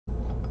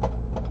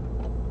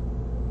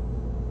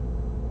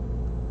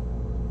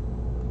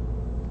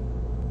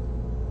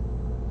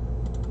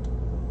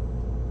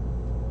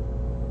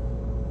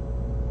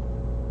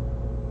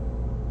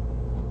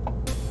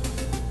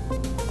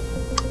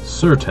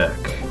Surtech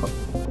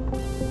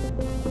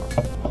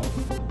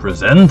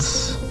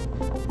presents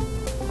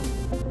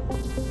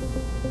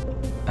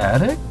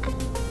Attic?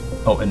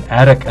 Oh, an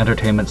Attic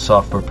entertainment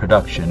software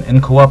production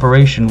in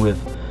cooperation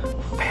with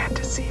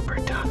Fantasy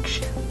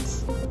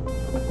Productions.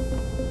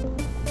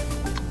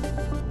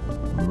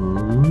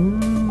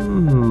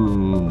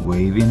 Ooh,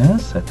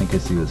 waviness. I think I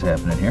see what's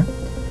happening here.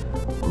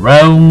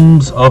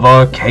 Realms of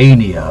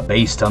Arkania,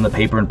 based on the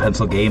paper and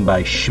pencil game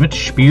by Schmidt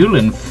Spiel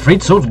and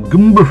Fritzold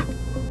Gumber.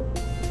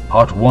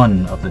 Part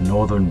 1 of the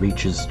Northern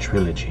Reaches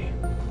trilogy.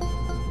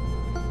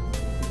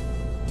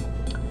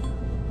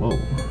 Whoa.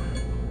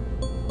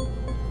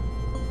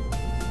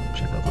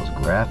 Check out those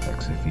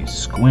graphics. If you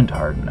squint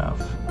hard enough,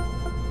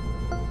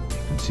 you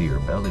can see your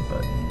belly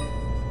button.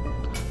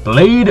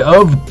 Blade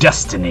of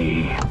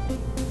Destiny.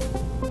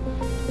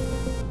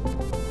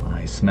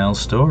 I smell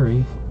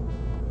story.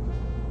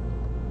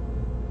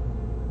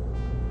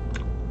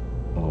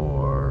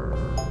 Or...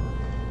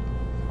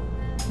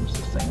 is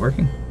this thing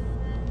working?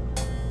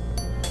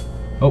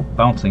 Oh,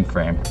 bouncing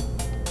frame.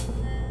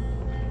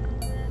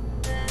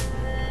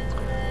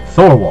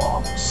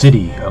 Thorwall,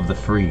 City of the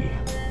Free,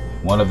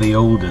 one of the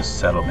oldest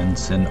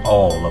settlements in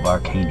all of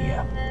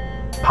Arkania,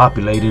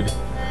 populated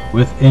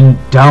with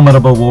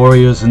indomitable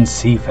warriors and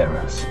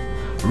seafarers,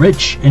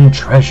 rich in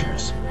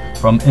treasures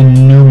from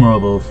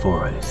innumerable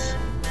forays.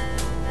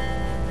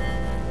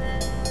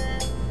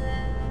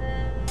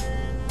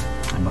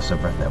 I must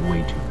have read that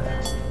way too fast.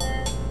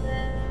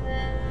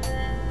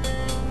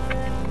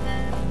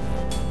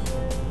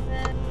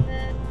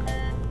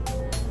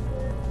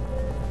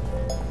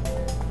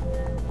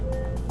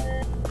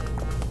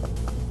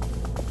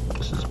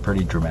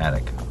 Pretty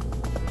dramatic.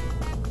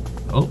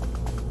 Oh,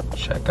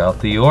 check out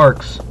the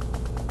orcs.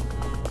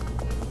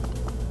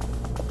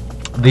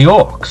 The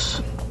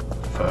orcs,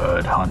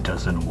 furred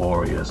hunters and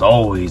warriors,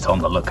 always on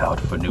the lookout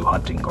for new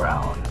hunting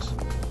grounds.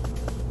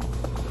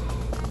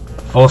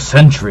 For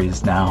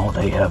centuries now,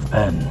 they have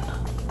been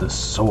the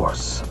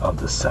source of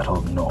the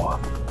settled north.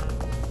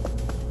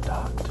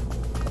 Dot,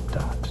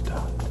 dot,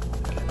 dot.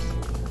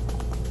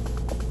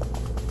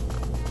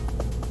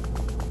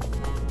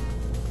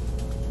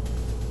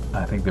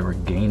 I think they were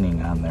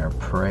gaining on their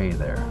prey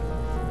there.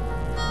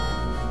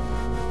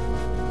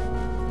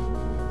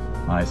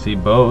 I see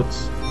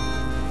boats.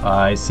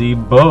 I see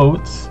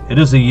boats. It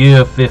is the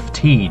year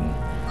 15.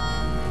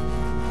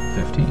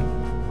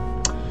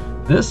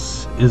 15.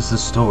 This is the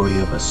story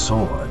of a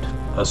sword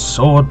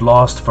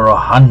lost for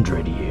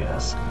 100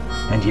 years,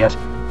 and yet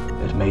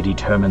it may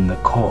determine the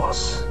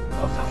course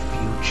of the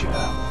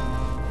future.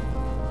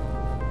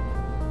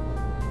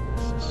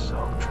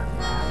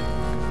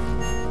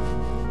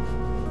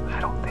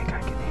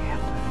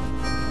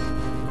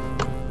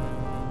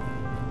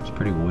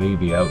 Pretty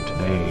wavy out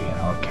today in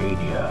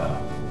Arcadia.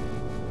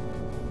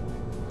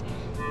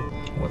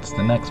 What's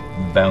the next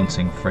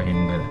bouncing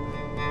frame gonna...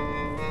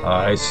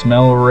 I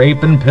smell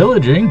rape and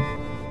pillaging.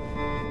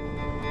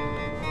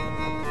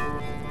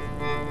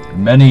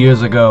 Many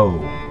years ago,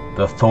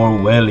 the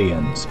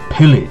Thorwellians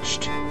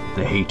pillaged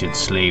the hated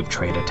slave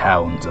trader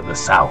towns of the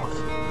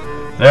south.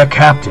 Their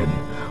captain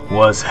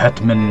was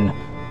Hetman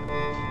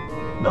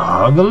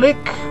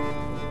Hugalik,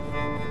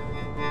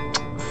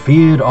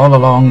 feared all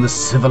along the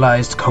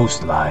civilized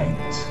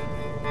coastlines.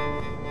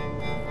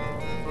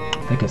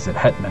 I think I said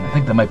Hetman. I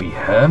think that might be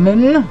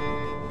Herman?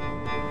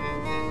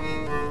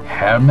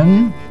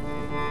 Herman?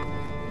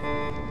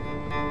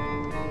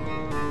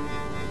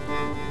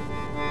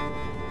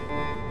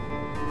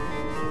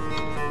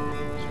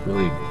 He's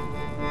really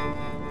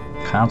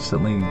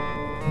constantly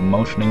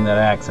motioning that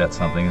axe at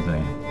something,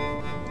 isn't he?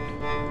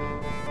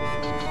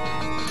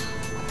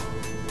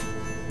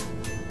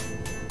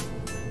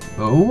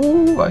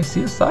 Oh, I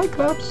see a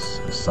Cyclops.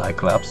 A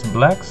Cyclops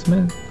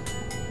blacksmith.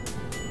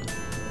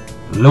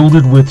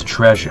 Loaded with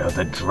treasure,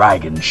 the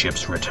dragon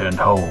ships returned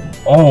home,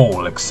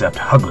 all except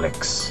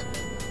Huglik's.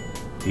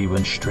 He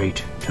went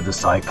straight to the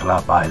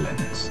Cyclop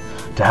Islands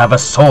to have a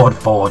sword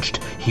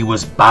forged he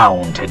was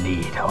bound to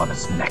need on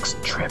his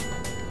next trip.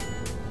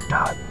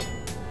 Dot,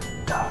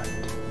 dot,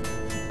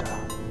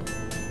 dot.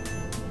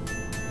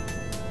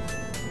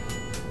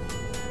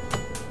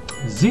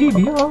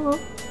 Zevia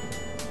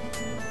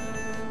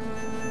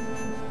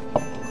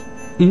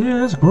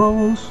is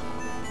gross,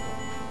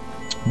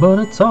 but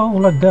it's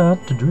all I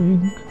got to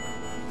drink.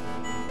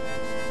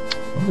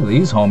 Look at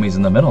these homies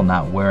in the middle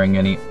not wearing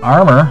any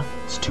armor.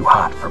 It's too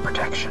hot for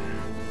protection.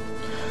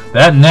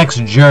 That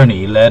next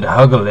journey led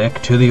Hugalik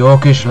to the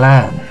Orcish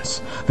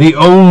lands, the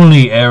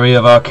only area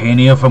of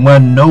Arkania from where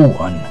no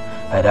one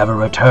had ever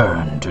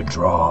returned to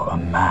draw a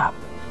map.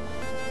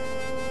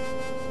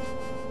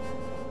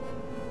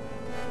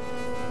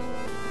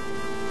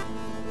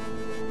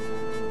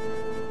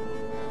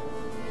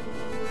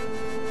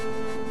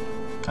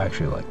 I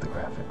actually like the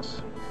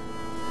graphics.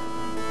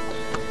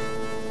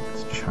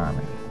 It's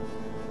charming.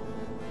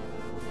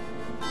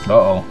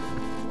 Uh-oh.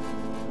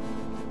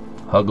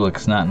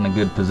 Huglik's not in a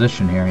good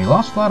position here. He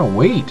lost a lot of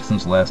weight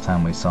since the last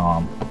time we saw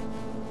him.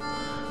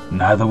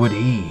 Neither would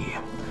he.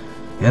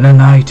 In a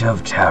night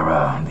of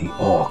terror, the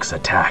orcs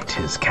attacked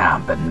his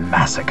camp and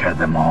massacred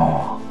them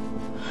all.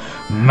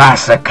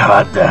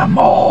 Massacred them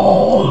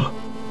all!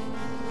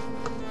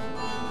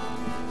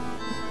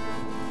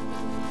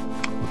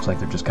 Looks like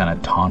they're just kind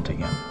of taunting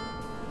him.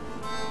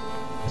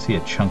 I see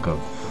a chunk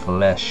of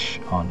flesh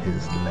on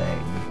his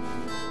leg.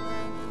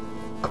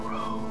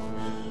 Gross.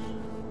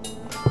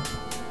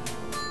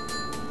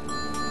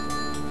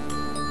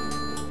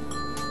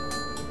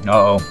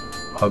 Uh-oh.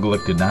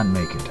 Hugglick did not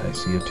make it. I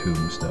see a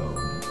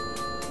tombstone.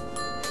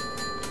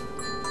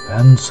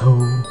 And so,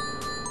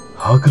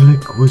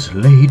 Hugglick was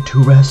laid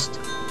to rest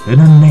in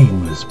a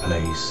nameless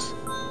place,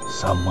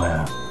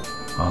 somewhere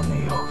on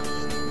the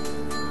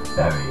earth,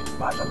 buried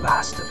by the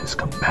last of his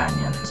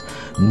companions,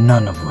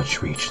 none of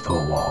which reached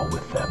Thorwall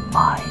with their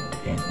mind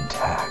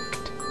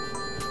intact.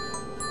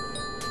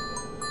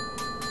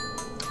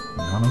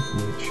 None of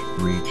which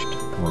reached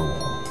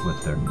Thorwall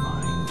with their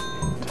mind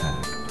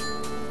intact.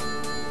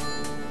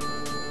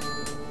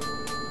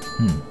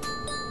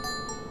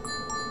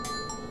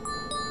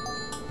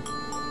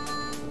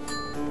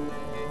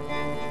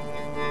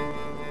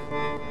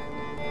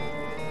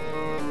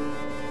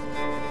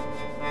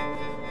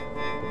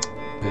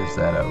 Is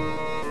that a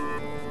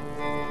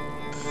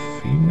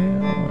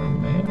female or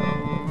male?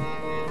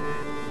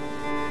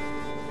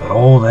 But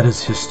all that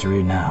is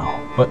history now.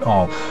 But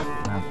all,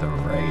 not the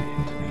right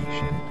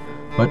intonation.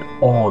 But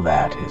all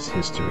that is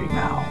history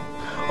now.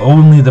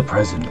 Only the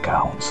present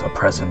counts, a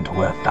present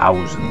where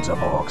thousands of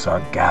orcs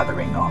are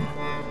gathering on.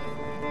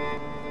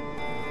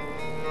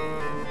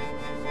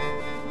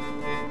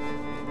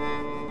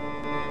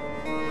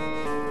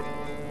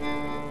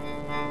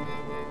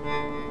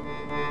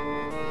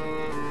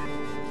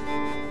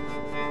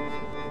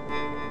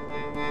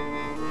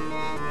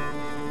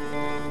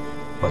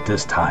 But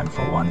this time,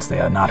 for once, they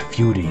are not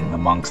feuding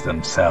amongst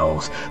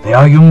themselves. They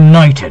are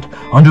united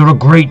under a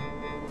great...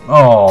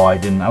 Oh, I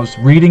was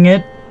reading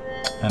it,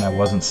 and I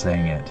wasn't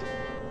saying it.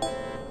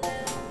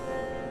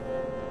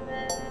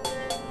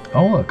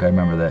 Oh, look, I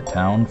remember that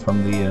town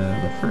from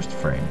the first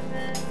frame.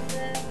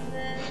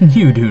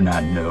 You do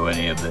not know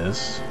any of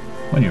this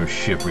when your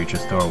ship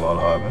reaches Thorwall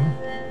Harbor.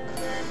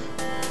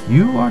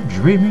 You are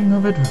dreaming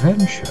of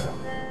adventure,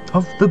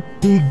 of the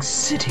big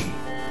city,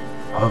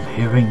 of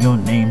hearing your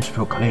names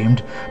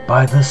proclaimed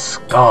by the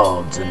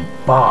skalds and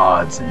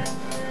bards in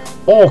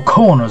all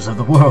corners of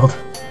the world.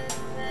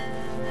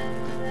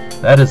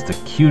 That is the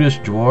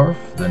cutest dwarf,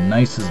 the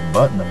nicest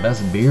butt, and the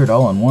best beard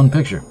all in one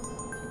picture.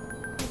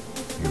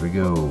 Here we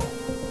go.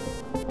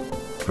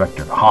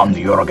 Director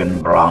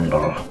Hans-Jürgen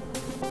Brandl.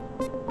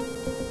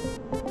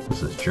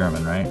 This is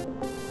German, right?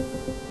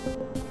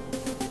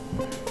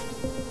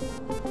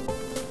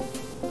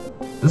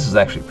 This is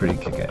actually pretty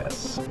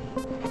kick-ass.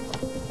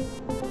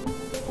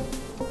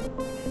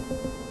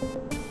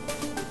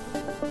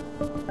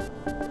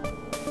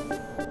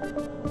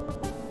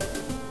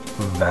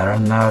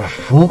 Werner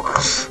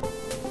Fuchs.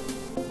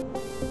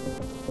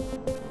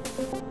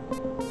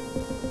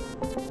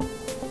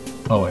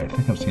 Oh wait, I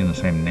think I've seen the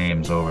same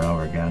names over and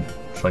over again.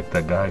 It's like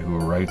that guy who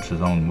writes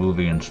his own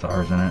movie and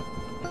stars in it,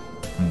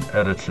 and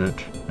edits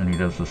it, and he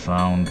does the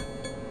sound.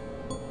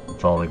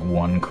 It's all like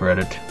one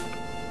credit.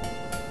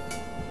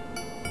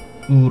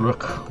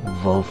 Ulrich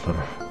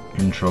Wolfer.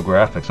 Intro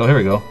graphics. Oh, here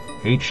we go.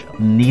 H.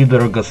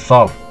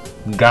 Niedergassel.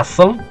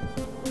 Gassel?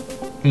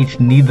 H.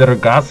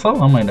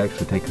 Niedergassel? I might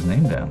actually take his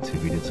name down, see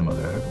if he did some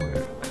other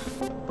artwork.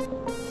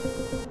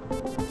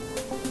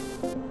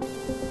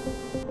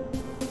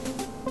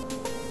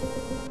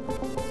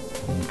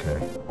 Okay.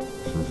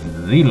 This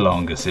is the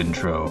longest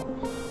intro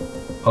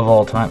of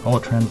all time. Oh,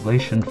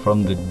 translation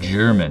from the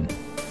German.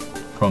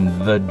 From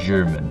the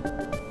German.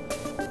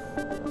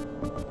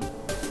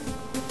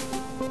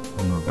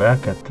 And we're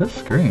back at this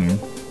screen.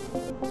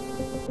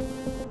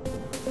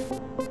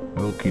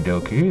 Okie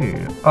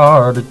dokie,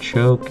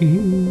 artichoke.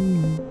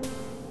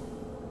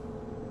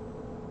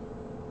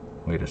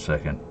 Wait a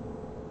second.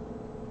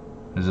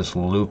 Is this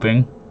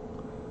looping?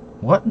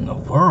 What in the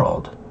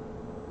world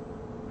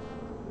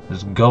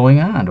is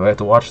going on? Do I have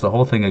to watch the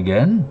whole thing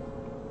again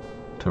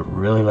to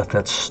really let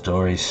that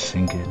story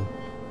sink in?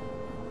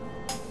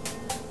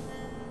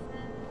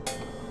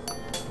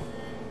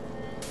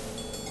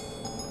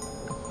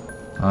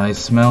 I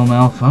smell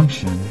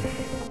malfunction.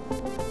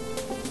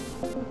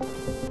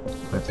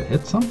 Do I have to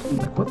hit something?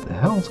 Like, what the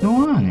hell's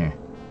going on here?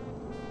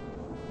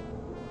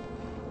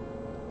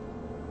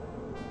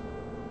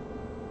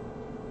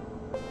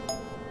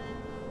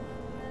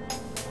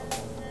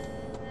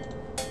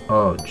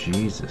 Oh,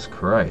 Jesus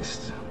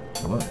Christ.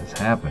 What is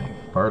happening?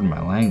 Pardon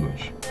my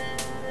language.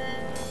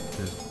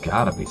 There's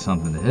gotta be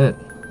something to hit.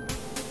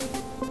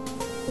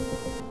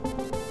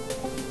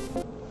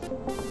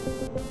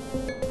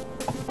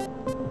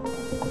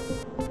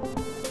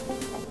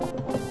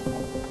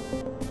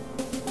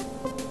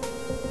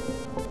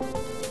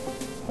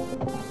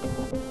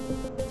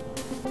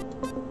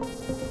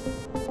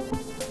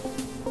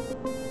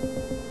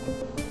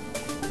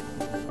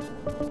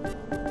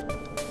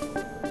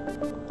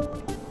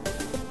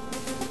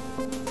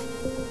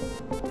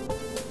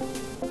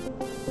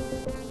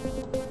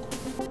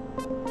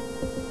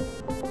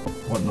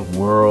 in the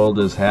world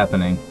is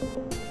happening?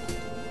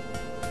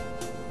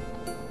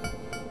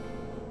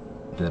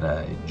 Did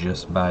I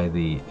just buy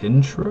the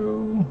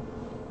intro?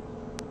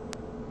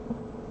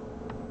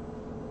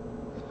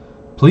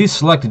 Please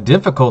select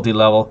difficulty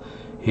level.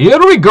 Here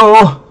we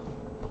go!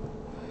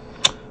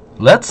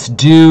 Let's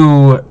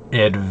do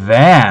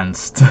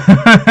advanced.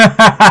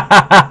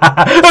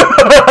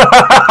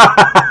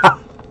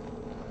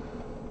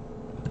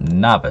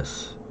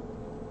 Novice.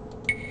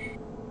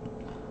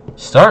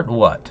 Start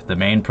what? The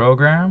main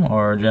program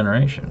or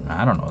generation?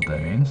 I don't know what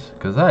that means,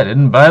 because I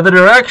didn't buy the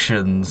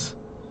directions.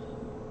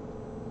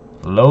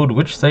 Load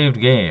which saved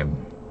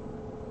game?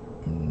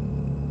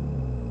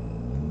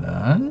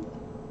 None?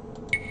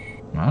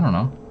 I don't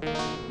know.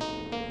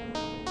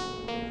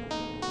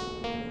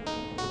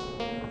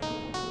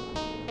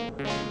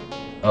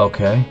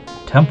 Okay.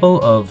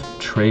 Temple of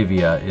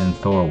Travia in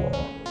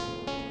Thorwall.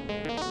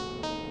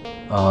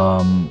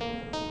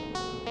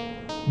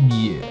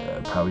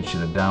 Yeah, probably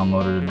should have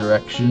downloaded a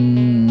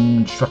direction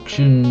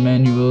instruction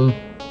manual.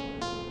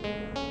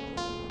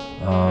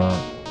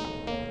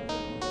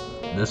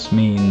 This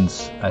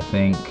means, I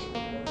think,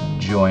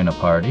 join a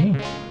party.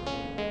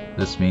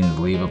 This means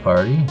leave a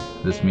party.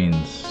 This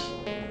means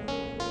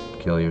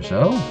kill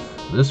yourself.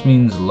 This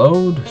means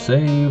load,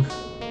 save.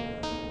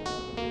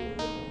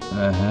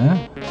 I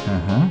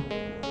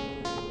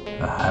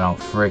don't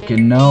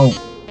freaking know.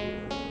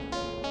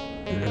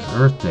 It is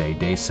Earth Day,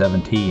 day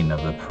 17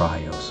 of the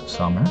Prios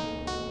summer.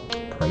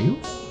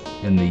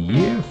 Prios? In the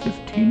year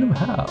 15 of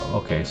hell.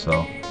 Okay,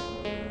 so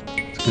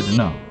it's good to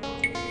know.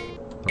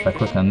 If I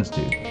click on this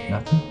dude,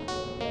 nothing?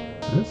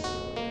 This?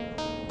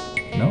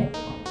 No.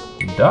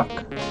 Duck?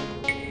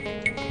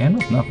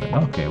 Candles? Nothing.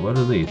 Okay, what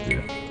do these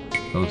do?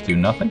 Those do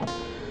nothing?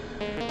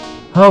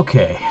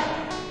 Okay.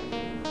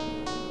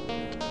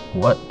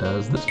 What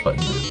does this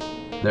button do?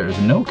 There is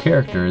no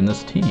character in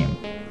this team.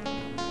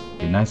 It'd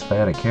be nice if I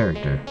had a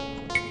character.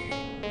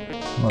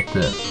 How about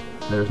this?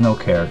 There's no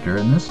character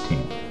in this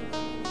team.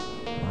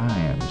 I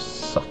am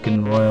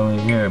sucking royally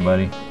here,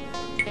 buddy.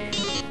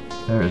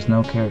 There is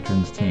no character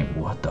in this team.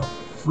 What the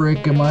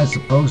frick am I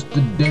supposed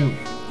to do?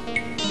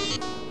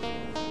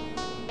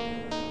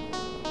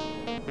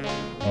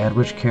 Add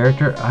which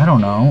character? I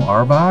don't know.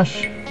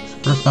 Arbosh? It's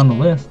first on the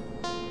list.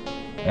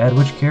 Add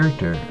which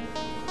character?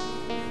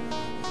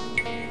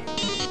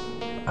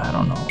 I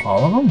don't know.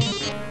 All of them?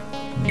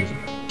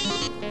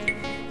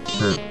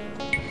 Sure.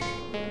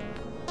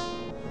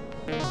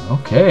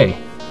 Okay.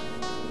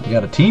 We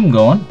got a team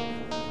going.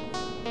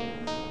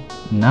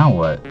 Now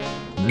what?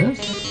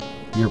 This?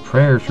 Your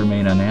prayers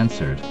remain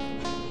unanswered.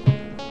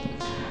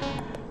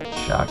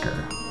 Shocker.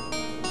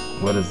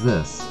 What is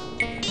this?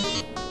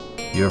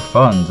 Your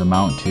funds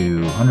amount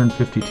to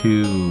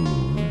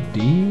 152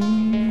 D.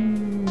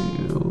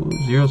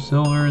 0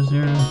 silver,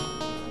 0.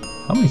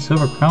 How many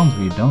silver crowns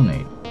will you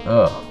donate?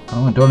 Ugh, I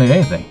don't want to donate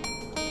anything.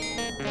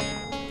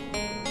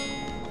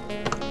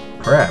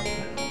 Crap.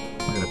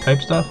 I gotta type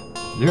stuff?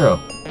 0.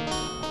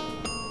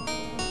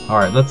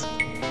 Alright, let's...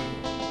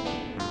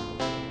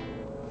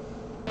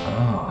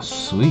 Oh,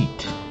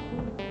 sweet.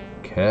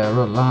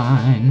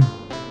 Caroline.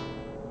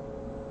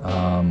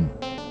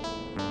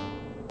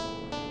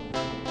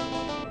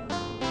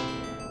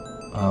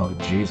 Oh,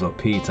 jeez, oh,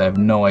 Pete, I have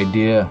no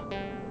idea.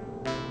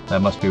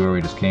 That must be where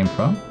we just came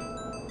from.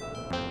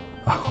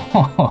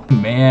 Oh,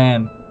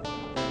 man.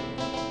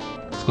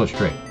 Let's go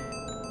straight.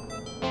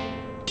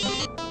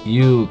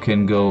 You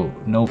can go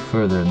no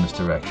further in this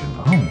direction.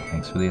 Oh,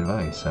 thanks for the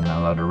advice. I'm not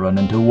allowed to run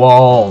into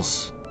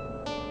walls.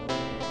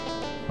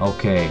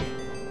 Okay.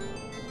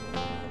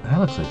 That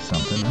looks like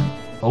something,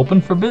 right?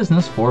 Open for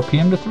business, 4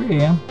 p.m. to 3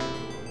 a.m.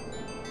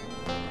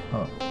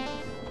 Oh.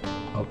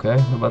 Okay,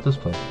 what about this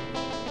place?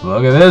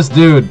 Look at this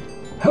dude.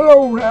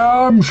 Hello there,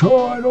 I'm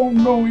sure I don't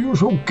know you,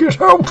 so get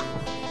out.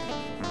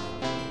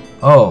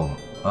 Oh,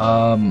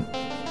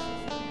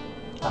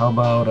 how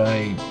about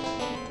I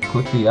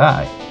click the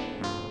eye?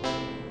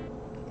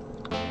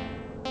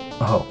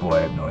 Oh boy,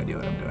 I have no idea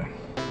what I'm doing.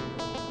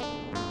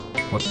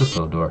 What's this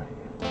little door?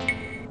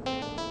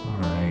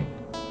 Alright.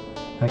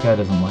 That guy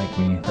doesn't like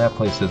me. That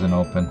place isn't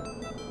open.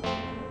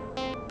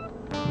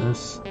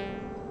 This...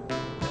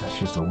 That's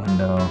just a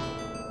window.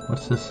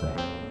 What's this say?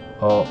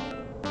 Oh.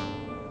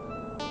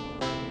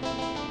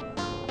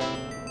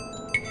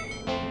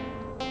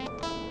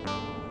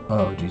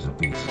 Oh, jeez, oh,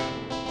 peace.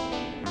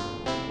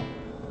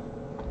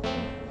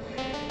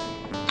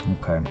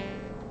 Okay.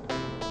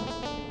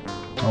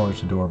 Oh,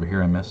 there's a door over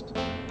here I missed.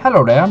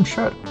 Hello there, I'm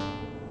shut.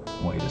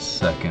 Wait a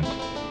second.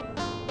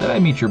 Did I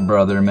meet your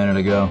brother a minute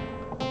ago?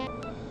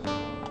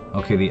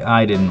 Okay, the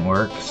eye didn't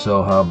work,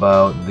 so how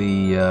about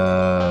the,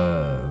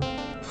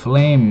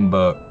 flame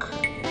book?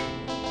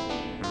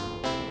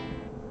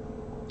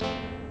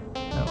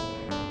 No.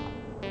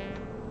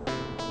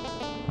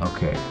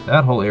 Okay,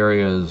 that whole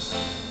area is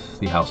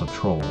the House of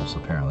Trolls,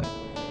 apparently.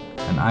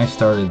 And I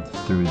started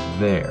through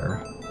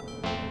there.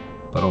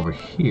 But over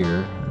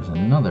here, there's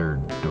another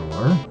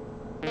door.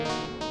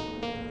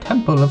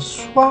 Temple of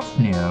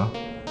Swafnir.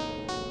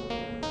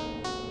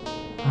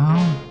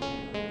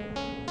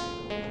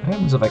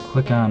 happens if I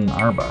click on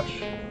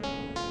Arbash?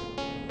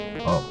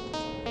 Oh.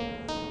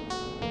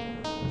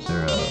 Is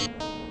there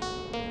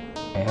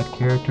a add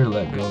character,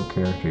 let go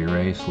character,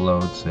 erase,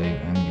 load, save,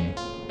 endgame?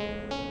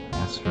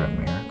 Ask for a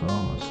miracle?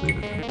 Let's leave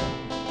it simple.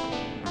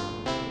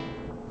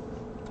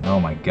 Oh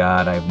my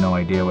god, I have no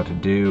idea what to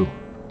do.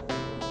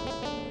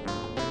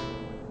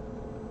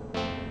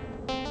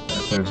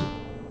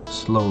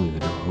 Slowly the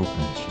door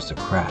opens, just a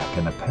crack,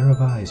 and a pair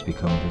of eyes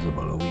become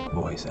visible. A weak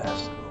voice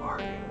asks, "Who are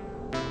you?"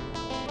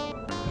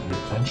 "The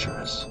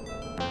adventurous."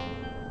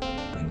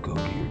 "Then go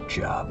do your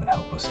job and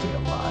help us stay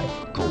alive.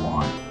 Go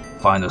on.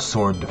 Find the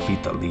sword and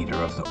defeat the leader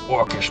of the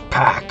orcish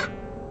pack."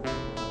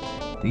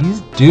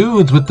 These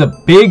dudes with the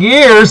big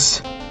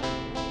ears!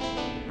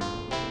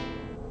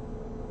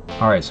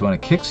 Alright, so when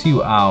it kicks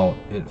you out,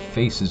 it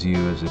faces you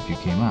as if you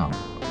came out.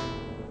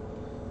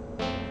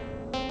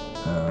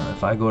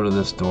 If I go to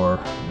this door,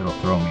 it'll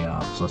throw me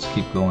off. So let's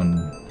keep going.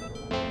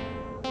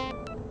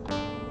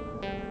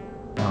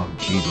 Oh,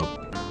 jeez.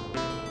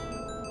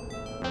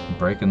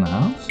 Break in the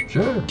house?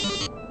 Sure.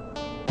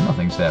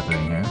 Nothing's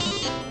happening here.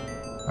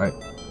 Alright.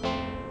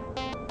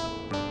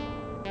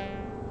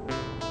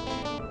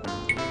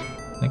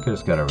 I think I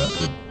just got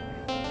arrested.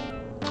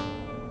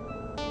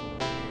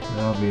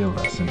 That'll be a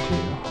lesson to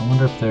you. I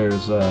wonder if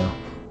there's oh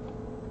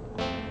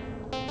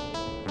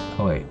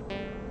wait.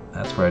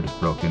 That's where I just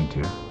broke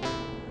into.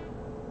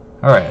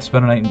 Alright, I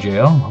spent a night in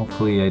jail.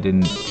 Hopefully I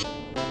didn't...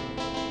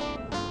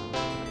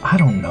 I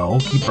don't know.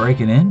 Keep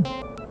breaking in?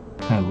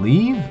 Can I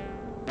leave?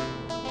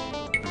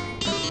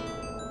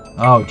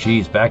 Oh,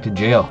 jeez. Back to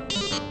jail.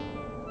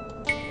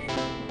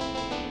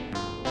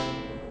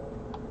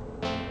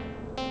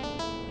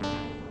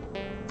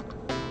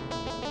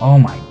 Oh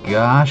my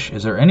gosh.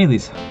 Is there any of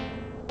these...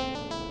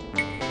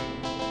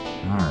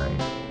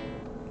 Alright.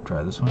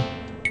 Try this one.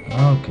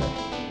 Okay.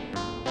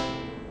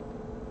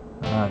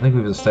 I think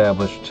we've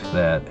established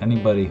that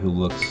anybody who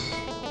looks...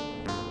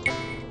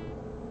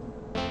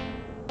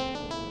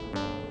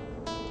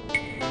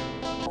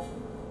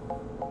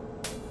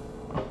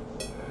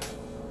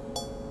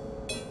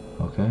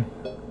 Okay.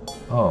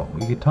 Oh,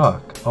 we could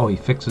talk. Oh, he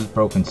fixes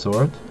broken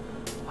swords?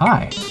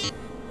 Hi.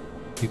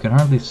 You can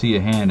hardly see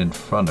a hand in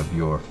front of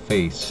your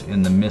face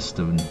in the midst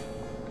of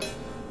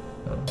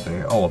a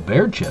bear. Oh, a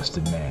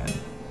bare-chested man.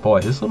 Boy,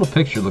 this little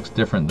picture looks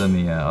different than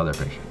the other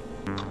picture.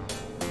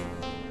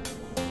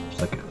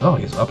 Oh,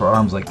 his upper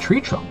arms like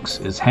tree trunks,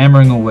 is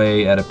hammering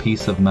away at a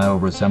piece of metal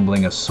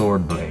resembling a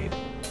sword blade.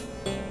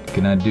 What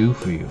can I do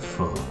for you,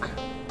 folk?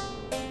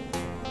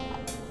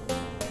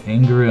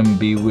 Ingram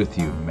be with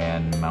you,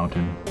 Man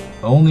Mountain.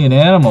 Only an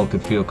animal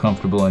could feel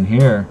comfortable in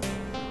here.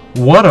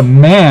 What a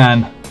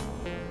man!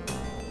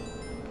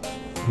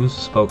 Who's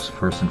the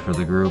spokesperson for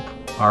the group?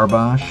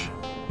 Arbash?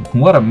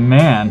 What a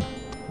man!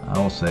 I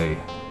will say,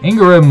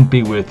 Ingram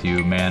be with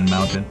you, Man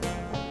Mountain.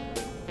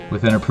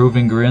 With an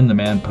approving grin, the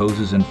man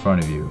poses in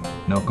front of you.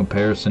 No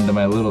comparison to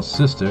my little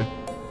sister.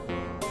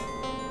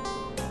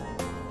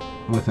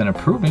 With an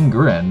approving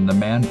grin, the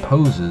man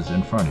poses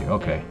in front of you.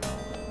 Okay.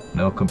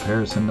 No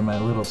comparison to my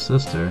little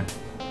sister.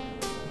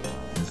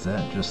 Is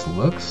that just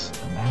looks?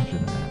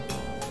 Imagine that.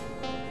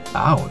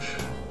 Ouch.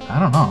 I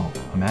don't know.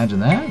 Imagine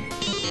that?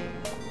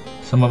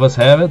 Some of us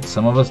have it,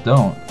 some of us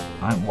don't.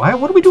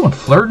 What are we doing?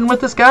 Flirting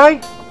with this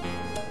guy?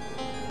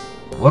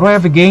 What do I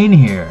have to gain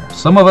here?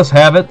 Some of us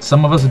have it,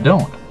 some of us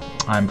don't.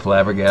 I'm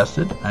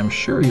flabbergasted. I'm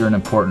sure you're an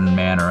important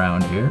man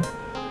around here.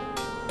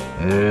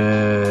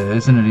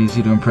 Isn't it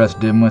easy to impress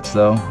dimwits,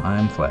 though?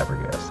 I'm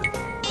flabbergasted.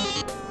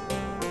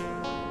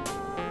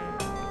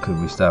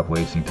 Could we stop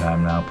wasting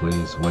time now,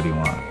 please? What do you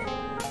want?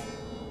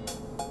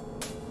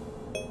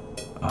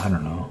 I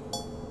don't know.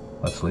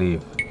 Let's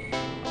leave.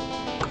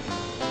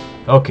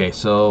 Okay,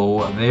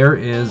 so there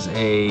is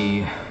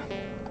a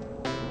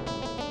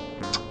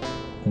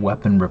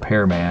weapon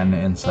repairman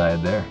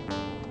inside there.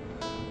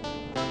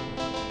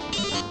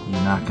 You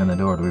knock on the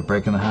door. Do we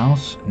break in the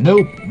house?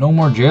 Nope. No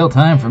more jail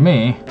time for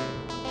me.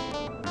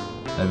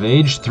 I've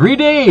aged 3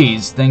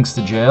 days thanks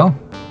to jail.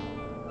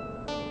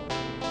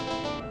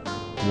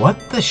 What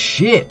the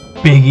shit,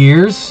 big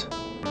ears?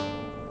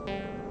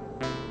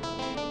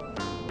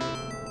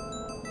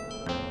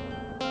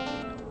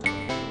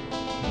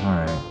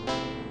 Alright.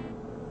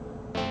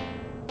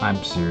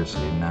 I'm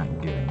seriously not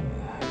getting it.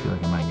 I feel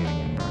like I'm not getting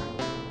anywhere.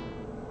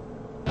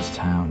 This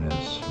town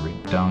is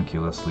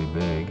redonkulously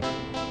big.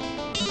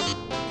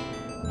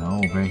 No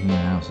breaking in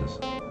houses.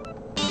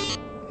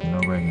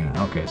 No breaking in.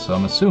 Okay, so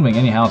I'm assuming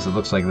any house that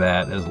looks like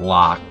that is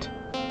locked.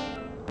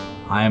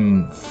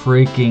 I'm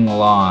freaking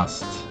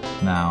lost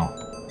now.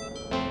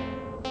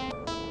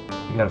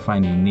 We gotta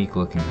find unique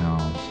looking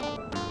homes.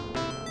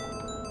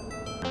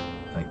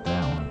 Like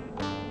that one.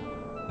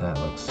 That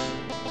looks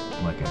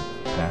like I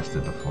passed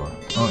it before.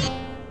 Oh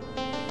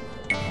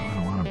yeah. I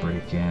don't want to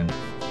break in.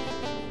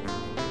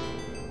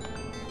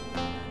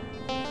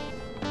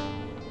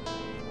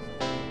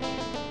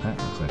 That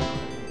looks like a...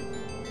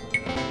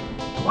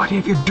 Why do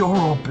you have your door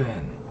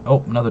open?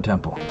 Oh, another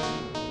temple.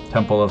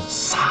 Temple of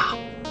Sa.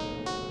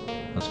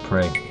 Let's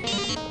pray.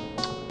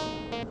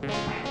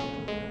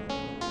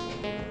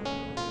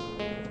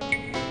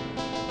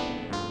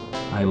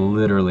 I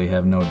literally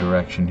have no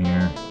direction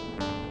here.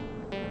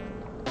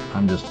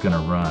 I'm just gonna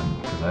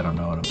run because I don't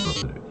know what I'm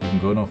supposed to do. You can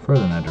go no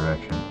further in that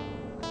direction.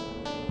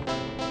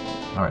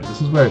 Alright,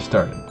 this is where I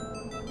started.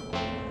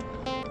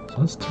 So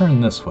let's turn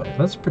this way.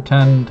 Let's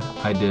pretend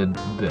I did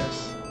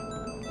this.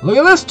 Look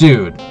at this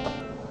dude!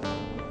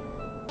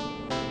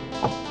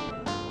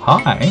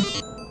 Hi!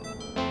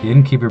 The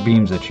innkeeper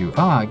beams at you.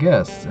 Ah,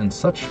 guests, and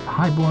such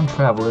high-born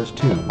travelers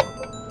too.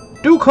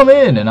 Do come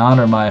in and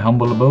honor my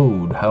humble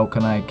abode. How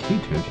can I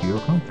cater to your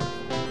comfort?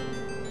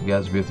 You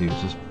guys be with you.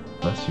 Just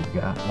bless you,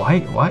 God. Why?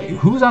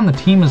 Who's on the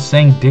team is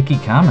saying dicky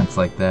comments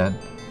like that?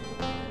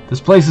 This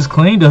place is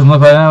clean. Doesn't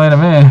look like that way to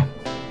me.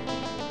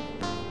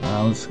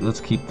 Let's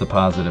keep the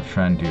positive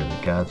trend here.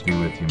 The gods be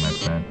with you, my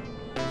friend.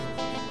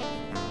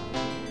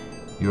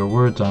 Your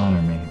words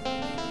honor me.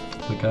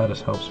 The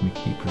goddess helps me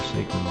keep her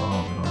sacred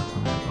laws at all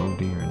times. Oh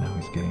dear, now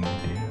he's getting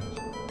ideas.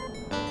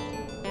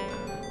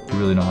 You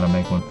really know how to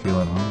make one feel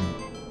at home.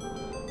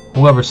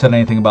 Whoever said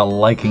anything about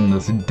liking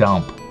this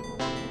dump?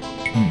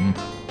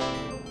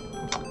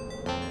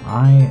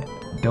 I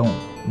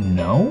don't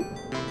know.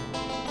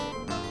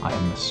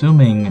 I'm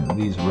assuming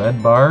these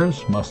red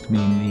bars must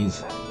mean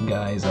these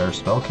guys are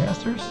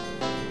spellcasters.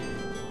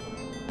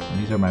 And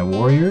these are my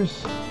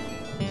warriors.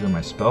 These are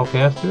my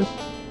spellcasters.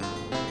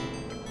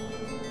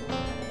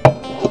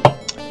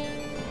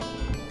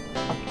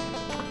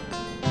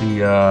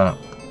 The,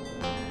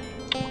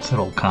 what's that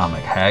old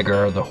comic?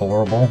 Hagar the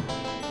Horrible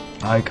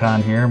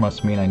icon here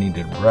must mean I need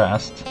to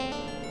rest.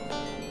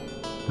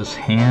 This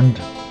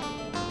hand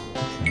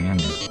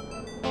is...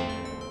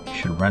 You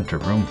should rent a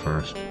room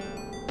first.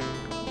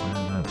 Why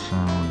does that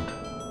sound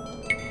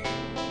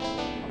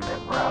a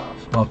bit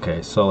rough?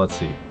 Okay, so let's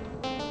see.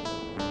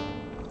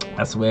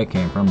 That's the way I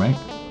came from, right?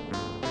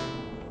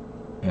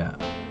 Yeah.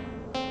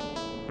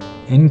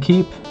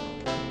 Innkeep.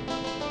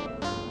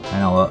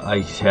 I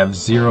have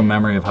zero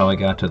memory of how I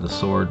got to the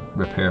sword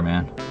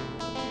repairman.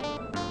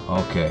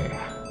 Okay.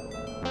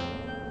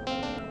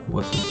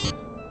 What's this place?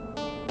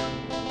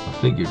 A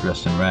figure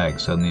dressed in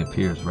rags suddenly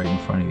appears right in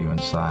front of you and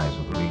sighs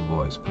with a weak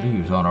voice.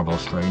 Please, honorable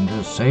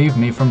stranger, save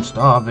me from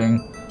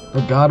starving.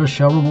 The goddess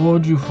shall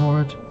reward you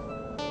for it.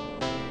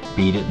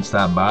 Beat it and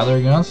stop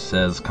bothering us,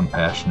 says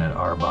compassionate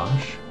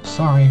Arbosh.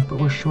 Sorry, but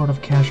we're short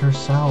of cash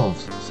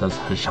ourselves, says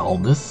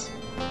Hajaldus.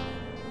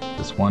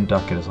 This one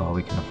ducat is all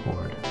we can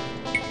afford.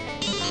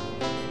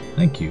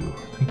 Thank you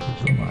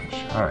so much.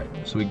 Alright,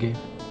 so we gave...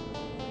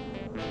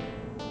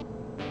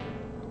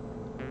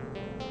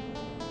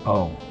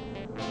 Oh.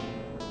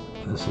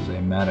 This is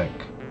a medic.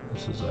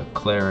 This is a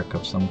cleric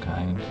of some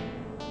kind.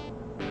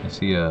 I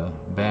see a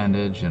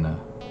bandage and a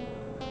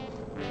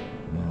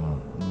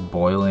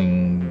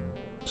boiling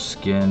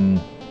skin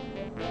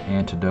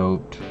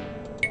antidote.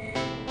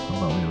 How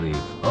about we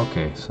leave?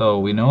 Okay, so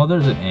we know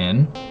there's an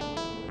inn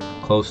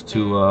close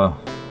to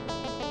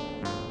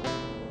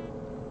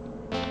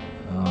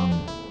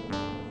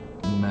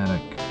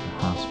medic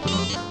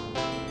hospital.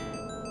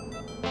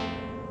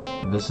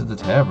 Visit the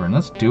tavern.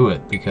 Let's do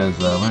it because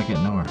we're not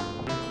getting nowhere.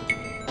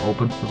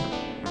 Open for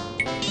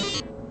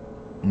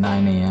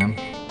 9 a.m.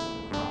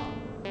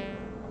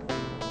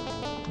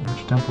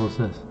 Which temple is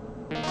this?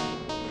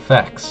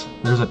 Fex.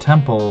 There's a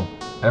temple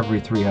every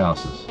 3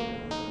 houses.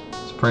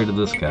 Let's pray to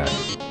this guy.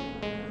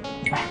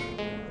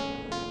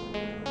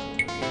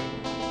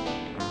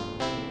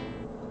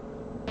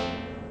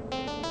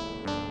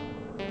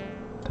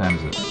 Time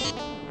is it?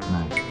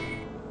 9.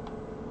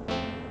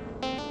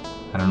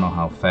 I don't know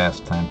how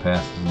fast time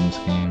passes in this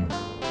game.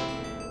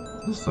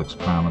 This looks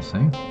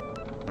promising.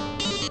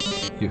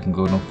 You can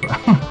go no further.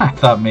 I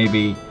thought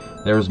maybe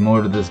there was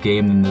more to this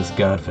game than this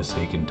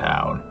godforsaken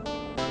town.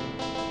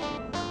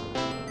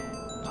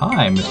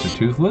 Hi, Mr.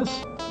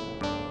 Toothless.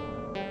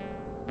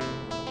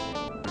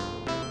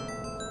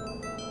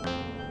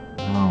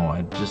 No,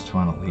 I just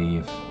want to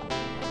leave.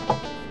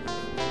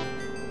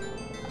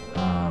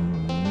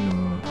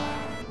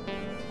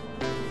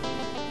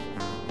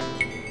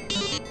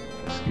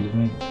 Excuse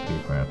me? Okay,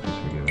 crap, please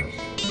forgive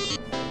us.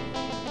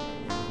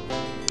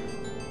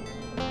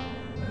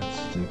 That's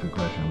a stupid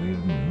question.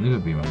 Leave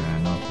it be, my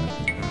man. No offense.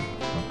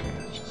 Okay,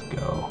 let's just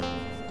go.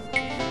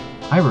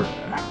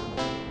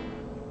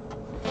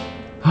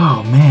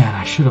 Oh man,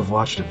 I should have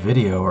watched a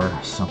video or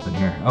something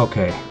here.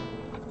 Okay.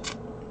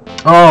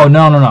 Oh,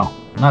 no.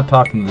 I'm not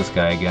talking to this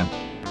guy again.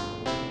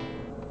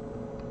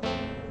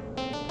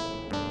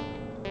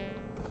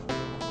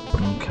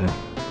 Okay.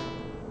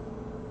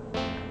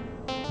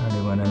 I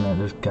already went in there.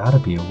 There's gotta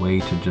be a way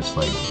to just,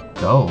 like,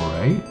 go,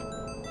 right?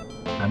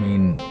 I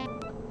mean...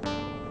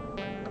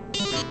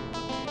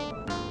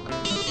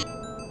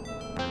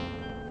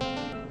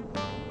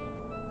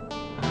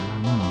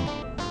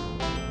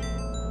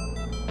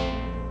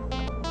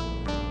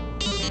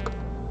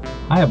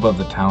 High above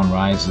the town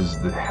rises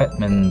the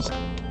Hetman's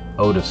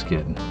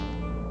Odaskin,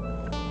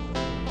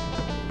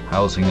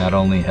 housing not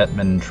only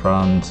Hetman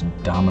Tron's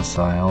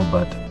domicile,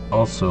 but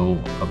also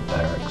a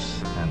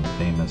barracks and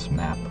famous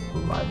map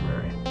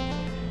library.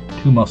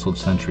 Two muscled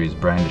sentries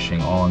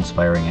brandishing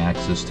awe-inspiring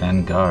axes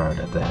stand guard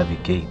at the heavy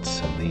gates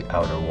of the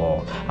outer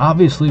wall.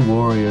 Obviously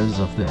warriors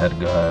of the head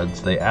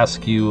guards. They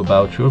ask you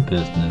about your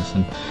business,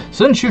 and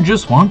since you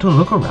just want to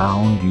look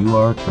around, you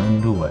are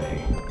turned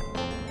away.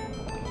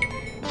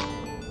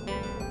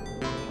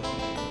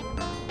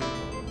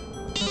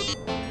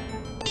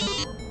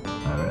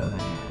 Not really.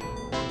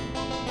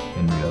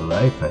 In real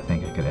life, I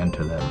think I could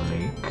enter that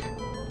lake.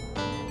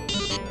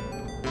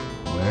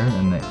 Where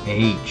in the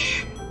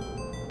H?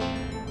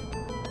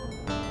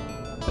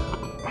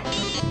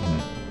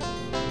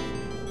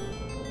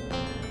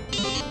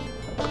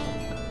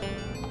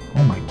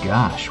 Oh my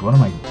gosh, what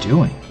am I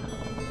doing?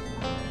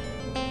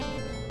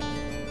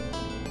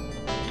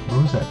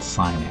 Where was that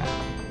sign at?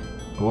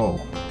 Whoa,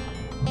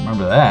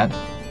 remember that.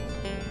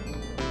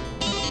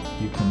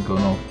 You can go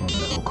no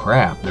further. Oh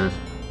crap, there's...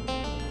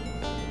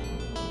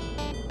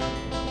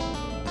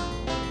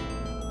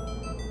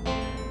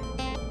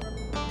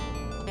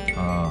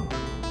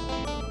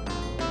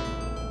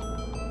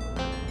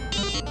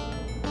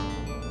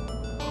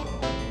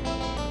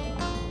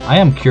 I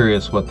am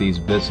curious what these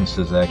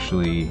businesses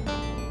actually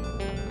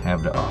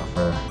have to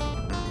offer.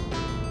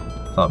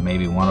 Thought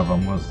maybe one of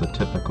them was the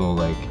typical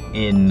like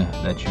inn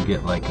that you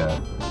get like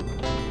a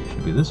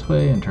should be this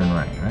way and turn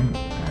right, right?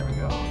 There we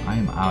go. I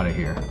am out of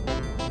here.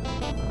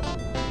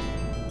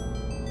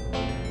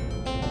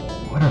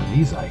 What are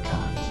these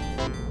icons?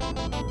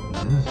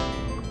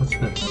 What's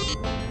this?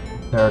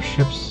 There are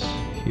ships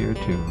here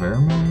to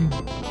Vermeer.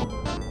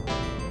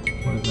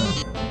 What is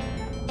that?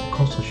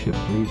 Coastal ship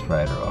Breeze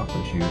Rider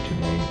offers you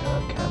today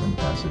a cabin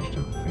passage to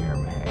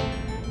Vermeer.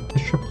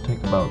 This trip will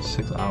take about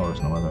 6 hours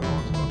and the weather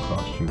holds and will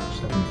cost you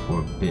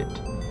 74 bit.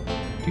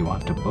 Do you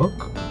want to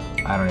book?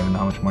 I don't even know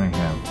how much money I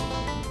have.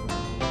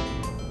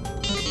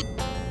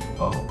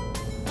 Oh.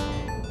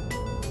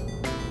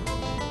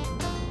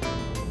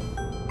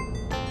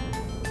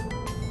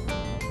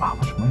 How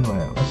much money do I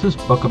have? Let's just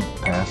book a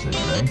passage,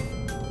 right?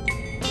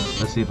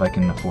 Let's see if I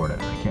can afford it.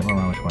 I can't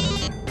remember how much money I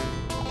have.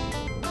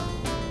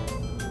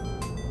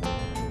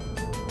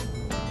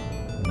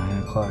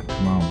 9 o'clock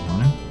tomorrow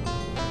morning?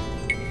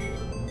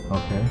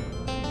 Okay.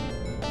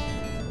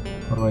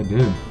 What do I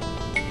do?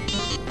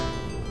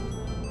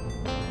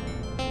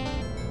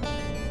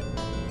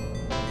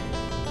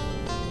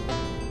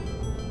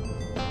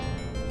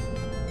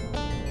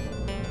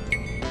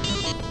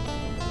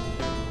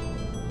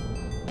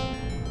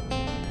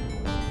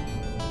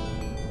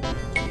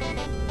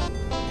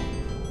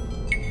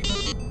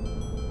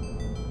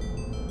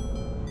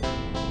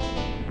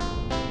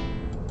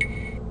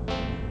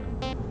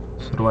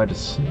 So do I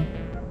just see?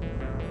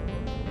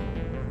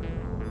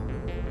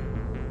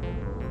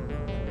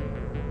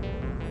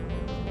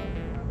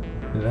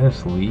 Did I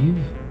just leave?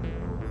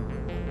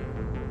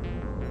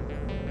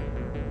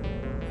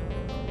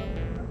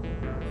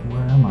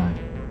 Where am I?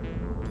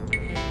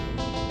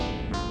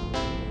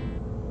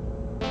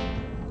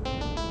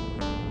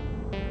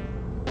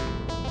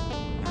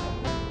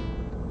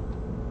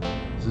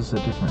 Is this a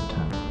different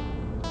town?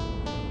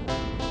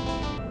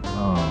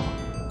 Oh.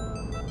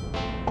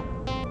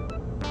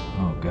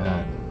 Oh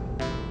God.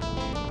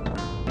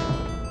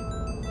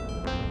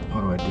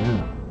 What do I do?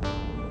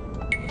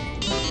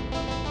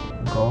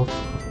 Gulf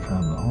of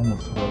Trem, the home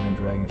of civilian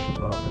dragon ship,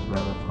 offers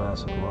rather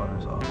placid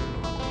waters off.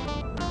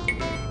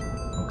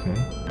 Okay.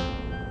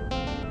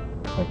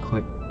 If I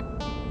click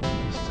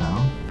this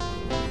town.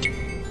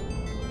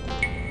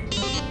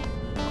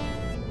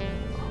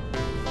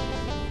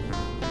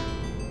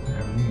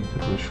 Everything you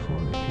could wish for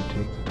if you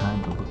take the time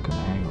to look and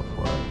haggle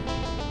for it.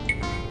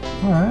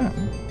 Alright.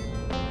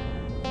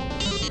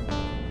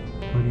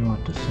 Where do you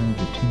want to send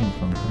your team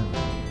from here?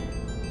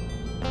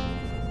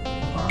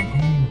 Our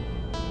home?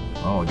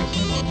 Oh, I guess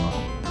I'm going on.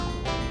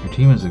 Your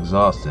team is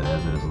exhausted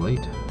as it is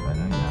late by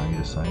night now. You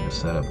decide to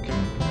set up camp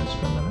here and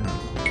spend the night.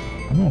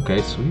 I'm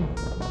okay, sweet.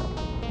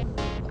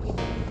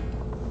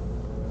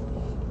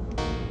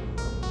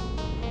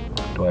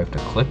 Do I have to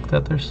click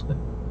that they're asleep?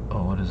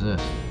 Oh, what is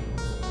this?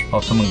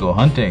 Oh, someone go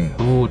hunting.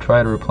 Who will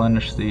try to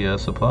replenish the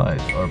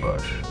supplies?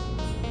 Arbush.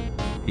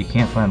 He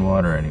can't find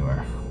water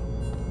anywhere.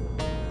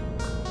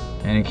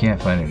 And he can't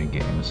find any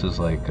game. This is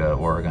like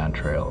Oregon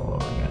Trail all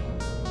over again.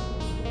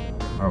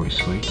 Are we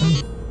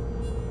sleeping?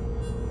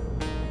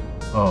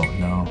 Oh,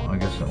 no. I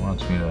guess it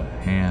wants me to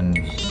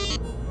hands...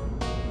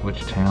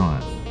 Which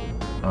talent?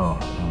 Oh,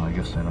 no, I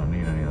guess I don't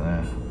need any of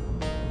that.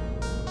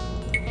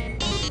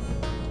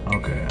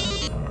 Okay, I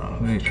don't know.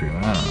 Who needs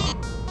treatment? I don't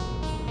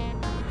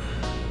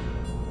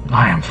know.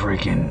 I am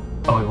freaking...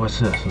 Oh, wait, what's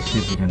this? Let's see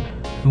if we can...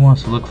 Who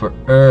wants to look for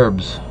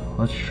herbs?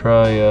 Let's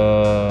try,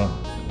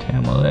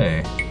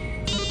 Tamale.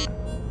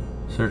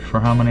 Search for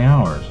how many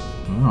hours?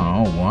 I don't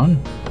know, 1?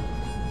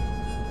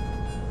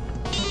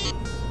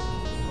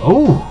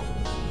 Oh!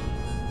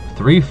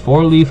 3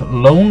 4-leaf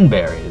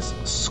loneberries.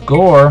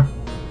 Score!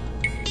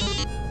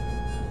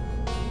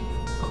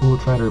 Who will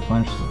try to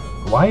replenish them?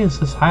 Why is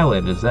this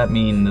highlighted? Does that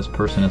mean this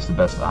person is the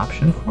best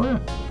option for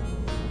it?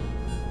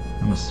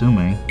 I'm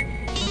assuming.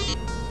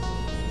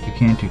 You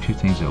can't do 2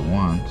 things at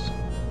once.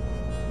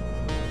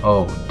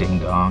 Oh, ding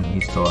dong,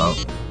 he's still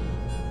out.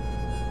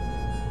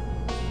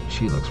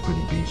 She looks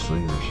pretty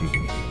beastly. That she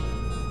can...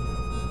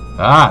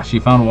 Ah, she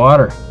found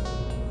water.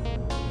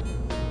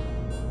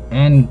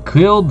 And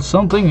killed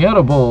something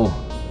edible.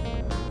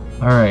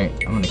 Alright,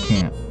 I'm gonna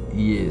camp.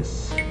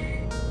 Yes.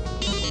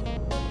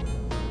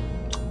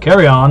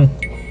 Carry on.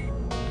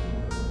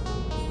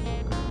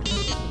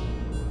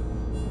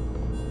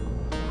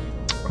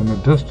 In the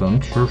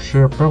distance, there's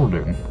a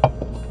building.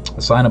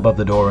 A sign above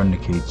the door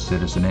indicates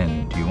it is an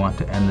inn. Do you want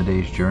to end the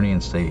day's journey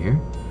and stay here?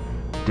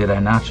 Did I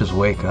not just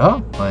wake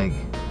up? Like,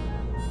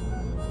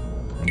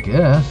 I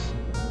guess.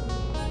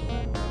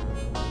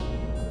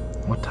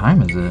 What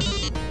time is it?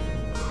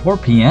 4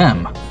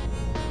 p.m.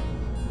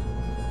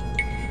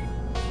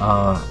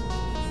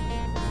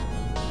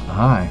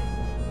 Hi.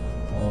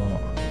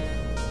 Well,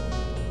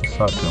 let's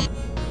talk to him.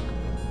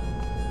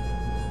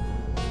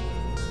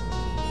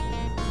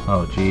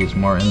 Oh, geez,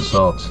 more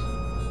insults.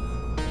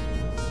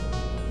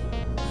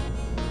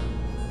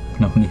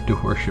 No need to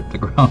worship the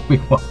ground we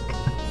walk.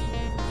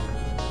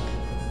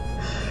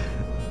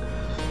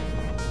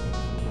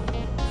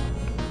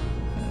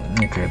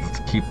 Okay, let's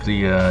keep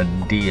the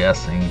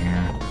de-essing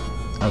here.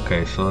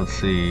 Okay, so let's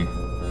see.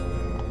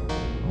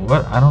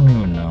 What? I don't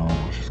even know.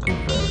 Let's just go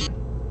to bed.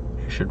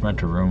 You should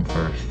rent a room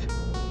first.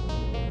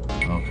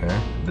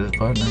 Okay. This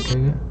button, I take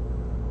it?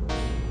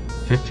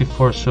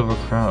 54 silver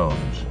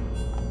crowns.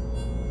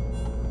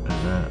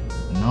 Is that...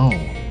 No.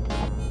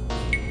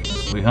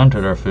 We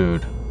hunted our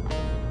food.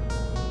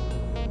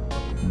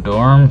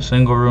 Dorm,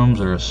 single rooms,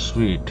 or a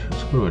suite?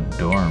 Let's go to a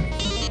dorm.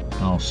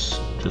 No,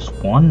 just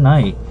one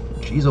night.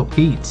 Jeez, oh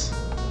Pete's.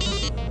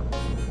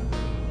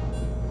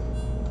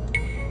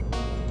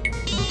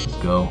 Let's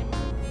just go.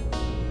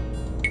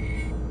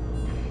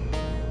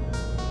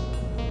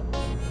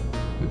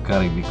 We've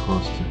got to be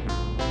close to...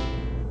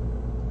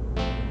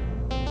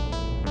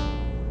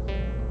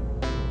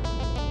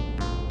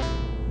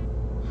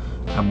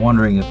 I'm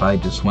wondering if I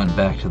just went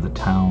back to the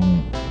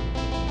town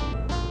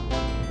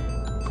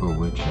for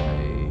which at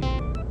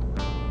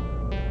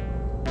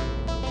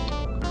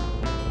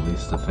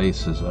least the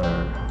faces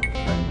are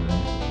friendly.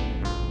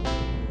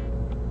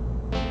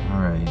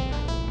 Alright.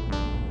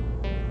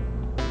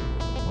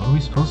 What are we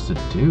supposed to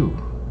do?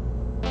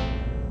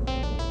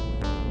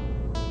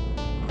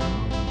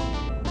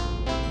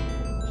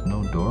 There's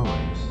no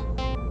doorways.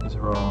 These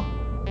are all...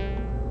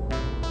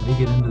 How do you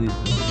get into these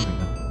buildings? There we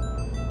go.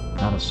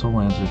 Not a soul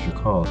answers your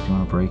call. Do you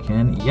want to break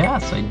in?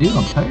 Yes, I do.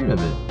 I'm tired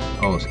of it.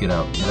 Oh, let's get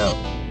out. Get out.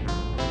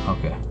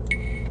 Okay.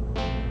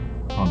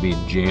 I'll be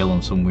in jail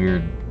in some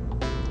weird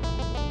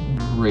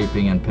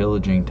raping and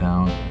pillaging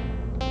town.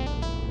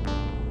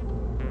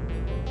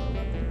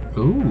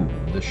 Ooh,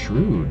 the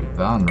shrewd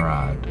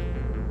Vanrad.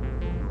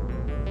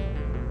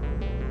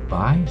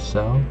 Buy,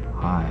 sell,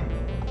 high.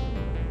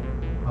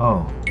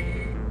 Oh,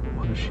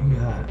 what does she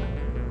got?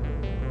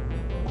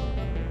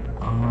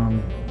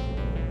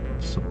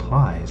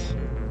 Supplies.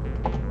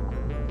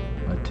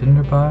 A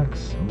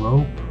tinderbox, a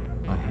rope,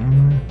 a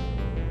hammer.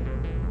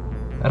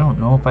 I don't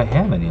know if I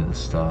have any of this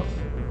stuff.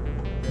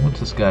 What's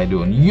this guy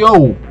doing?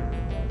 Yo!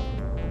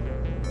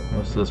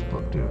 What's this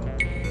book do?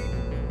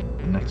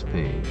 The next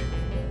page.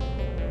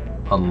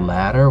 A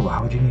ladder? Why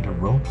would you need a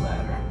rope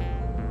ladder?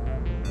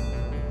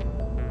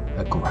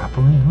 A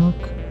grappling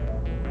hook?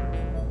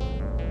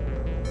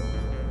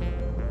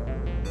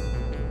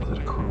 Was it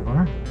a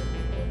crowbar?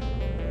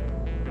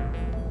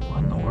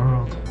 What in the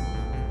world?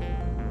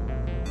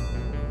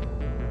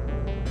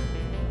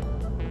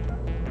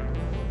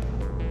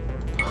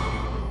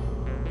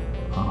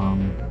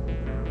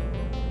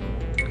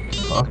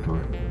 Talk to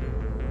her.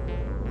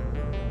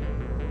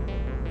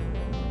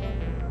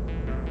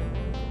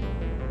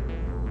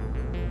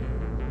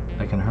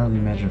 I can hardly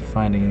imagine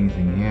finding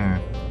anything here.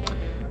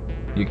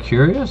 You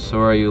curious,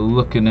 or are you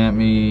looking at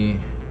me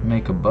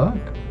make a buck?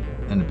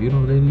 And a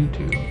beautiful day to you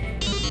too.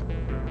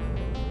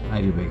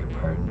 I do beg your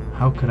pardon.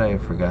 How could I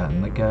have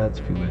forgotten? The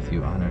gods be with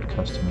you, honored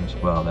customers.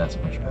 Well, that's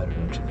much better,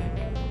 don't you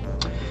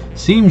think?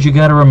 Seems you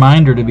got a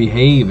reminder to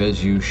behave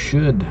as you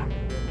should.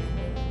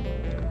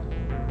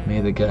 May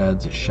the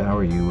gods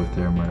shower you with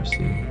their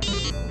mercy.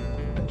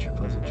 Bet your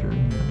pleasant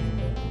journey.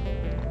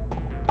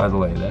 By the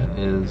way, that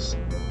is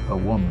a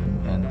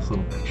woman, and this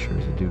little picture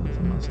is a dude with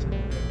a mustache.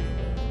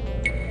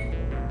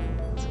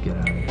 Let's get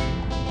out of here,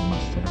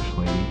 mustache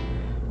lady.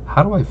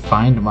 How do I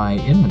find my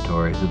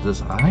inventory? Is it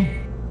this eye?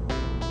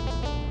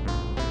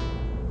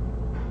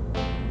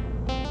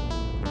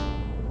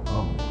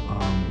 Oh,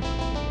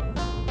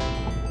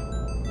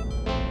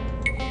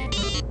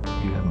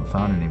 you haven't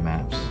found any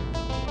maps.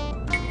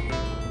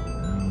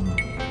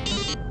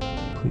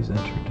 Please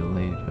enter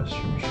delay adjust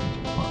your machine's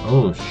performance.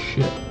 Oh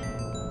shit.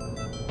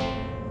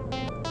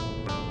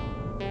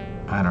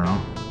 I don't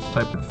know. Let's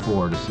type it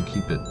 4 just to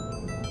keep it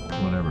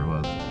whatever it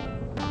was.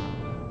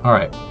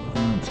 Alright,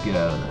 let's get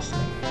out of this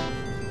thing.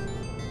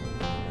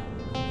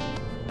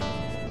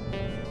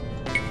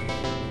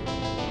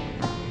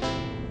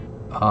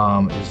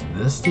 Is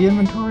this the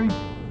inventory?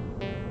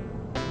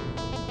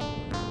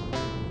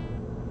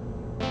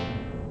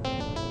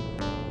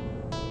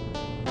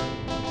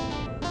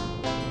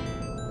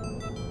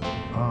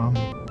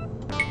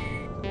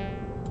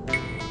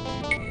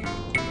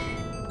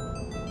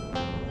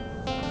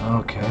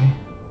 Okay.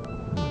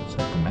 Is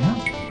that the map?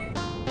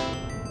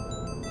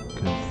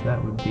 Because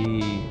that would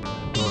be a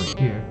door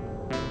here.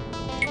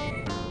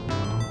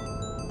 No.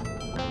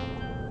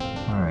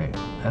 Alright,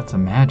 that's a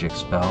magic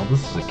spell.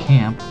 This is a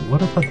camp.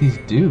 What about these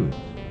dudes?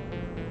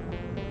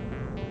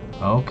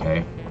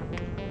 Okay.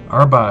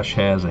 Arbosh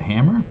has a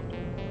hammer,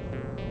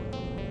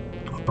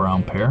 a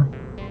brown pear,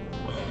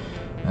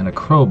 and a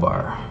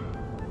crowbar.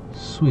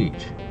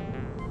 Sweet.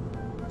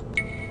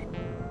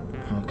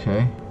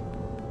 Okay.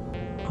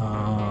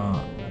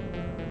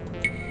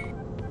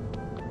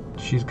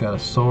 She's got a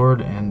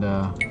sword and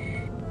a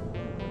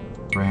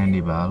brandy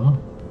bottle.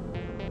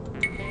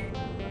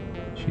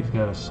 She's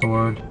got a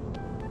sword.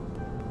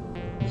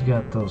 He's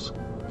got those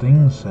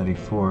things that he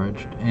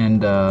forged,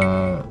 and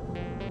a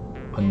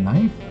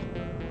knife,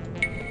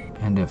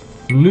 and a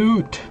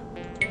flute.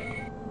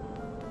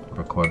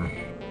 Recorder.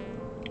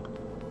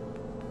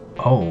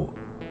 Oh,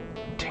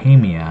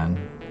 Tamian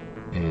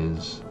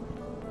is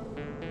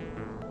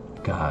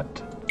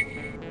got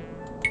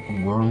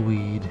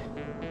whirlweed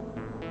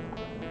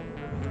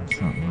and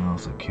something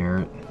else, a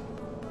carrot.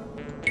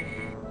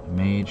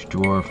 Mage,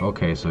 dwarf.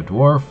 Okay, so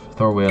dwarf,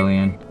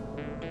 Thorwalian,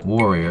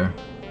 warrior,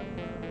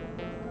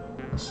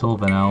 a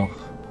sylvan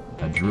elf,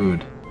 a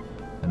druid,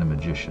 and a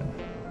magician.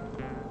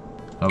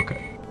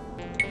 Okay.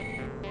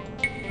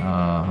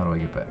 How do I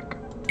get back?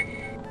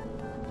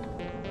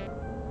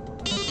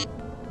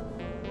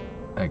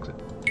 Exit.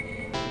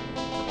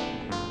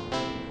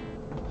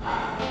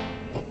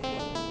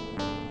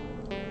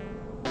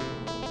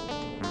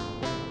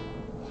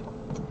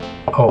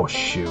 Oh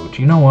shoot,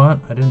 you know what?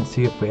 I didn't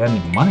see if we had any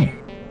money.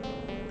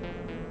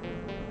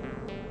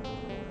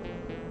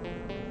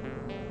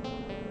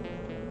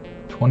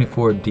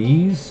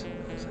 $24Ds?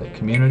 Is that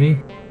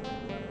community?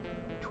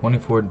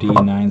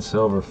 24D, 9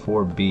 silver,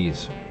 4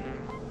 Bs.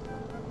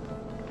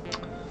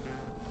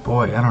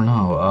 Boy, I don't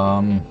know.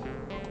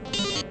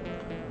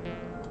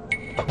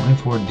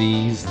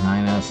 24Ds,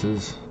 9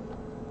 S's.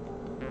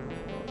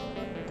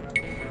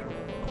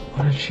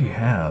 What did she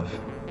have?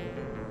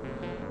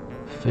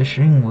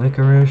 Fishing,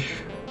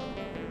 licorice.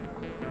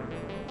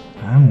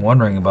 I'm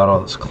wondering about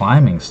all this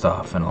climbing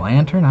stuff. And a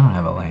lantern? I don't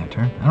have a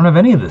lantern. I don't have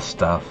any of this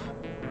stuff.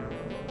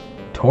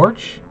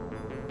 Torch?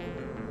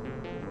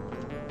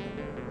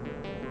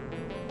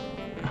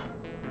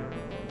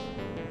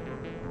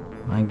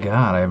 My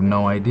God, I have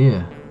no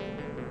idea.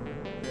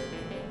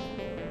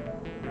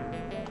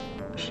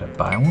 Should I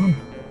buy one?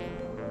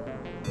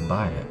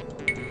 Buy it.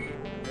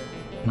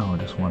 No,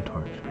 just one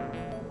torch.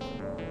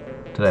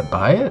 Did I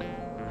buy it? I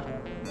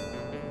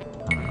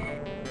don't know.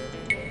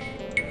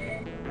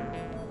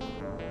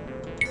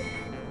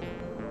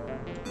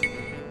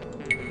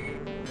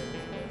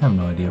 I have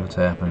no idea what's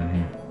happening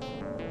here.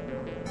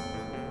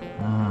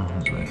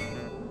 This way.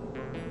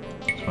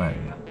 This way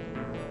again.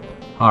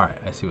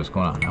 Alright, I see what's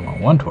going on. I want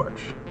one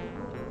torch.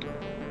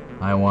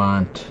 I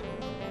want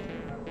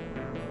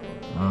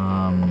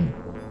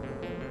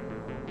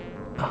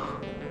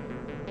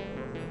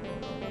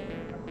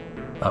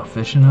a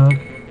fishing hook.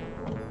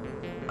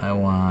 I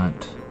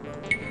want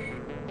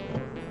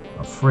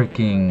a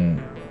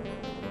freaking,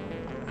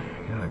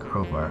 I got a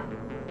crowbar.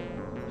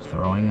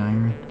 Throwing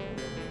iron.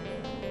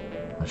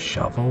 A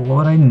shovel. What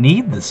would I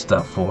need this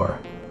stuff for?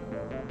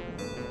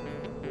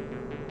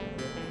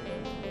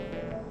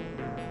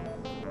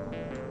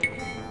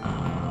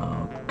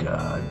 Oh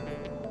God.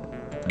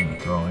 And a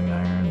throwing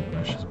iron.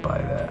 Let's just buy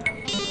that.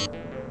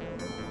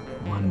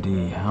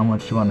 1D. How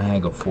much do you want to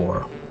haggle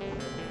for?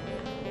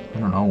 I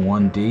don't know,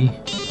 1D?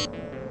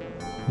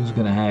 Who's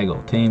gonna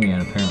haggle?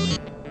 Tamian, apparently.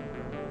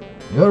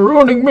 You're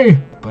ruining me!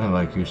 But I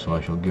like you, so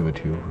I shall give it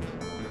to you.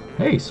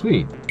 Hey,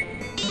 sweet.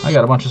 I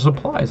got a bunch of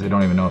supplies I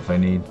don't even know if I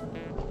need.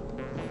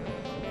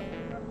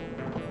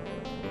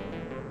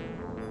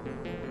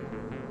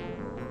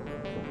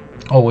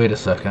 Oh, wait a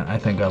second. I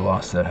think I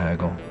lost that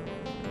haggle.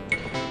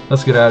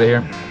 Let's get out of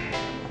here.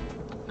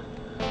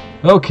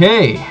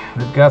 Okay,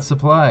 we've got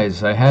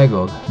supplies. I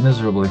haggled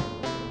miserably.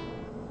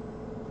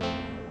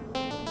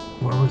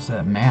 Where was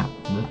that map?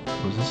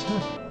 Was this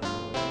it?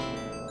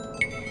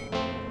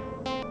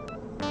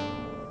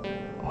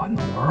 What in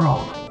the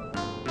world?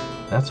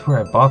 That's where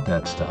I bought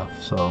that stuff,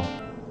 so...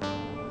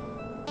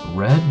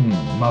 Red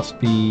must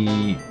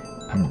be...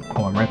 I'm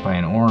right by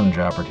an orange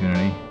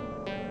opportunity.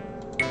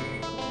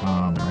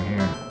 Right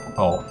here.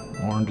 Oh,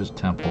 orange is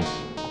temples.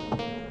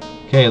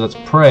 Okay, let's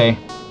pray.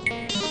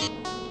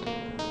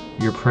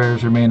 Your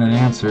prayers remain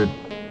unanswered.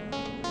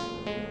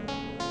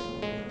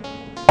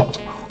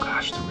 Oh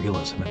gosh, the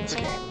realism in this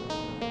game.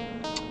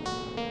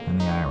 And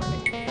the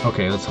irony.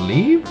 Okay, let's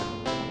leave.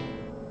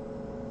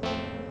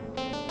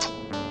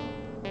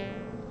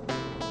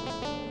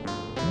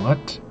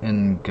 What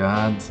in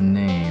God's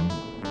name?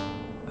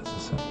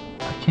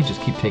 I can't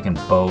just keep taking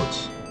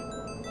boats.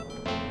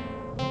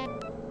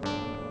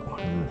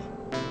 What is this?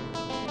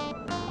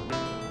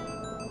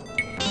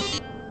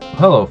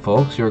 Hello,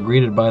 folks. You're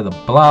greeted by the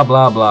blah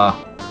blah blah.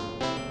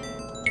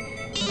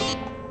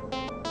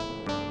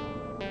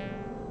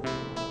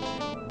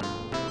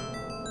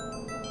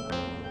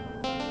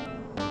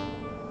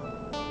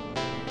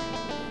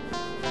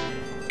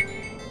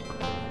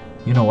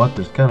 You know what?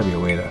 There's gotta be a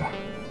way to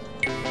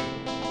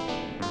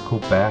go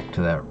back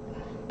to that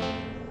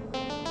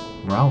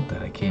route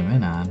that I came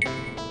in on,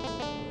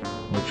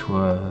 which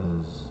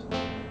was...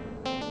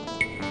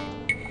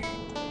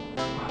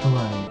 How do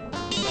I...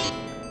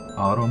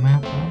 Auto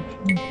map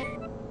option?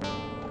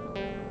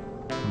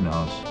 Who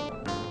knows?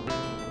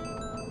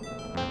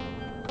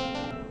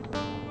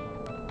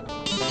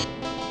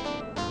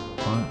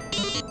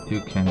 What? You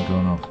can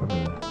go no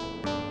further.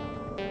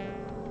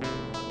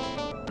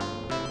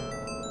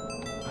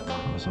 I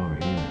thought it was over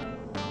here.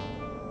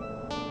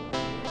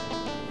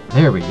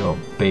 There we go,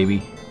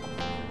 baby.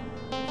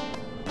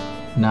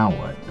 Now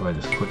what? Do I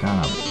just click on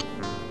up?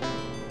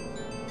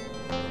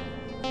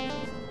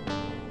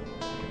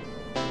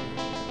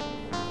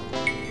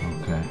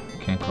 Okay,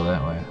 can't go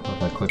that way. What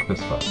if I click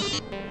this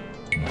button?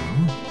 No.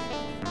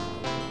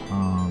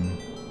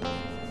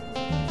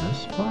 This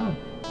spot?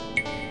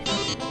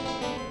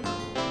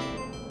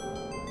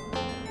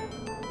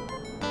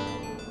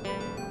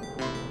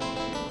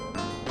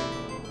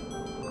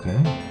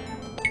 Okay.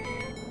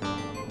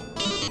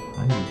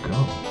 How do you go?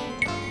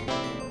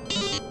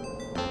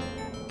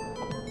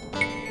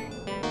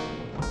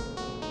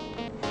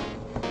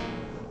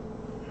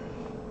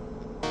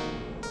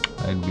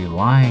 I'd be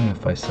lying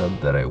if I said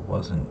that I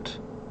wasn't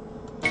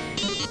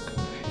confused.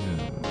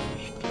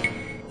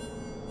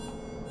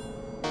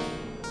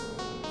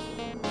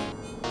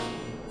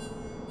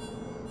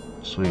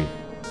 Sweet.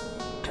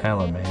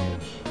 Talame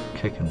is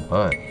kicking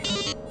butt.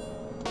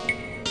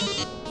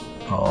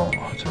 Oh,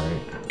 that's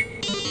right.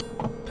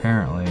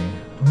 Apparently,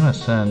 I'm gonna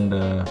send,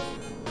 I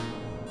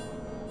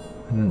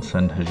didn't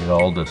send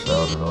Hijaldis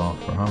out at all.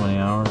 For how many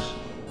hours?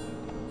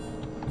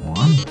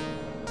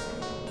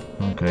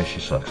 1? Okay, she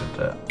sucks at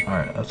that.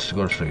 Alright, let's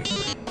go to sleep.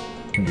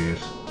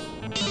 Jeez.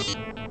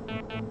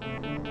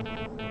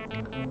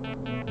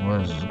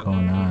 What is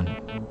going on?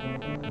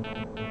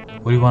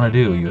 What do you want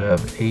to do? You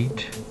have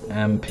 8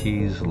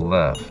 MPs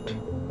left.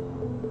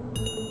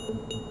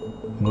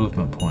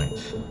 Movement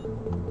points.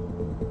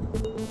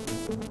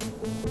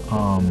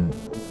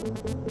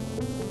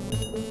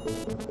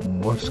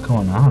 What's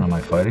going on? Am I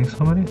fighting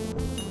somebody?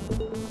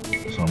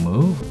 So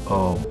move?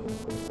 Oh.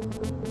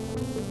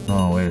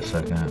 No, wait a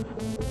second.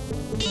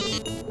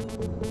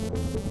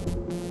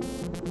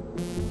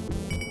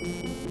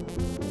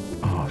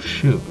 Oh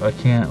shoot, I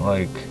can't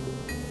like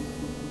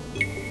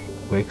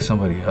wake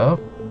somebody up?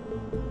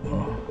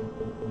 Oh.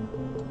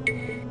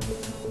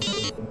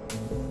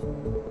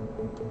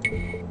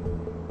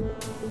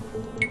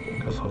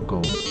 Guess I'll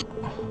go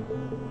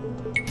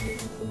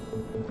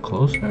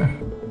closer.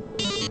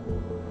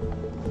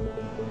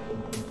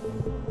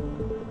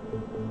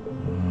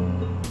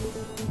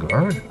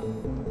 Guard?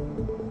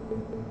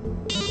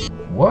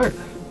 What?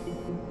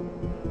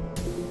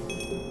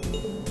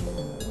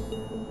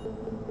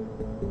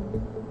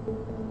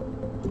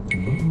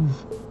 Move.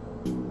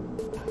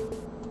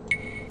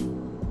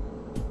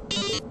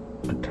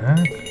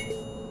 Attack.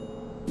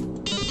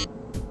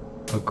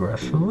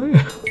 Aggressively?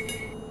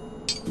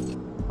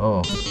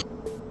 Oh.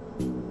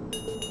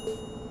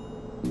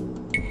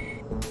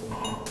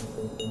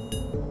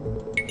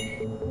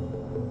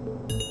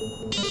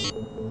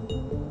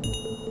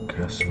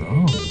 Guess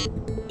so.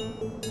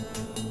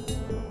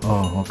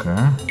 Oh,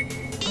 okay.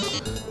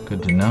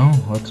 Good to know.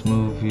 Let's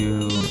move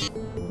you,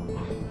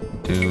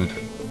 dude.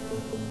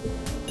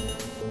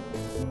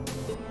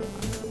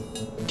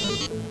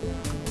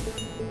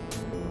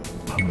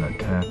 I'm gonna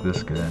attack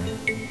this guy.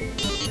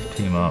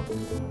 Team up.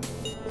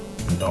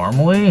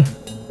 Normally?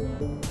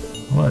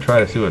 I'm gonna try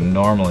to see what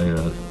normally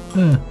does.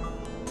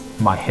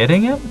 Am I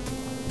hitting him?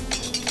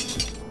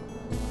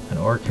 An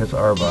orc hits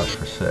Arbosh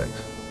for 6.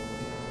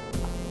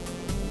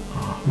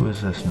 Oh, who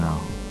is this now?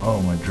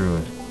 Oh, my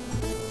druid.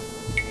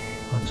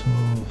 Let's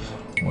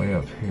move way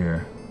up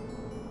here.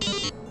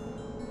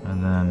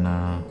 And then,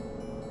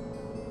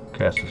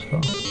 cast a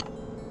spell.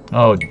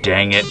 Oh,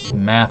 dang it.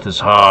 Math is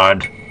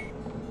hard.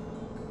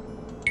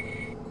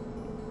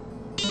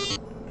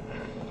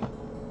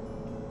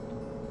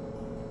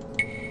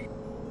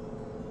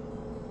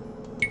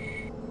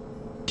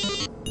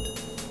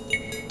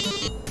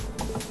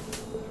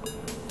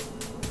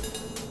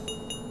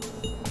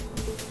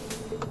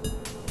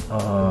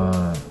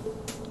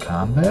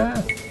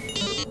 Combat?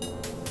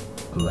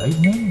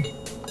 Lightning?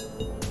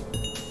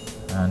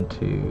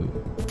 Onto...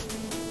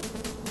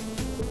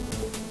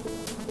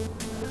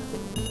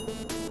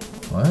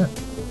 What?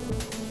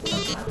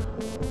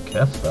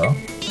 Cast spell?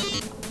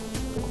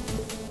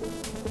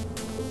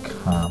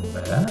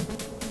 Combat?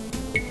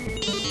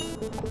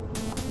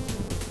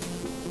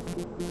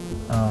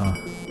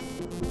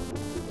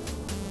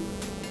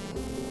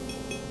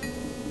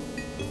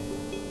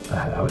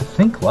 I would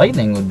think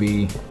lightning would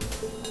be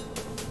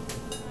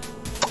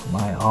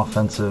my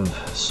offensive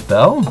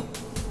spell.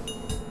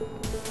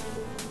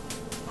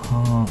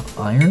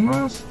 Iron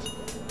Rust?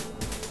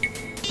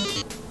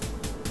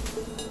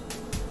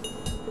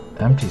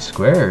 Empty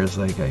squares,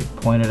 like I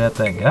pointed at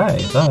that guy, I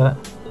thought.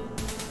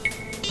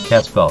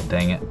 Cat spell,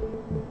 dang it.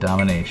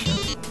 Domination.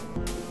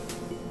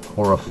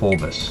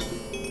 Horophobus.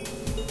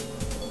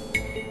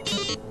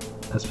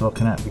 That spell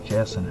cannot be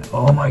cast on it.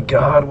 Oh my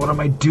god, what am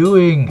I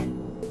doing?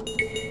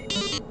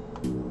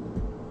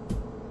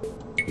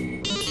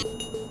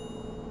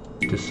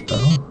 Dispel?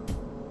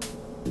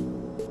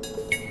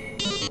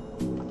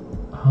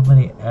 How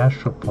many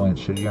astral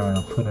points should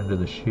Yarn put into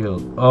the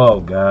shield?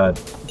 Oh god.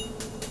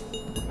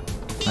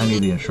 I need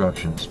the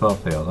instructions. Spell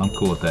failed. I'm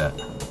cool with that.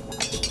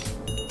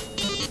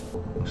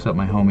 Except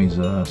my homie's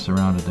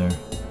surrounded there.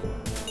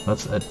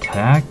 Let's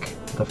attack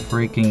the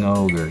freaking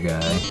ogre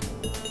guy.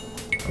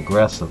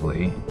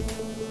 Aggressively.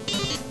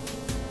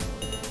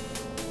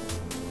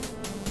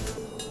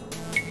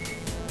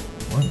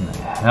 What in the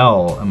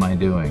hell am I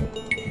doing?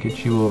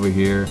 Get you over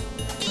here.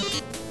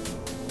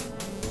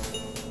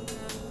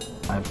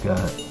 I've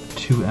got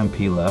 2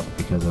 MP left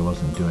because I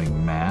wasn't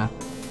doing math.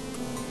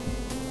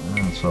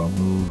 So I'll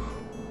move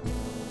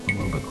a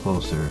little bit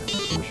closer.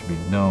 So there should be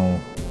no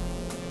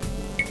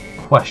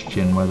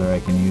question whether I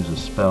can use a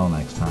spell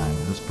next time.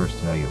 This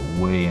person gotta get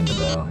way into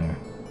battle here.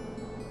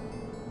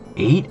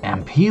 8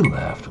 MP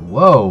left.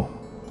 Whoa.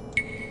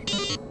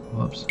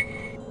 Whoops.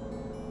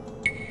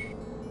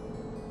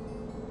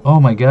 Oh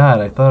my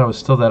god, I thought I was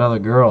still that other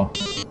girl.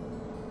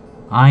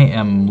 I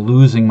am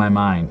losing my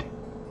mind.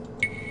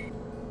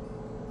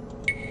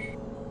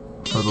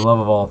 For the love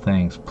of all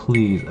things,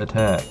 please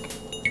attack.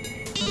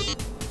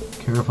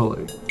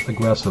 Carefully,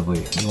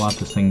 aggressively. You want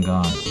this thing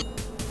gone.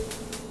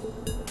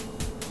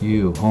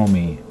 You,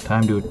 homie,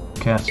 time to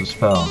cast a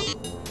spell.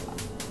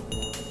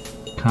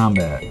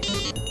 Combat.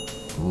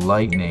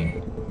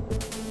 Lightning.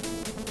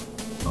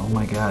 Oh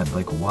my god,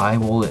 like why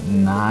will it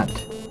not?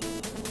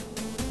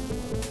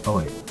 Oh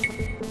wait.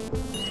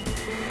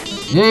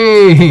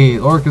 Yay!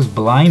 Orc is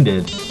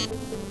blinded.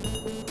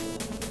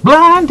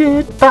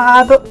 Blinded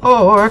by the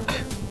orc!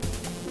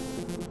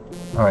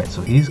 Alright,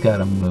 so he's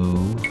gotta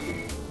move.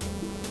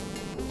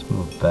 Let's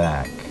move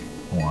back.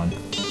 1.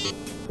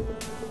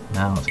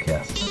 Now let's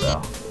cast a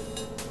spell.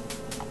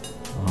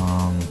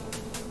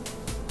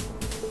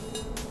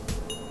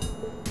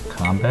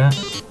 Combat?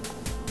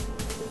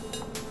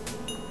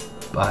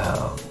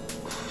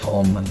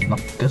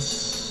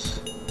 Fulminoctus.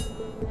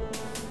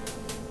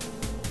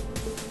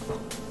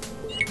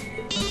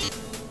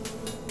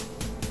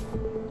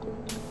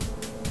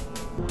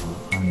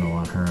 I don't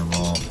want her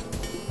involved.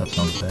 That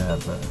sounds bad,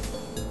 but...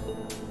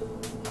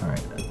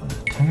 Alright, I'm gonna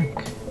attack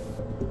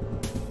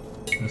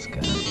this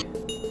guy.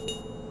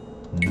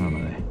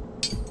 Normally.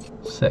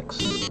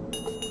 6.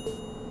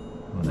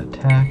 I'm gonna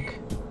attack.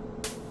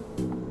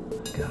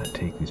 Gotta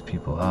take these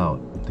people out.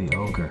 The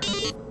ogre.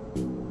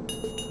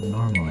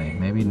 Normally.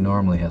 Maybe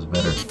normally has a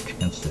better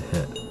chance to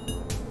hit.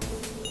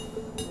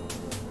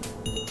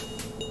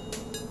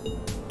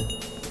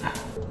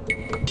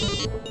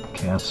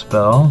 Cast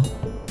spell.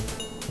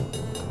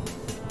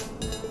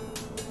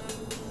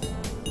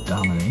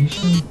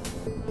 Domination.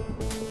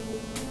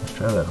 Let's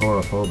try that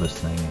Horophobos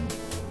thing.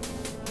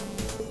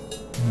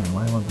 Man,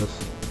 why won't this...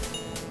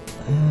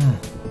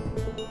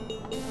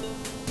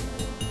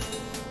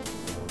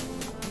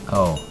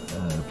 Oh,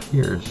 it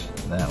appears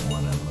that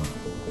one is a...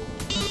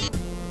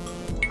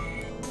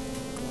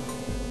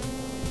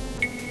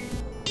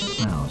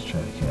 Now let's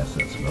try to cast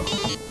that spell.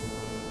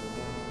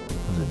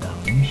 Was it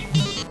domination?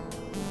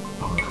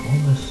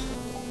 Horophobos?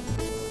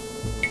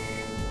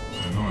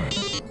 No,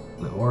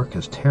 the orc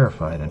is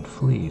terrified and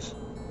flees.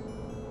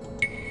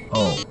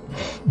 Oh.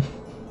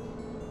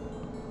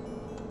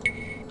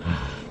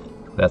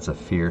 That's a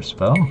fear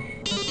spell.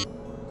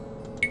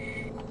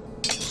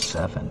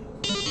 7.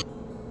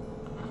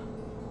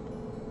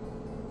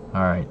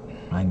 Alright,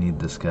 I need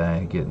this guy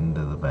to get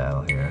into the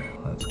battle here.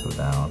 Let's go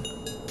down to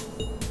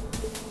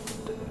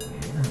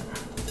here.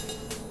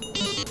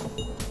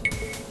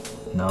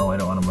 No, I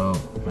don't want to move.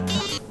 Man.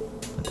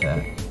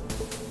 Attack.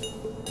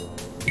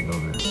 Get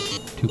over.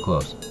 Too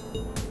close.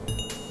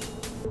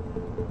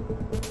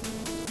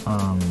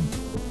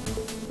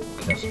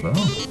 Cast spell.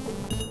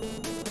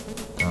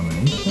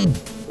 Domination.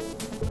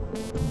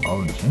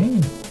 Ball and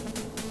chain.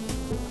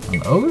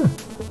 An ogre.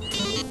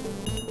 Is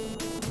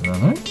that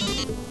right?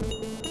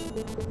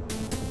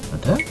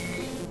 Attack.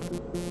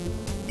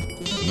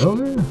 The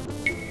ogre.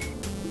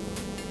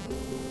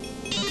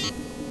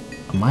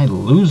 Am I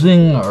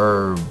losing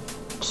or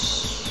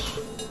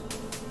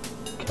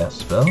cast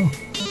spell?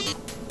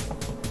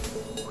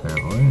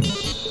 Clairvoyance.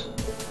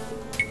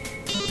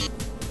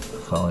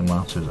 Falling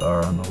monsters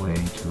are on the way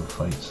to a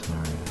fight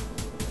scenario.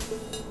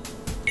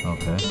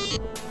 Okay.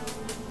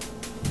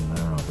 I don't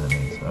know what that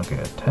means. Okay,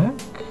 attack.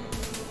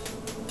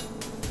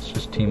 Let's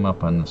just team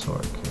up on this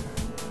orc here.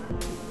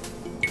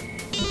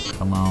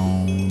 Come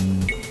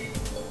on.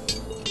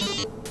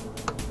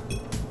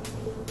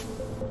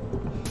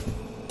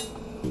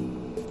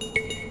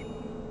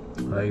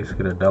 I used to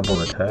get a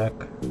double attack.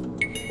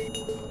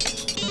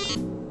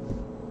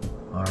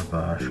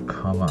 Arbash,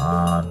 come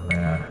on,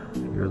 man.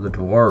 You're the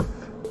dwarf.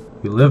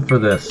 You live for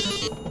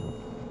this.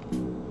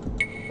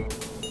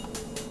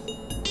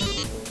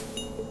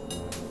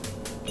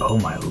 Oh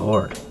my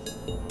lord.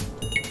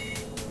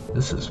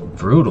 This is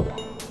brutal.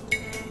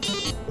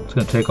 It's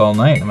gonna take all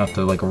night. I'm gonna have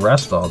to like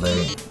rest all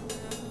day.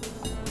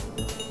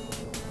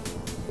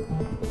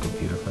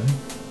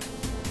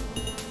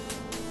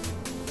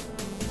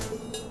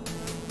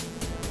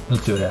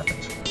 Let's see what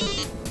happens.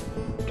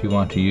 Do you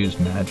want to use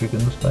magic in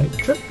this fight?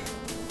 Sure.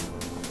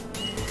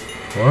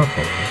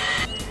 Oracle.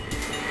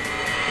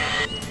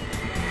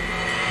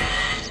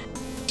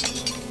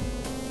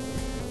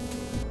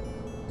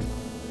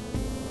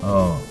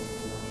 Oh.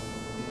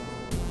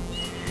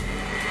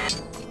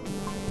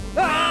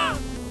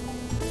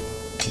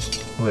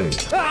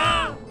 Wait.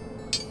 Oh.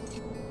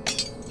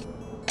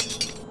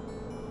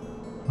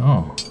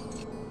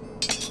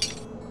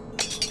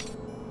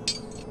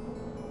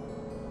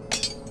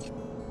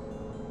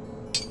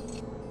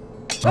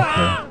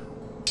 Okay.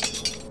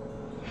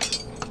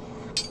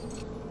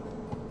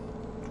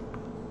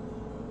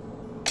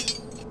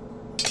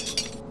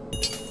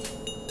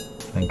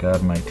 Thank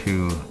God my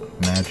two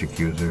magic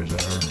users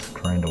are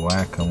trying to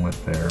whack him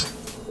with their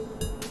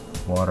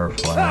water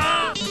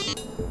flash.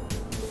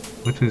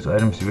 Which of these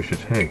items do you wish to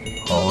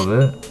take? All of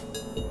it?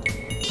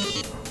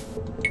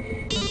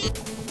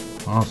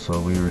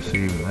 Also, we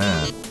received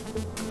that.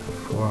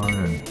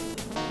 400.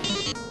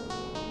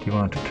 Do you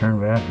want to turn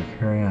back or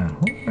carry on?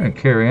 We're going to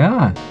carry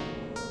on.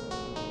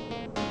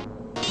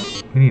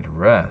 We need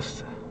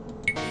rest.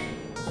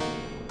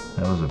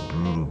 That was a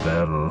brutal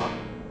battle.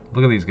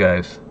 Look at these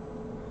guys.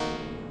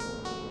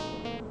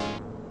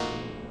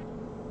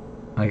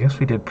 I guess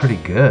we did pretty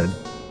good.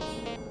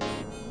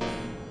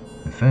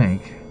 I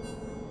think.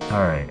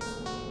 Alright.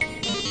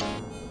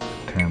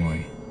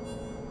 Family.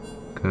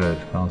 Good.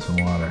 Found some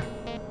water.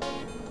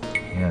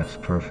 Yes,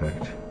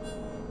 perfect.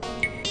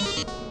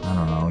 I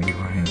don't know. You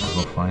might as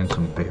well find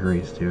some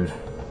berries, dude.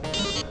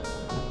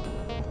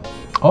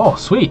 Oh,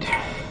 sweet.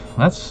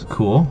 That's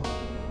cool.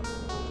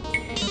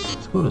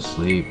 Let's go to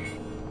sleep.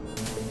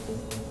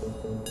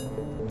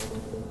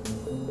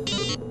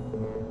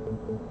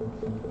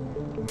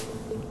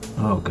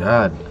 Oh,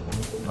 God.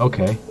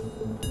 Okay.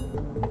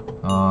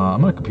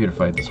 I'm gonna computer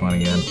fight this one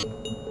again.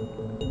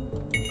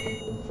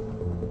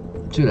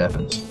 See what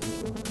happens.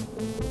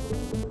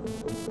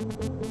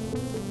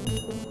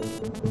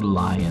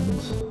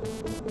 Lions.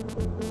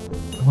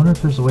 I wonder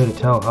if there's a way to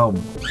tell how...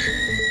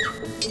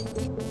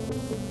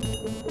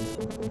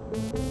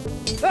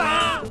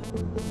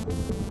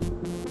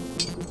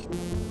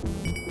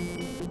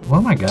 One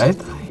of my guys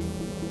died?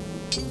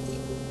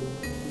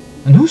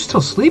 And who's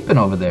still sleeping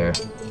over there?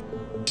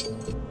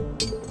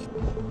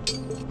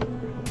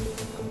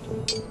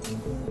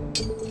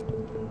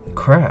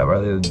 Crap,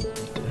 are they...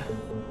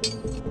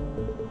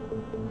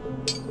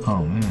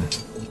 Oh man.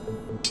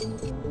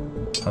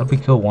 How'd we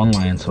kill one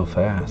lion so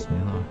fast, you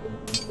know?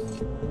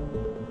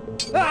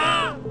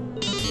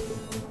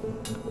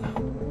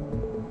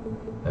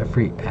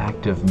 Every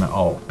active...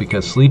 Oh,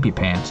 because Sleepy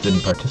Pants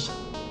didn't participate.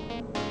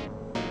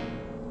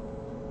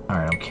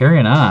 Alright, I'm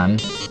carrying on.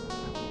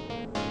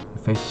 We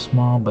face a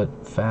small but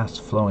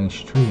fast-flowing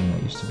stream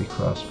that used to be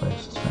crossed by a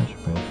suspension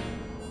bridge.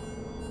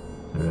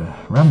 The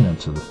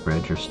remnants of the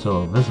bridge are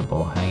still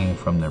visible, hanging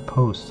from their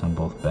posts on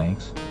both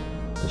banks.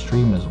 The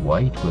stream is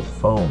white with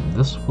foam.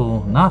 This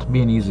will not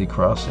be an easy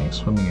crossing.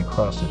 Swimming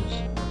across it is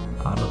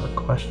out of the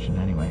question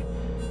anyway.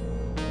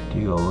 Do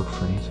you go look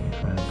for an easy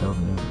trying to build a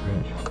new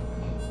bridge?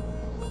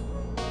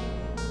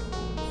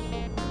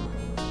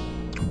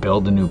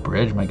 Build a new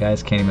bridge? My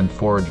guys can't even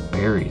forage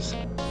berries.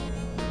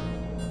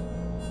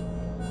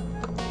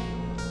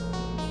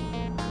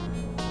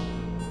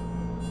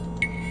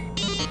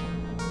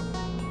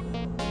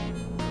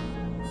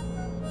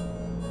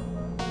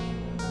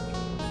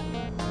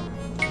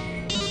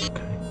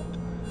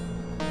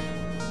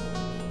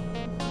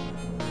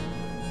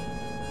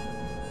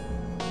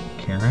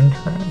 Karen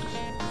tracks?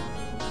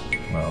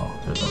 Well,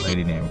 there's a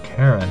lady named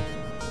Karen.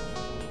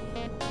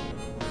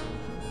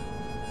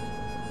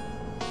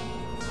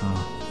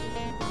 Huh.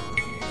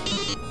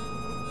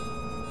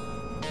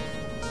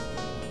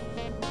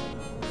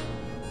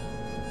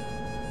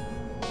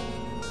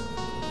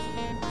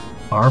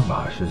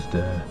 Arbosh is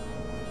dead.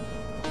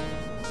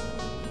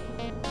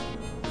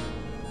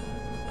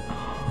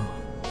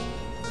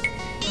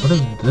 What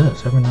is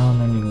this? Every now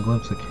and then you can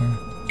glimpse the Karen.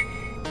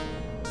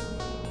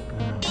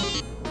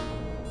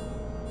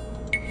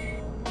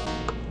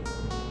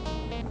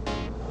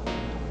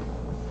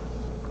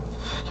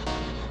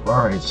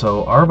 Alright,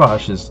 so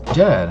Arbosh is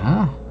dead,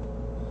 huh?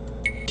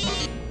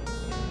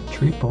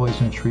 Treat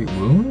poison, treat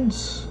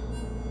wounds?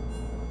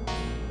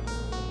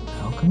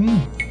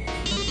 Alchemy?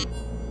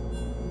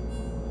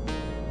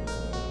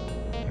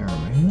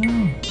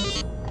 Arena?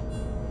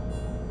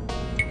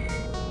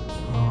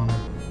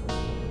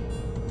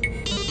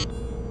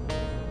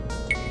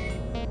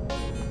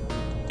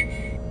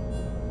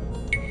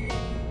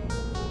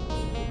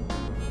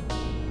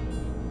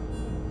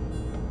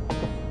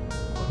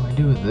 What do I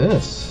do with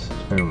this?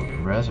 Do I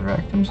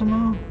resurrect him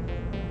somehow?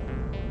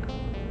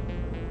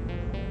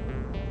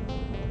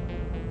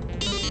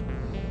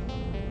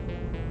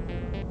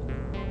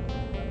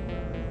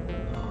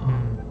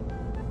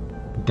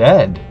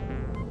 Dead.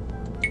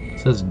 It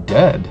says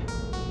dead.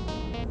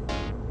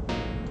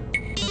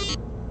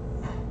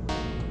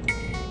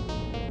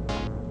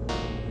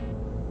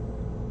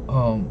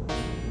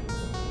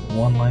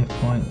 One life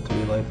point,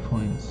 3 life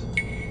points.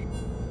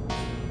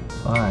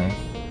 5.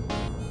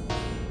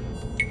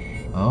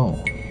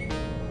 Oh.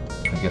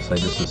 I guess I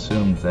just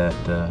assumed that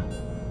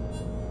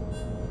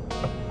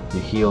you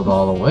healed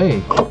all the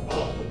way.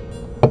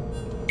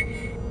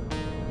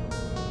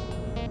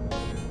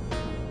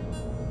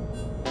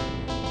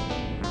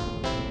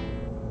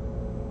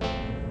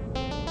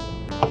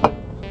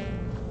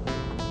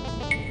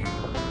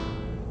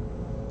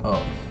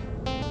 Oh.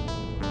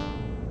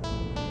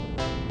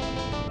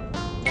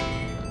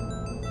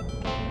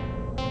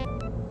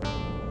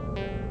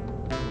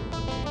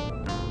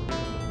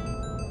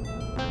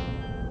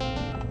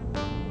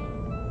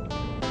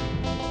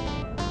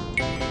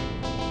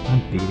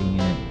 I'm beating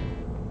it.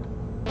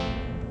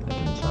 That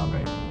didn't sound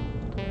right.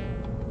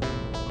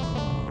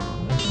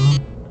 This one?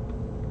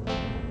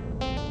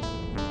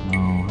 No,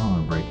 I don't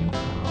want to break into the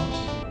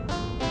house.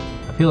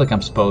 I feel like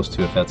I'm supposed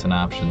to if that's an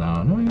option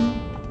though. No, yeah.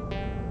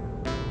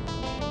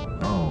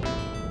 Oh.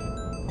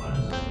 What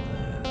is this?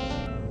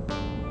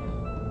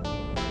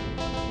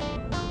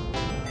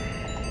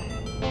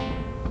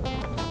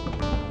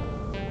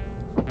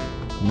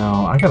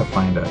 No, I gotta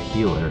find a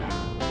healer.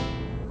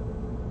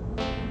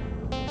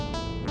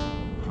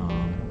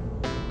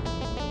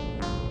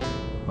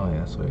 Oh yeah,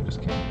 that's why I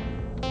just came.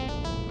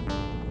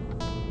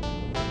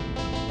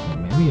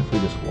 Maybe if we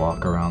just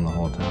walk around the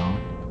whole town,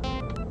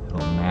 it'll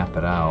map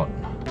it out.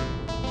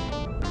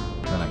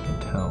 Then I can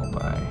tell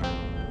by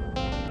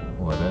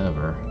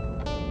whatever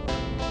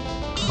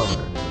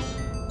color it is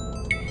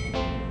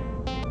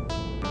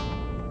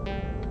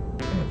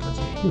if it's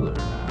a healer or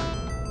not.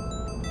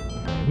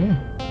 Maybe.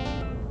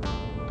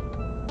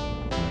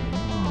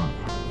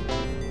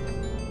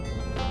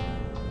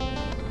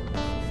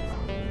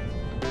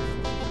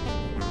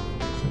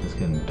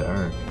 Getting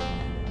dark.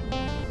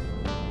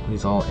 Are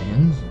these all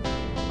ends?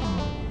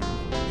 Oh.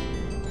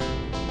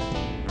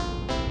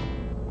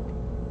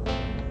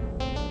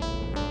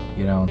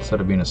 You know, instead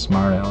of being a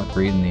smart aleck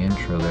reading the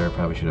intro there, I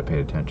probably should have paid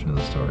attention to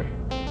the story.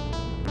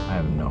 I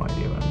have no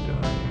idea what I'm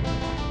doing here.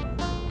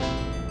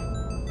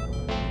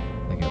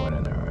 I think I went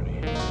in there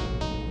already.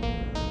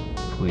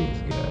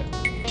 Please, guys.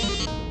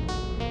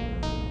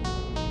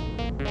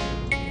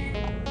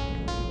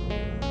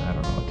 I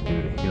don't know what to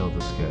do to heal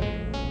this guy.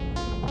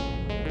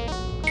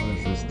 What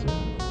does this do?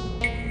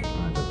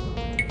 Oh, it doesn't.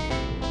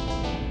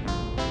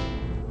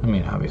 I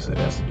mean, obviously it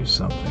has to do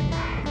something.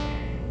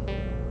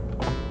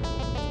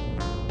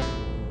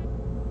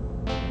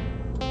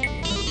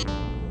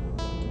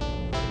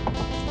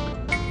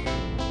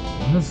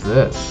 What is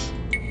this?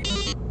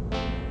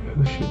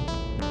 Who should...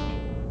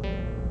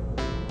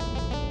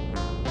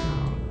 No.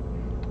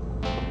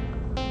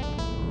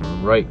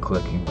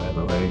 Right-clicking, by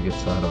the way,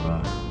 gets out of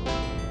a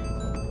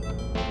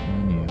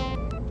menu.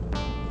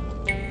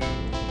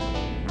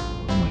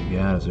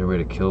 God, is there a way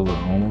to kill the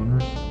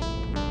homeowners?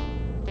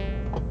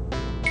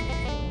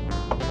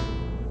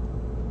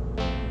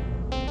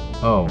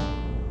 Oh.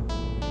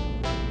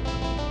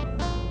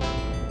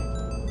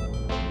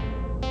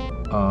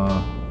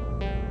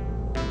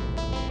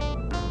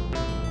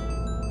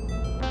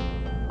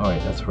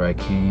 Alright, that's where I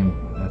came.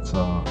 That's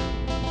all.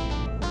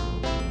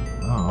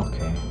 Oh,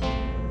 okay.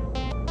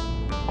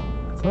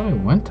 I thought I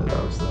went to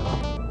those, though.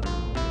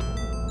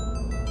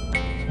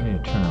 So I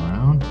need to turn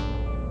around.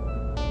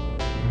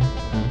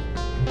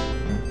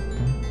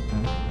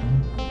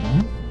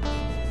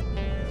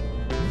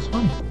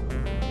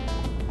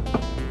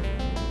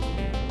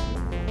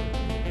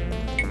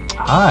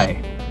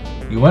 Hi!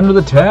 You enter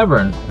the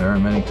tavern. There are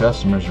many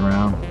customers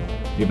around,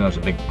 even though there's a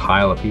big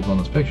pile of people in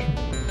this picture.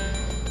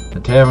 The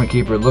tavern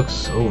keeper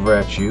looks over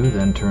at you,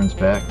 then turns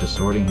back to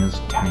sorting his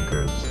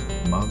tankards,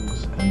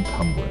 mugs, and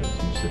tumblers.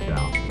 You sit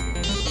down.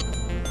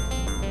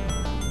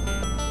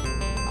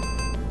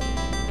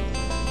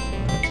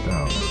 Next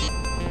out.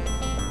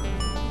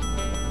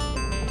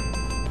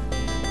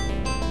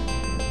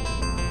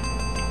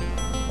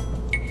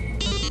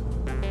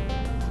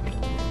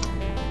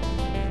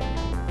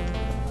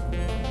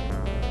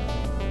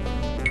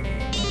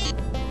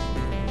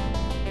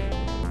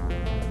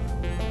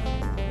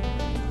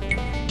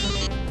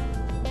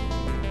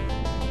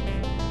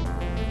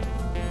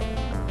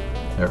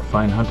 There are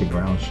fine hunting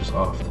grounds just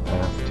off the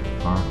path to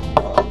Farnham.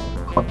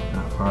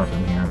 Not far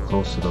from here,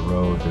 close to the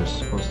road, there's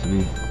supposed to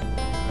be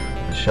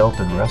a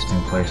sheltered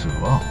resting place as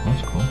well.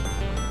 That's cool.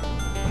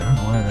 But I don't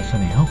know why that's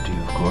any help to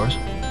you, of course.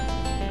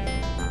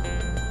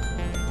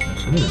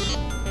 Yes, it is.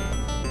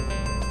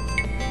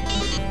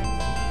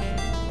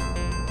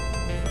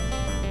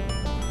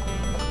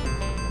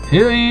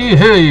 Hear ye,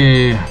 hear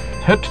ye.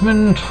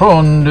 Hetman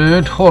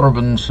Tronde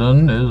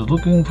Torbenson is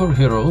looking for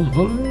heroes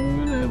willing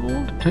and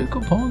able to take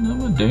upon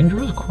them a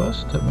dangerous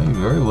quest that may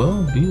very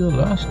well be the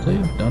last they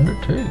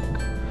undertake,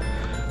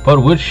 but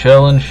which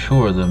shall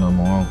ensure them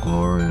immortal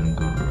glory and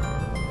good.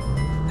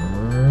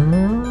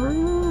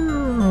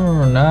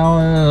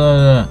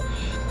 Now,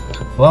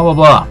 blah blah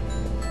blah.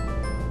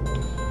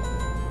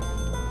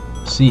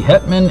 See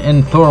Hetman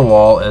and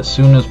Thorwall as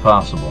soon as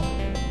possible.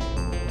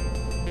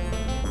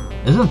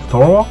 Isn't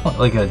Thorwall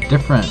like a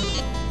different...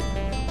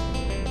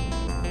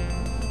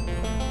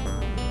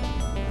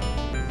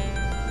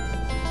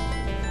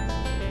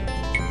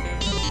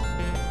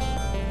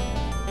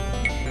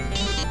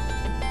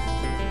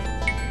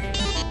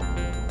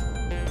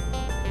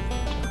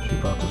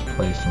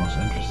 place, the most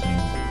interesting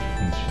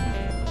things.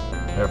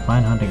 There are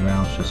fine hunting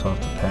grounds just off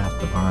the path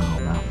to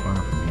Barnhill, not far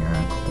from here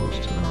and close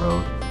to the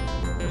road.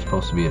 There's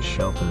supposed to be a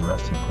sheltered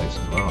resting place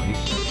as well.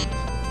 It's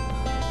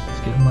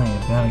getting late.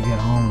 I've got to get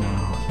home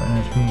now. It's very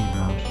nice meeting you,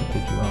 Brown. Should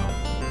bid you off.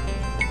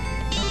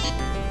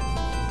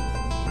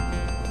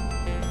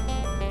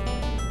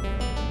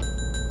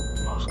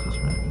 Most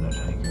customers and their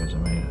takers are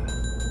made.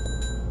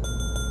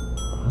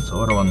 Let's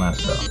order one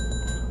last stop.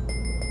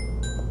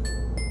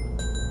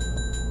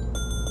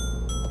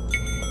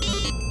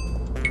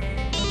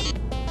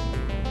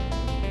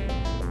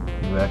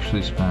 You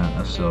actually spent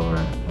a silver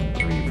and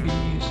 3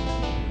 B's.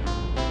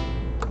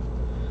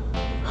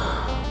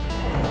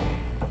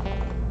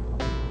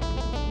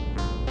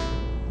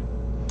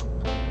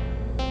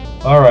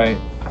 Alright.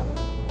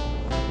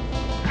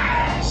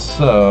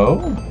 So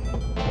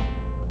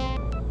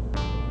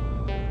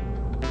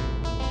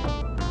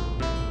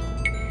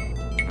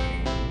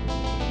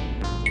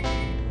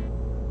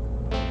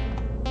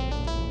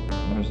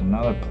there's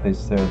another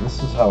place there.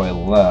 This is how I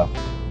left.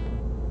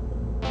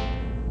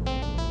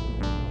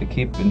 They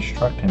keep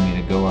instructing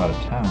me to go out of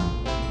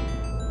town.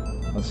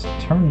 Let's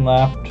turn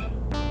left.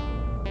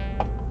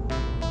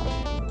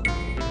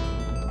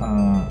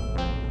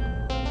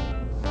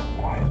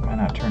 Why am I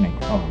not turning?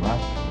 Oh,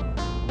 left.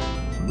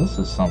 So this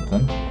is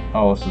something.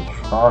 Oh, this is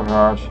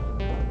Fargard.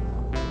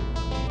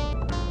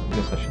 I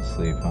guess I should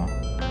sleep, huh?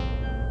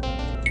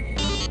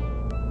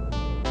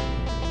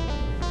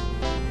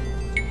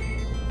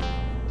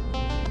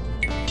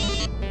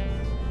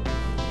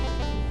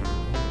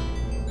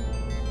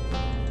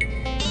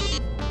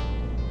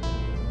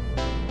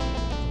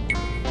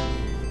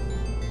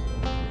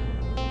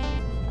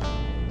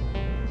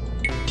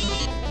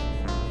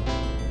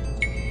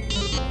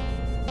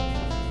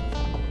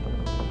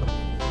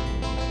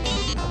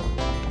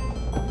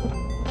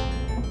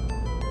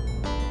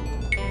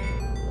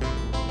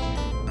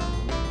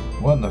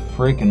 What in the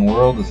freaking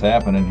world is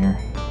happening here?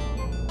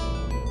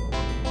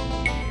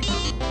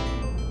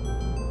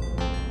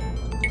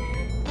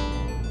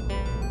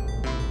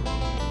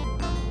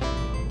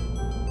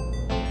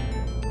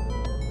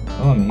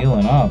 Oh, I'm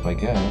healing up, I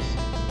guess.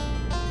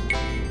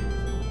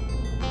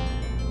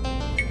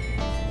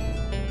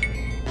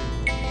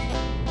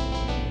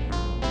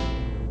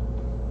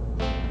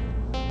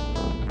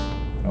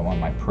 I don't want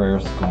my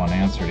prayers to go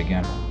unanswered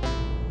again.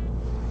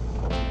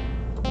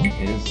 What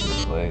is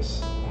this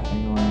place?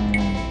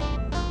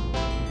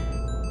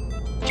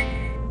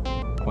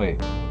 Wait.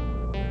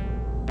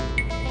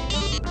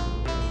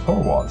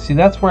 Thorwald. See,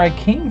 that's where I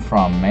came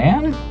from,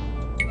 man.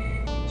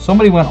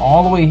 Somebody went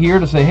all the way here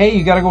to say, hey,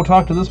 you gotta go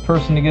talk to this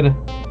person to get a...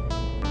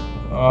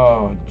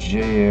 Oh,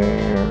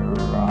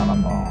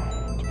 Geronimo.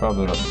 That's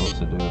probably what I was supposed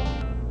to do.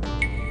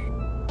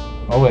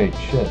 Oh, wait,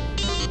 shit.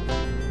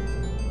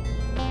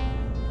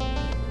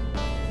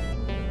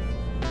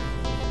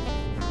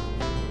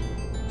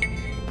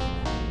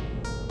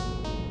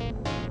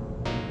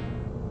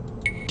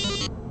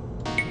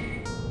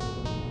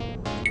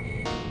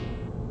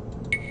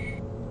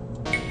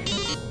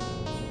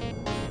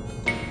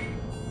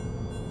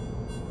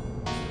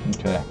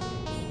 Okay.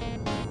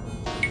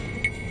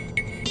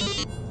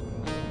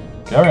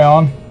 Carry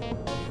on.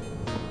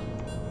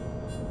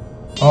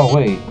 Oh,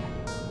 wait.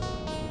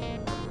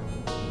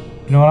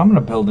 You know what? I'm gonna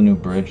build a new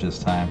bridge this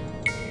time.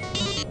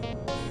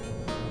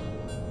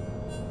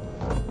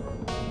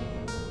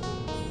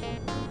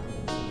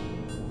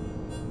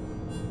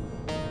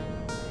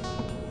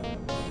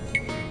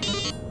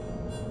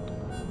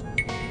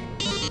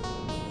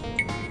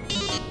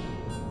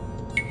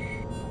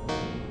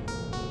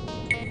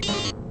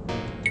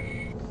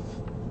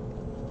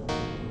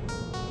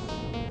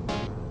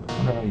 I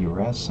wonder how you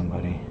res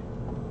somebody.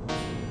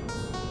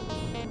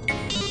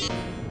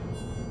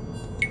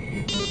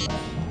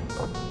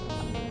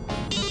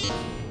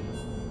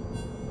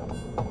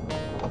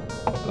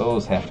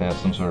 Those have to have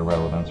some sort of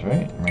relevance,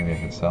 right? Or maybe I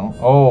could sell.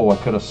 Oh, I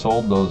could have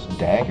sold those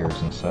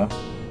daggers and stuff.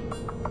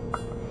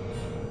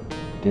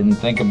 Didn't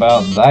think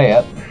about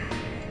that.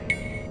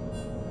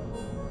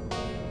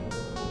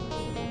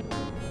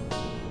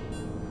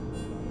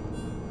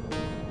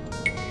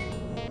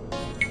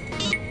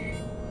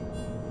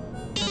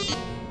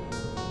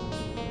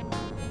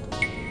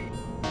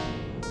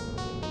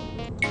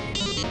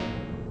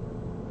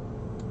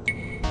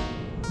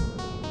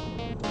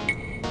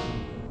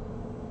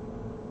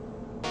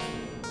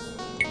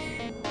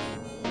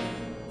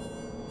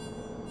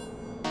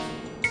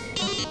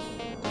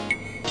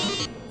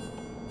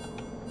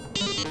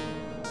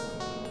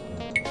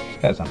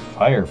 This guy's on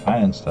fire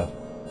finding stuff.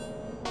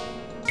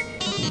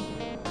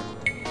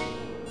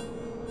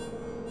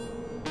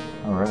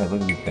 Alright,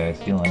 look at these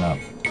guys healing up.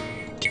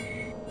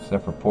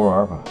 Except for poor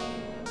Arva.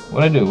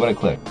 What'd I do? What'd I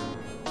click?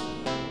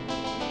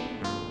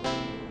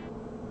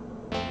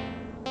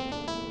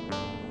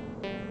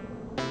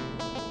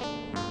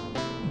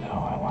 No,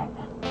 I want...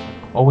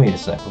 Oh, wait a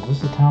sec. Was this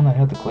the town that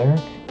had the cleric?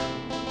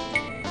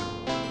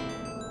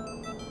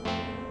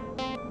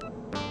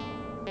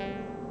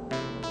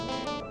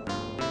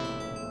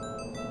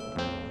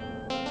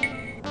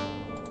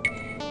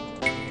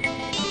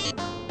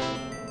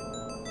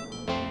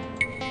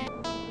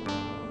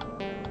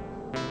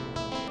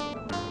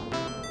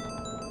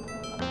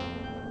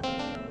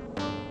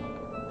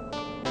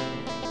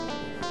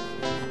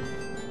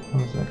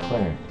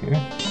 cleric here.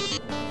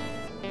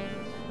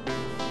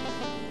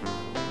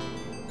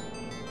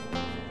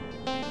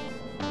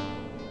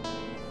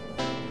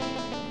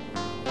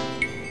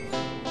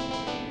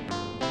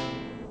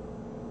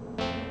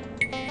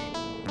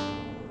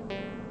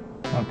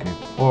 Okay,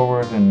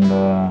 forward and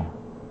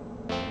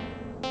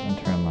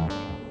turn left.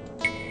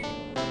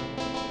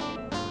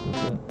 Is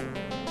this it?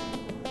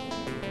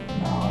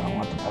 No, I don't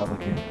want the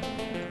pelican.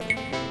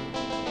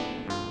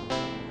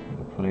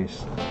 The place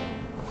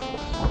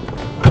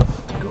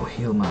to go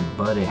heal my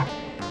buddy.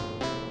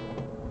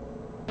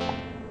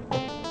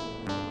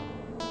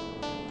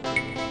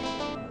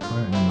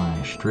 Where am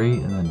I?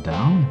 Straight and then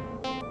down?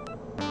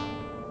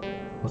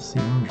 What's the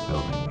orange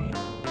building mean?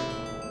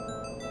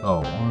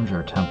 Oh, orange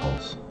are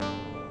temples.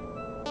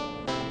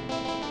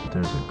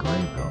 There's a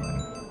gray building.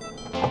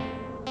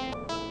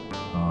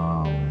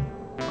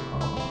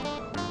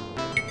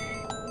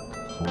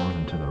 Forward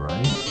and to the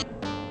right.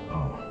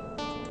 Oh.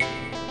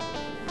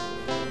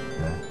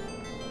 Okay.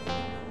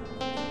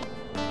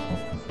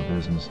 Open for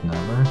business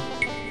never.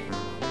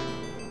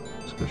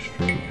 Let's go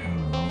straight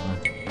and over.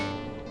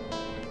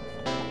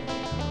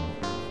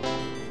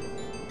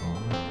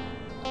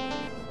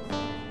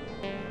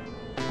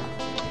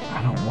 I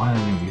don't want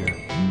any of your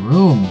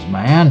rooms,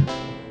 man.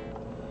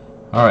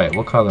 Alright,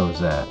 what color was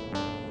that?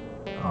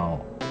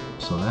 Oh,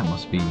 so that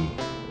must be...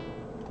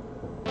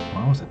 Well,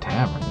 that was a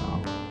tavern,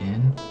 though.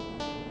 Inn?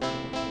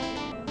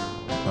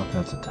 I thought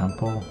that's a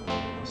temple.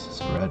 This is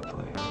a red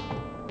place.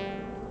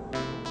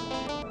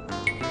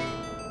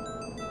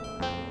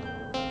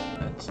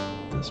 That's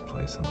this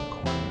place on the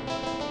corner.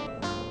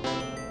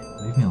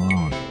 Leave me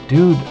alone.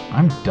 Dude,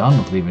 I'm done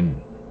with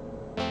leaving...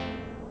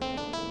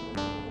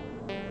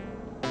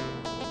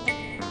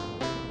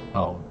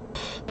 Oh.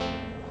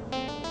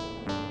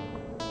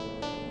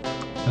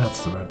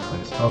 That's the red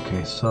place.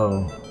 Okay,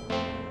 so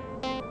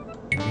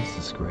is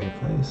this gray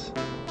place?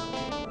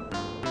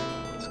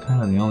 It's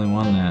kind of the only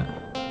one that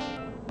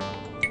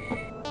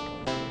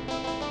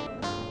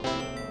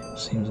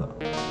seems like...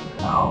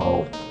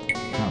 No,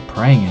 I'm not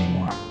praying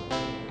anymore.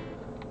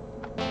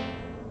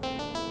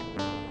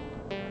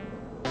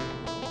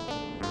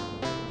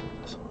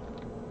 This one.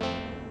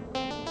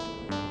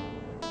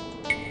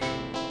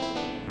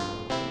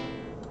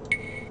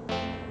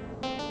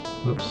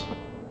 Whoops.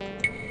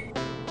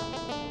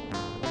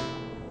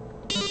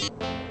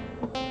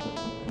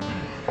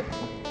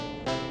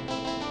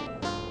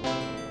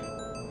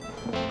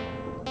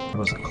 There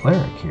was a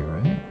cleric here,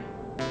 right?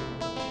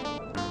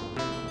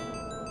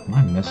 Am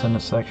I missing a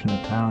section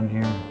of town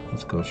here?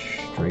 Let's go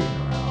straight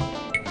around.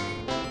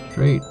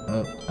 Straight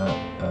up, up,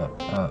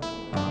 up, up,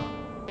 up.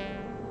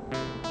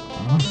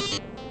 Huh?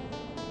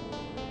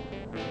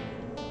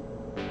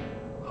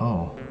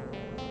 Oh.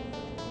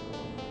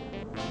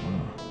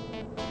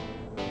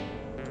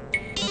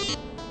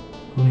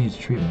 Who needs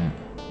treatment?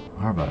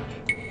 Harbash.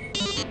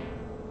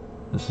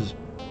 This is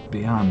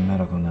beyond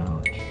medical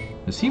knowledge.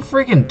 Is he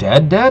freaking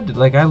dead? Did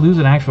like I lose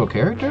an actual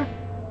character?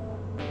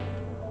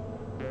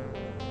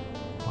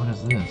 What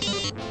is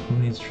this? Who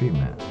needs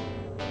treatment?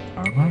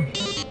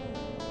 Arbash?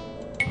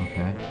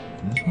 Okay.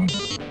 This one?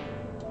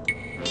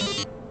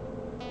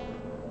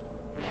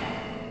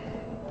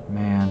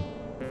 Man.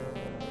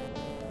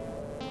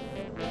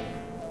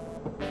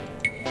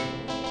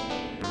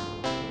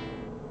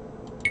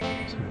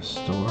 Is there a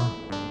store?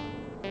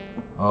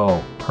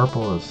 Oh,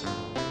 purple is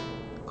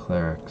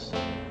clerics.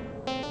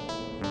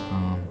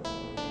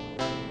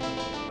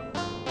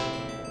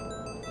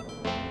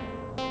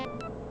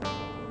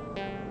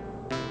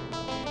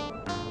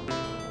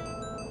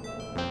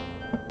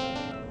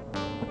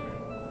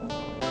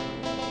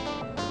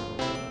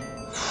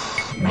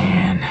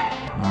 Man,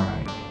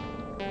 alright.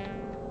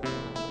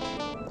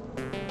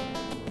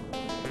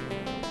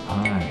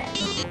 Hi.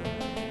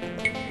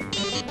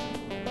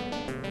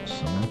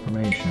 Some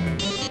information.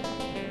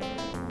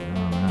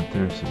 No, I'm not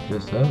thirsty,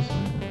 just us.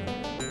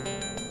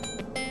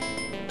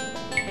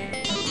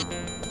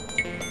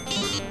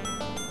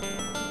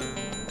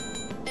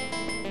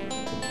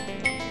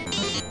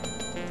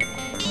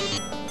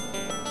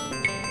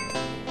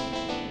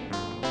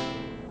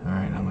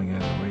 Alright, I'm gonna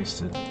get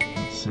wasted.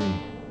 Let's see.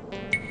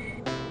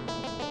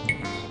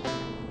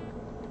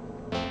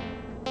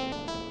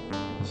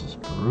 This is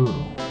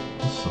brutal.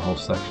 This is a whole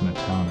section of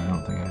town I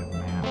don't think I have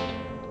mapped.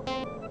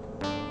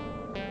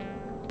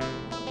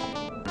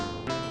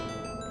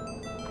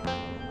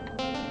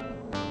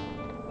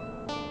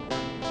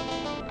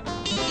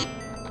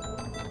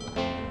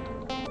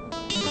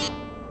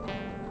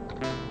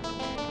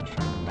 Just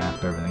trying to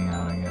map everything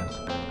out, I guess.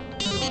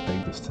 See how big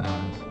this town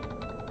is.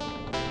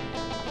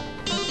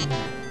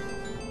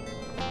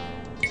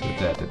 See what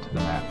that did to the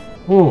map.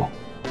 Ooh!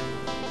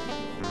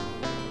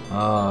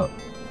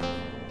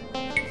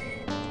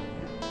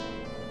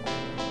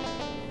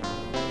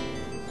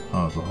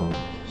 Oh, there's a whole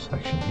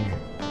section here.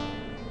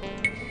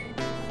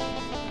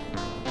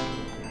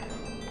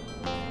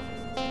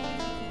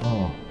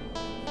 Oh.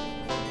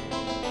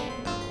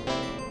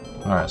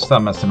 Alright,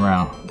 stop messing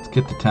around. Let's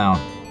get to town.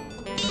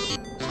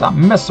 Stop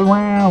messing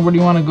around. Where do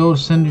you want to go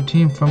send your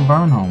team from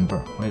Barnholm?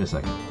 Wait a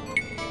second.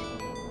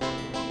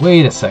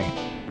 Wait a second.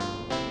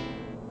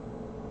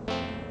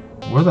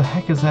 Where the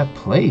heck is that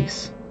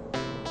place?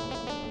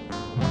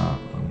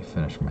 Let me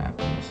finish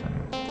mapping this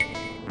anyway.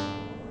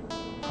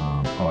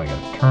 Oh, I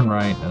gotta turn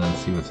right and then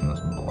see what's in this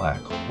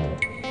black hole.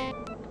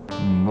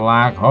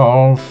 Black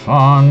hole,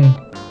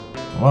 son,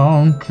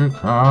 won't you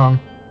come?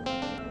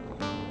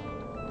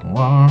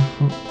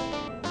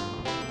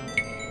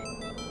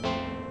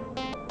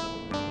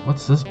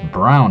 What's this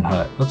brown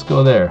hut? Let's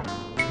go there.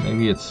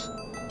 Maybe it's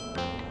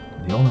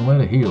the only way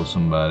to heal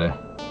somebody.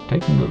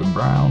 Take him to the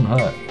brown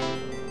hut.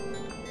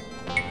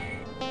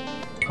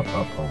 Up,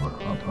 over.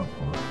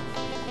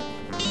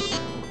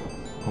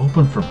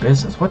 Open for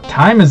business. What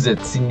time is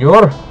it,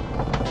 senor?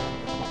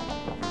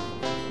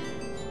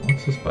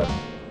 What's this button?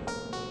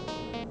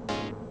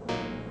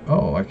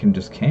 Oh, I can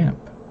just camp.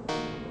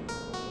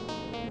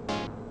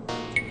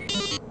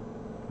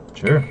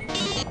 Sure.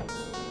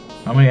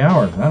 How many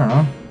hours? I don't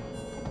know.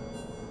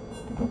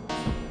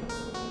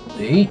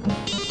 8.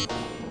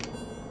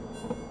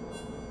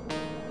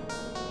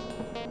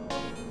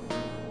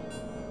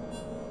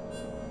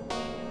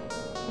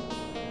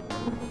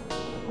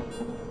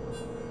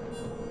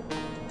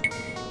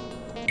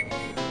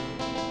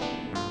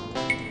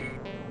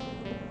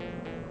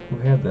 Who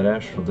had that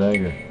astral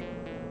dagger?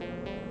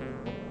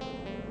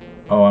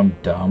 Oh, I'm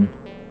dumb.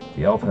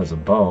 The elf has a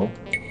bow.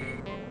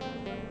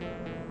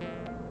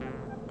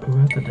 Who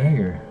had the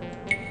dagger?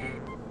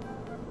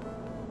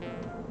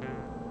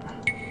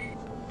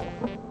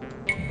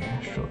 The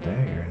astral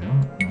dagger, no.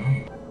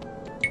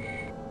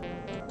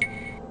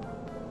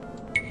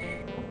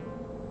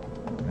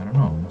 I don't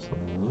know, I must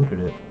have looted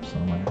it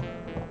somewhere.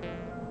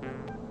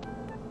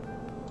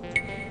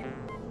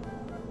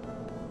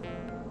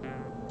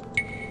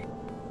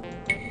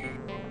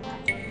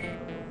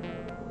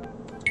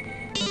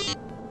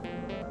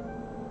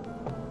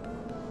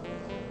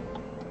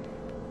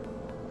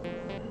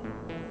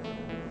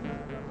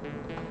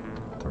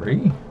 Is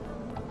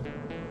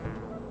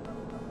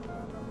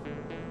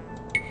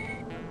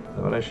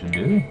that what I should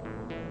do?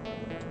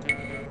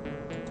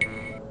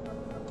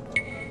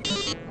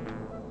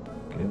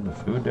 Give the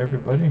food to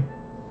everybody?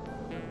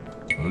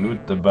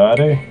 Loot the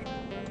body?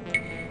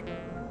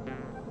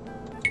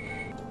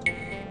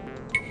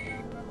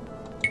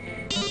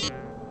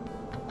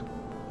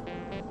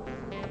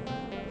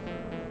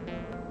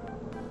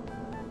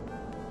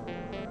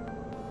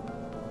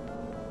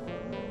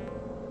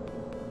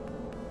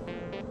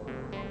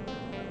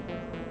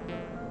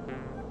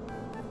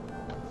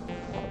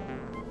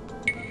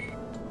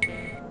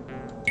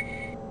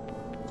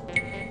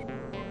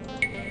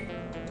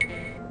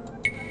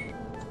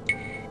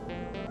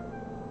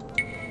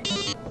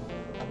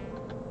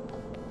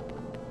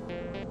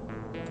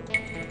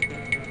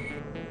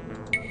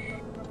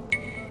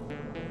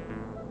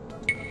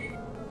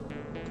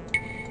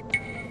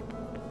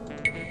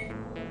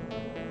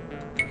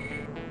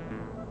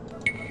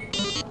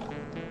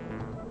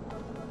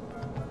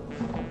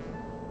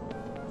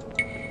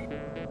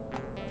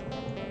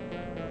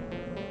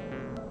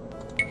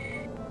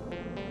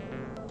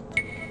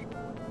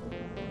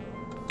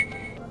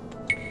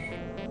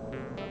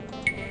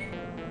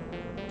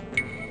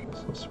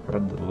 So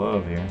spread the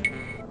love here.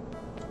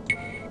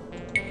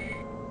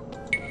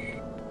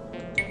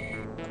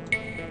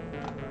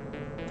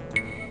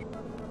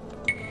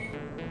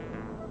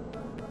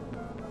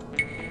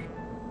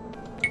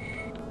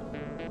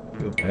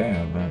 Feel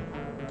bad, but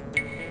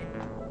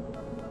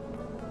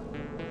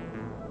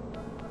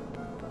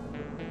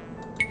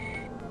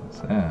what's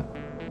that?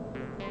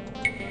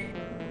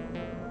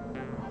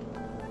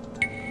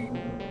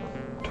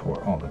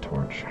 Oh, the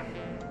torch.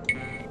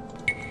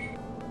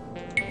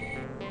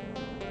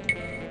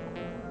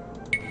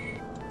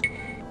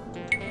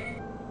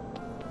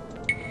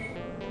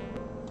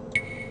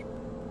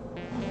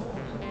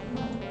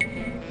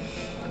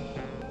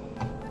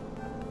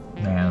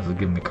 Man, this is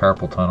giving me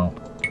carpal tunnel.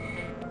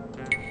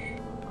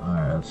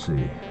 Alright, let's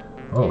see.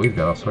 Oh, we've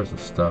got all sorts of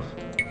stuff.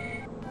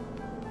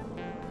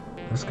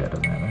 This guy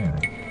doesn't have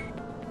anything.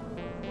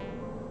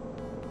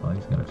 Well,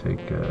 he's gonna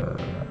take,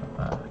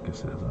 I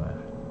guess it doesn't matter.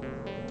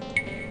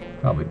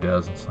 Probably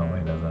does in some way,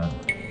 does that?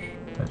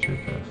 That shit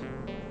does.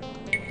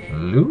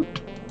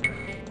 Loot?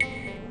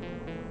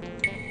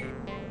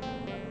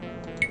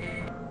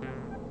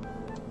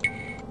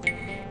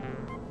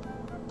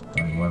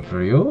 One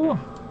for you.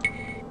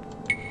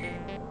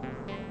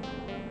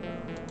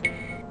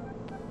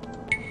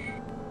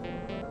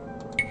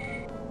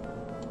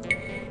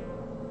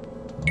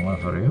 One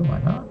for you, why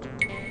not?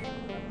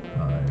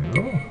 There you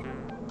go.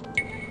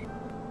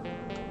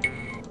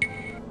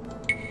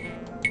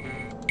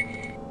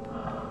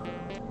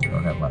 You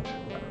don't have much.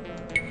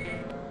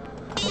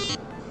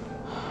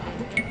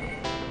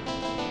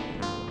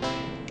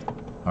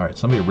 Alright,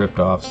 somebody ripped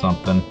off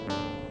something.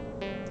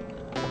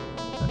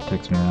 That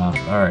ticks me off.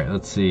 Alright,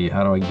 let's see.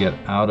 How do I get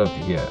out of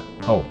here?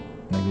 Oh,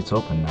 maybe it's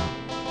open now.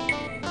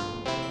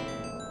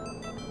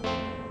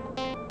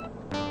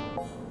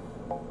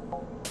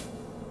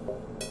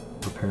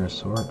 Repair a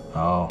sword?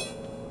 Oh.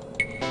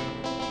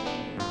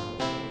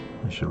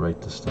 I should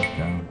write this stuff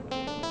down.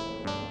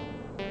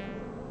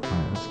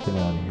 Alright, let's get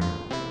out of here.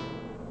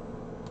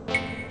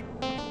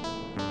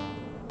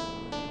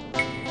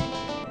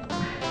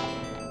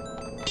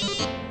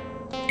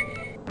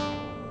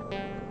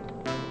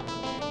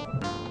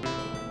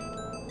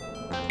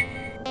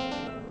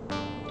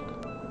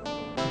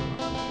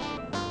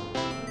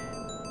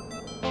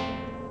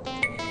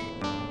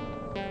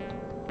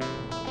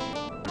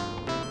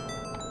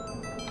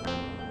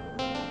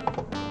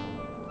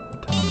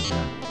 What town is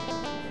that?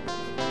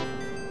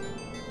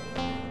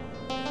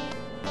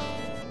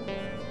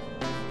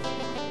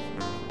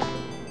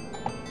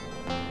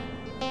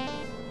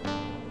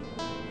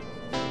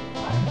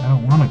 I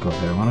don't want to go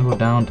there. I want to go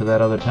down to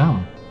that other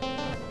town.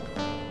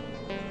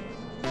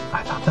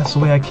 I thought that's the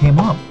way I came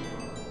up.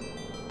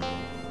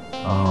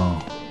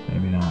 Oh,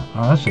 maybe not.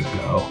 Oh, let's just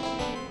go.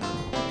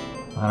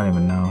 I don't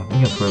even know. I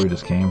think that's where we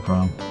just came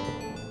from.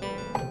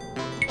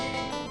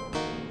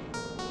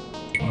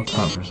 Let's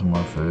hunt for some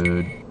more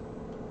food.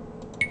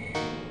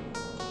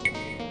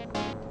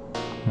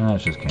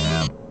 Let's just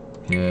camp.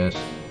 Yes.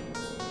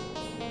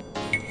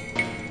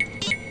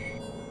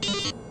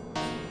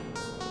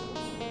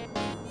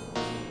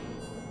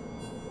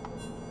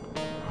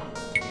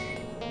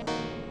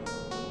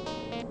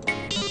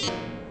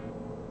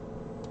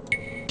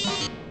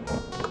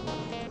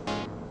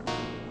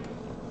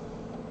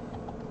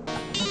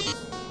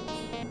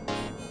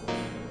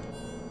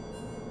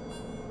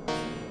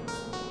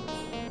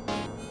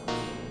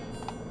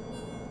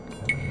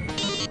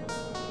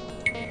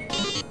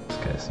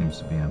 Seems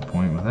to be on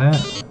point with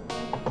that.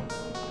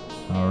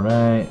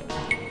 Alright.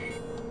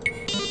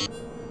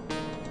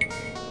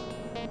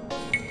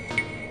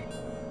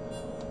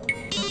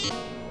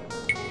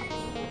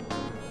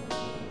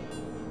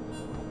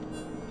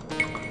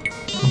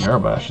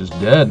 Mirabash is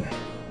dead.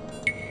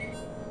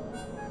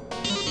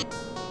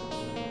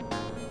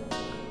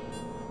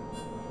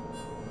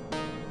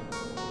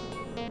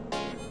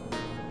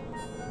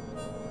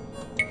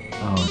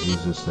 Oh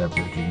Jesus, that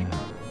Virginia.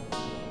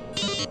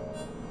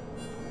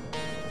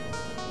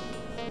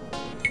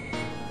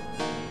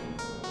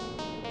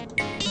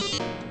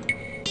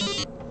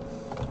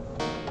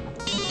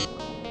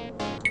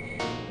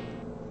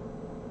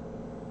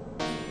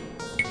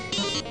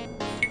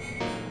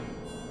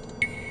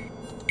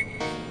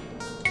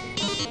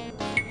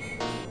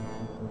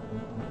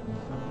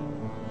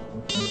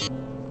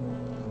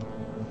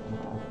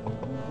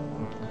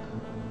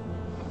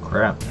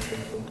 Crap,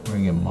 we're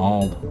gonna get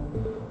mauled.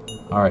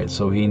 Alright,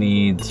 so he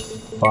needs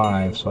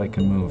 5, so I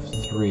can move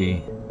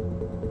 3.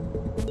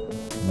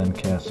 And then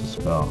cast a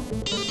spell.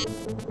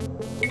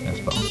 Cast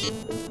spell.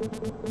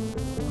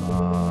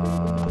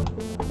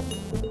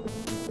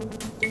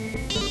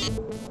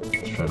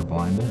 Let's try to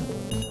blind it.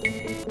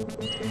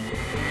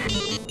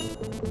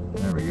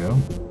 There we go.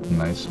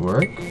 Nice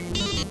work.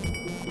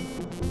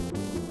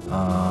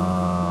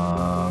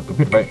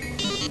 Computer fight.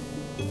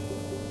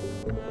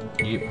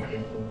 Yep.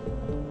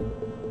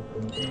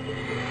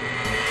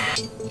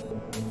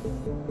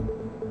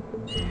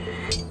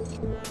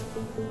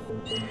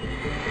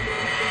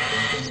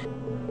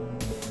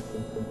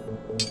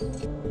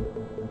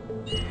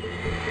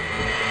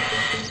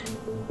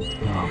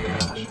 Oh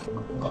gosh.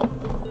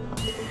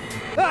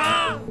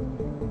 Ah!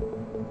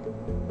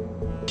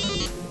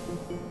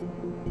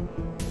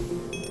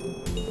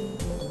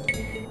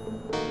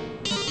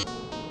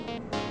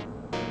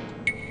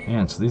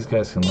 Man, so these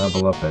guys can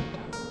level up at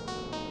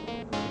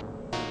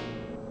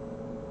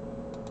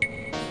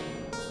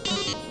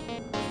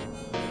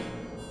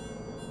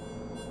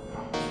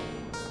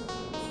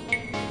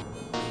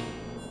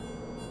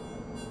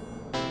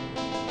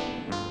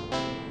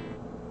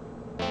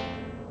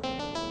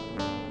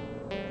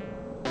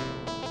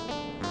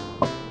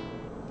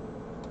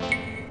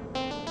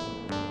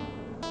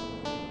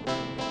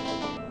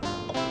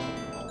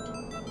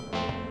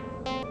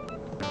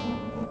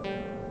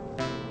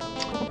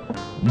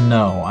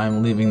No,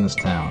 I'm leaving this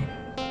town.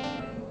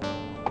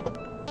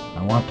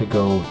 I want to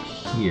go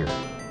here.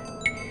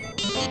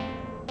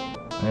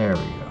 There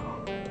we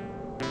go.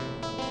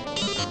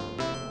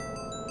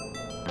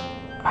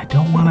 I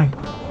don't want to...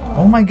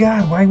 Oh my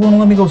god, why won't it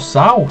let me go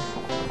south?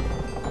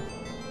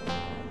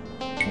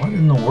 What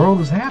in the world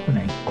is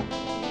happening?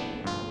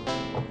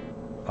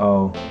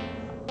 Oh.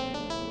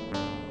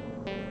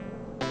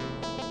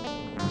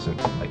 Is there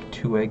like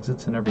 2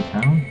 exits in every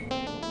town?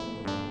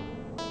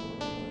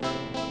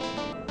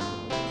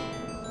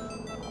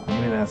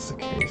 Maybe that's the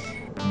case.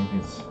 Maybe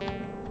it's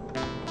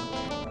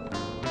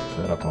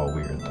set up all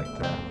weird like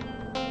that.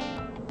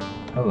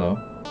 Hello.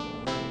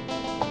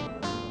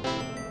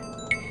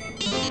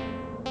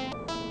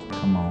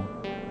 Come on.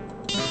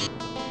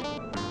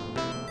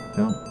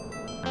 Don't.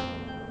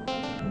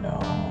 No.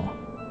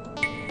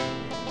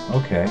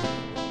 Okay.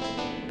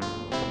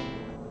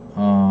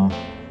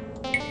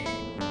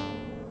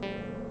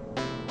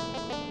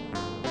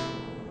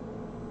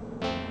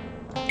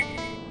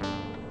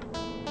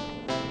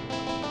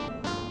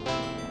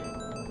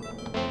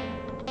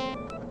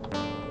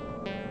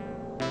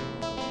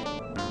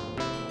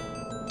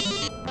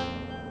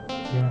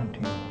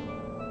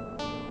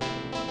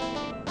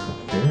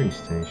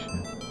 news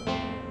station.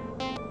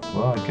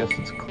 Well, I guess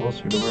it's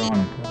closer to where I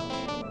want to go.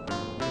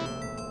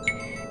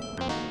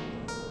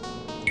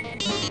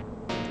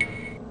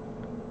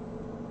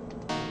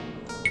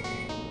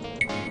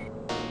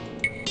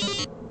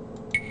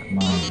 Come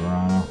on,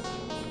 Verano.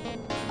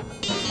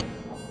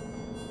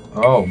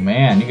 Oh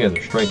man, you guys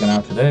are striking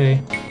out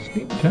today.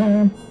 Sleep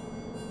time.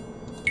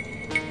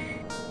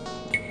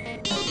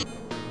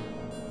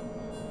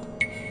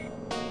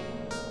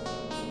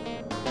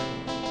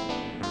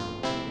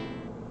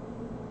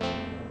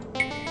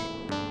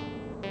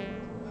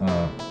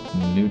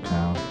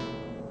 Newtown.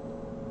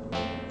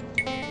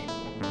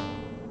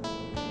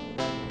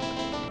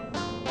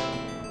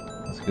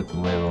 Let's get the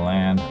lay of the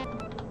land.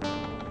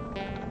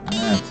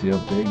 Let's see how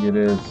big it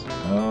is.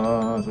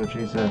 Oh, that's what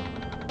she said.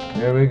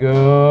 Here we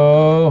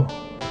go.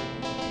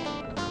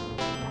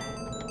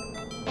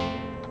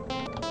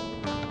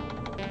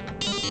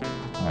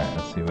 Alright,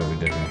 let's see what we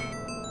did here.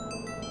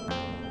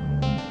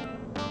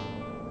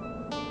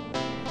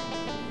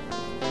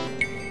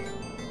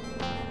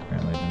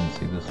 Apparently didn't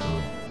see this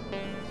little.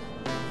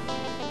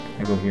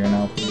 Can I go here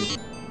now, please?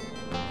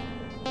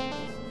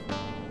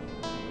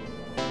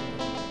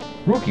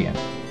 Rukian.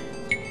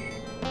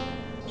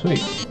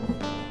 Sweet.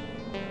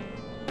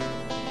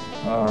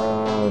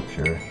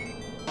 Sure.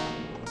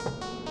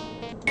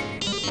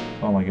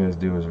 All my guys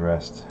do is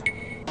rest.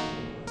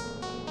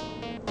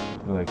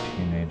 They're like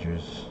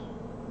teenagers.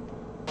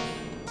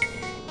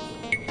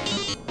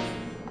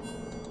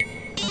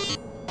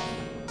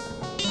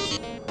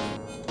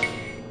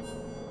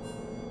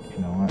 You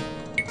know what?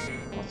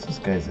 What's this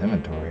guy's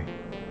inventory?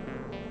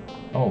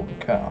 Holy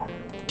cow.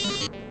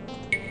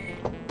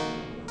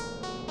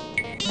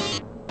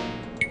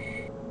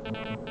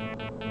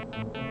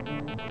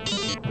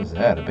 What is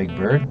that? A big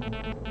bird?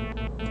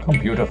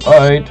 Computer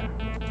fight!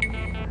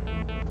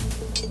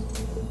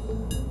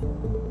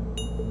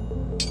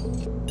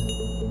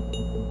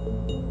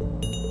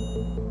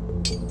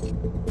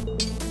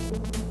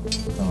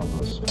 Oh,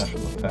 those special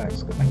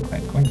effects. Clank,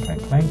 clank, clank,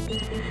 clank, clank.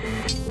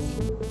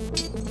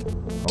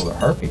 Oh, they're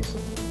harpies.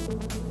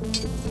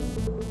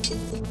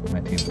 My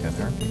team's got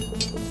harpies.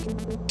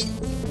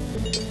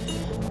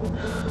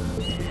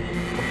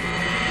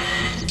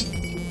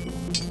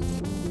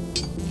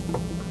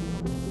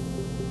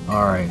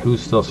 Alright,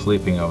 who's still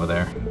sleeping over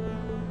there?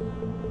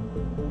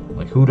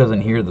 Like, who doesn't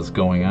hear this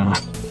going on?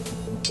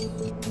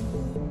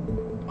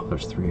 Oh,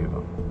 there's 3 of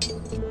them.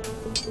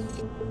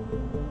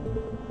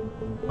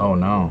 Oh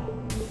no.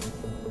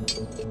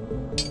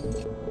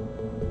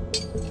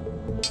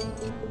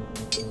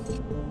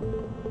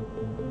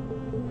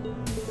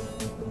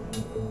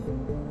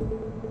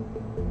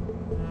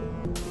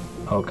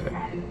 Okay.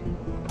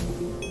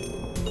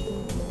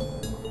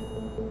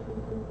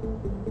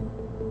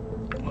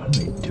 What are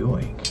they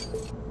doing?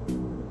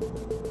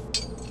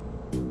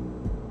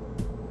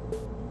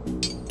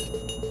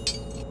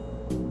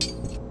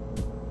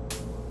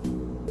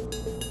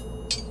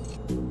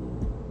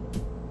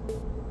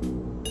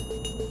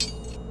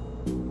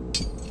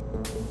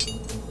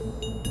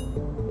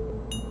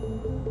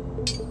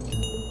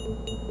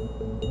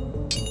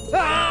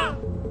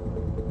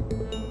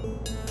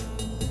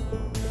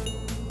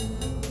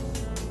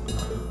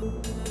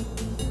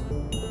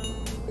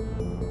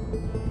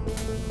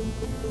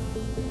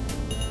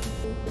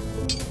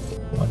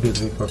 Two,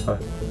 3, 4,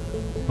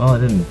 5. Well, I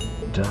didn't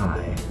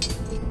die.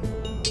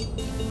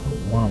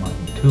 1 of my,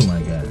 2 of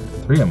my guys,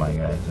 3 of my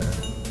guys are.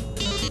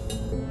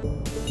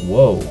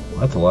 Whoa,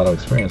 that's a lot of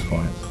experience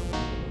points.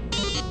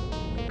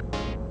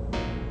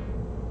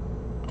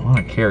 I want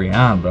to carry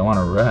on, but I want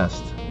to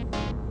rest.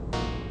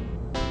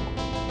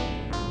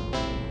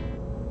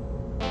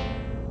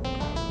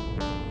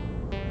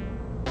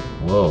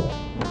 Whoa.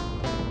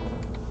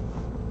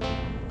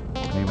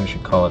 Maybe I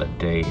should call it a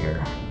day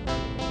here.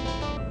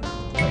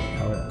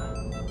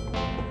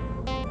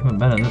 I haven't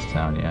been in this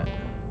town yet.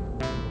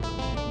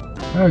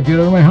 Oh, get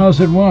out of my house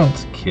at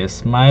once.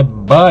 Kiss my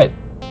butt.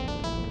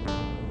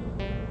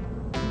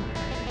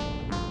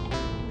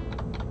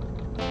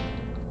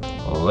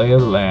 Lay of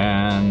the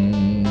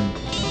land.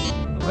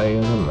 Lay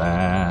of the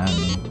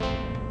land.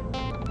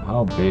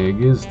 How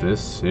big is this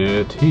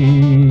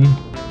city?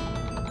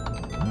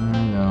 I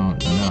don't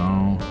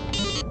know.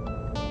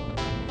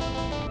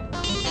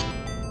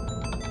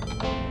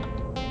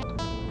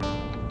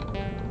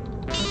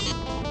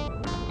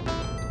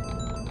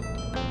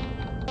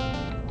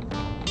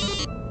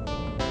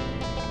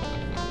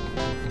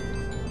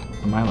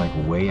 Am I like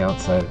way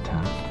outside of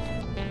town?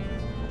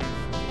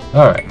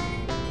 Alright.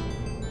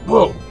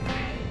 Whoa!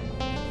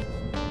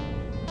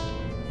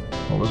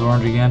 What was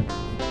orange again?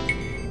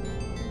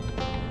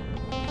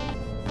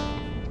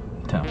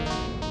 Town.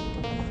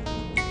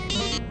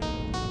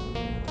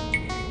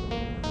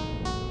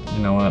 You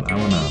know what? I'm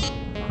gonna...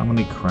 How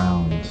many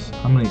crowns?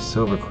 How many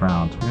silver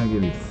crowns? We're gonna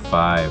give you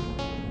 5.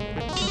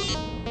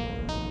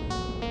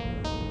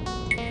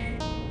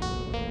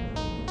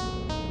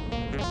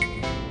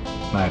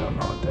 I don't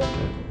know what that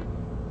did.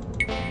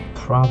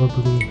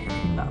 Probably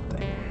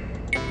nothing.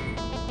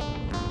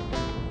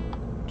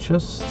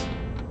 Just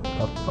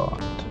a thought.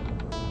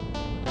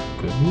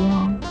 Could be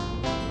wrong.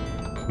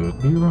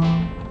 Could be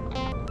wrong.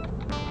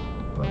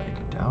 But I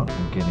doubt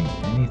I'm getting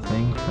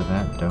anything for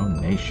that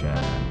donation. I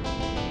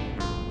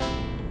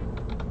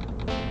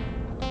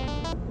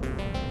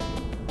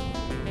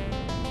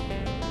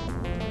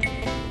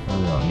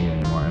really don't need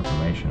any more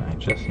information. I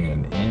just need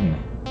an in.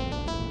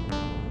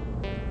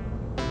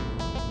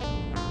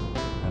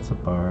 That's a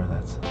bar.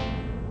 That's...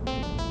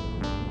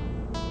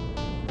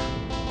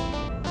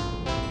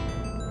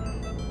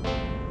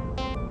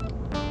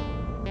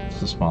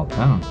 It's a small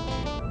town.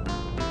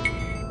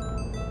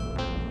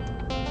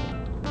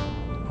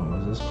 What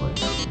was this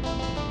place?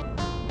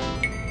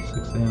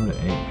 6 a.m. to 8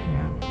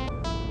 p.m.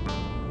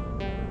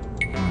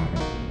 Alright.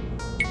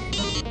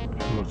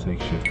 We'll take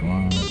shift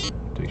 1,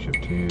 take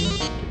shift 2,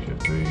 take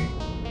shift 3.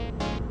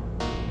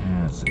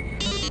 And let's see.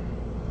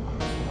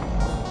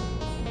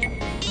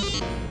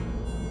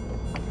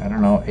 I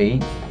don't know,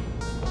 8?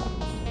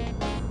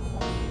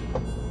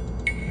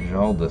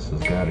 Jaldis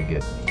has got to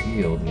get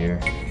healed here.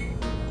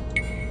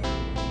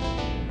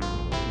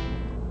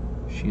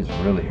 She's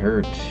really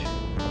hurt.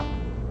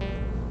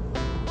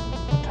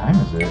 What time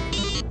is it?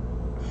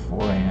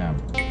 4 a.m.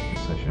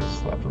 Guess I should have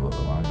slept a little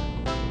bit longer.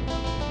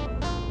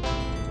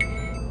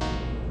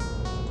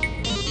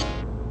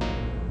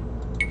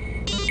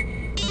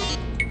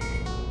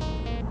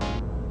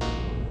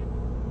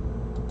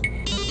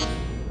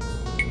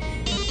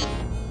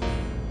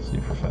 See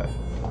for 5.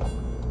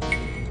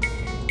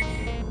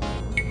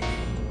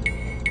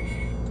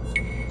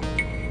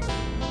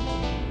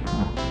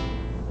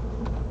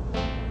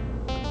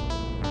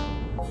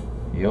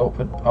 Yo,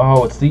 but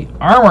oh, it's the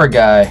armor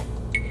guy.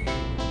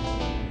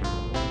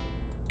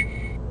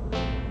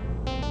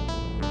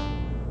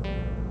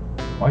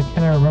 Why can't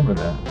I remember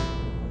that?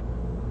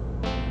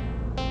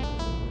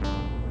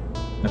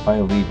 If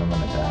I leave, I'm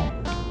gonna die.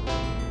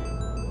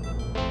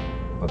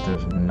 But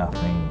there's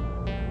nothing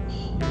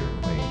here.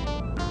 Wait,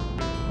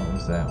 what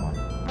was that one?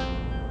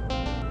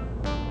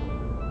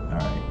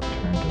 Alright,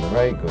 turn to the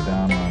right, go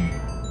down one.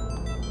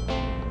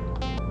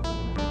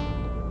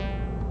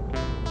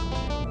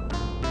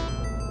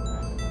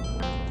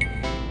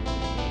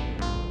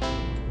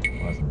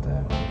 Wasn't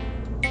that one?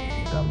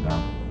 Dumb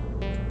dumb.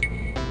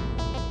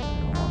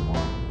 One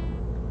more.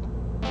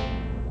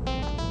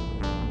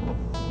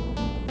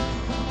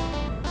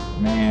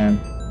 Man.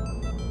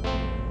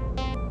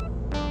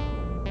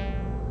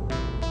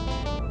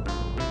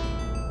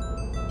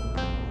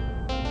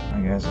 My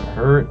guys are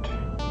hurt.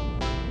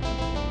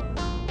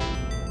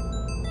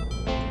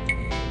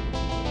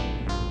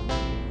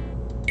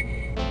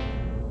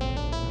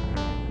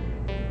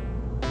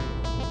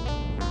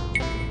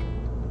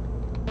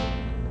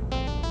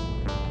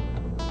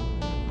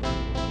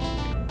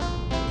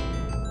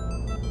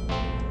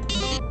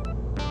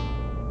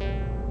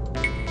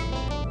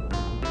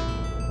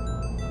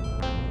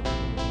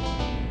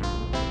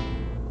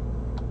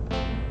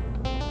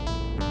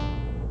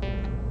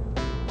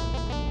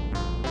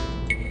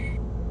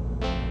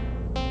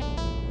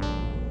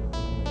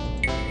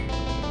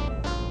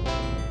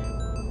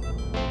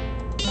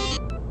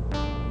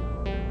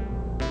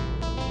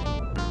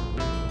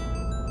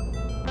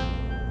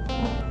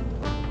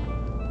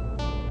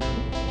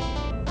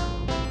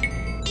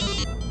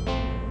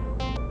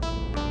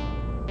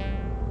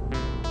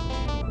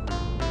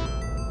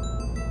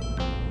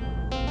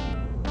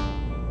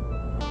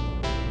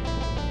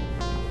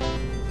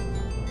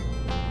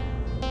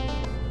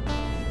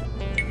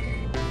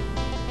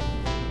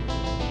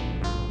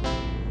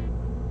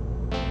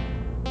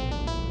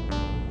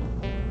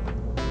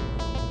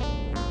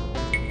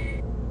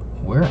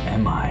 Where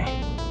am I?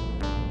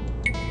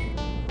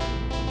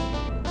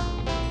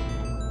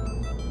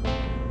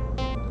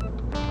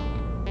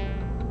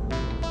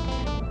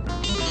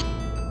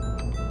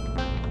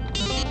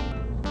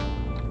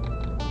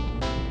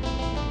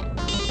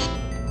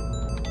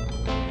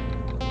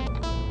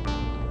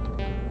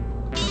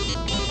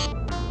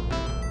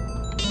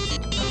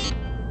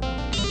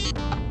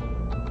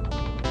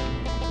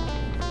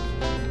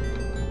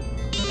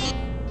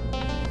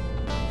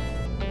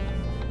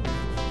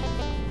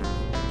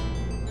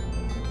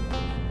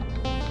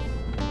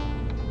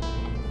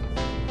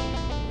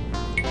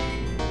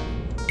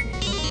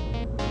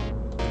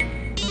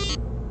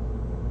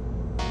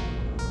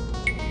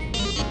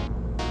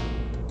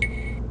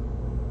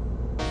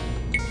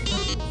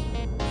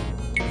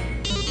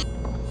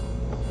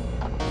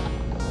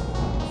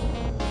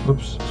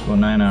 Oops, let's go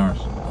 9 hours.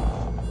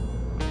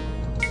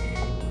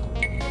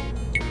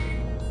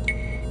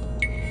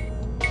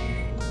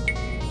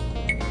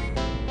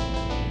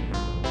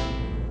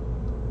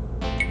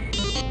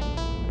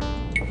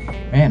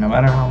 Man, no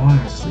matter how long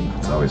I sleep,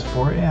 it's always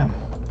 4 a.m.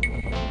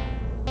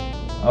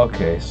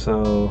 Okay,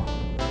 so...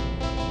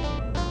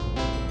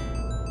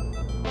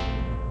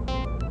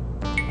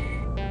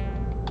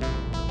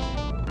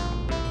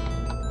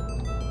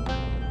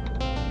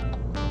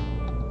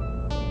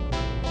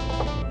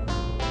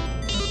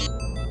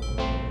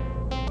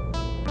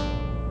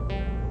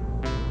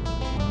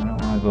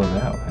 go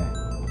that way.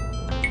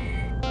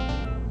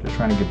 Just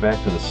trying to get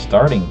back to the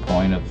starting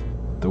point of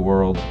the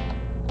world.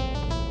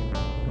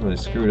 Really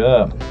screwed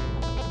up.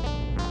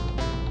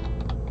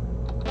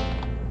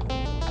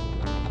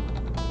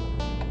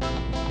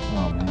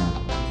 Oh man.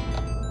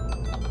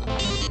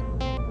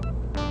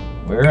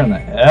 Where in the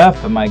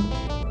F am I?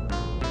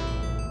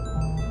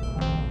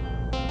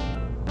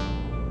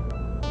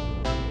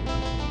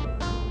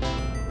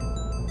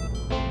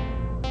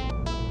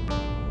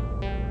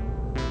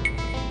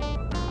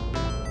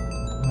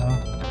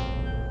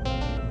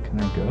 Can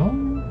I go?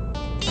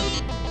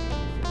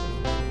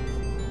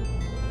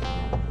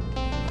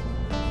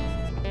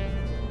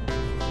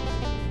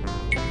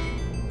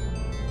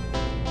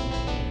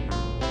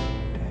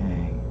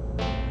 Dang.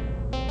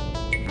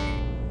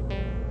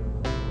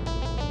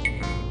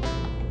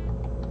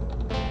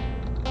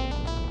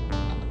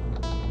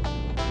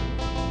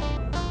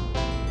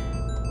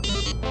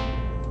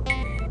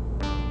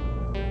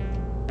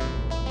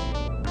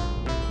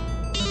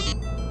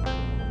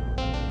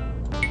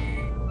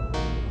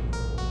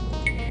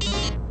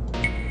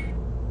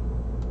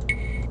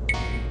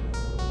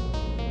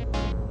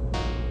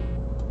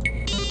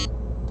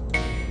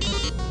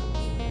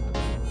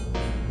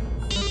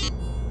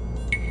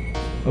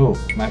 Oh,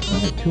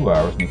 maximum hit 2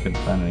 hours and he couldn't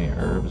find any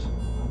herbs.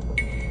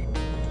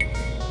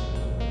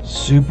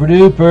 Super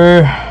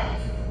duper.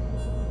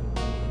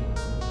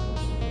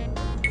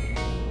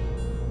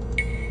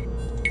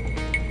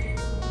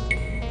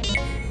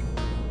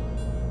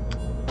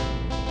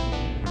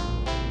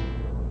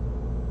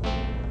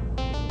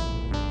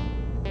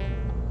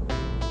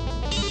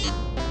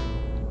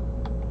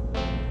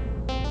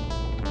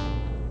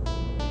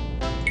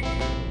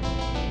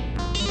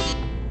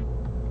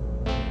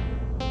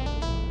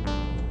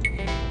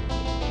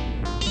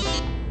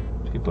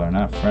 People are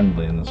not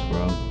friendly in this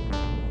world.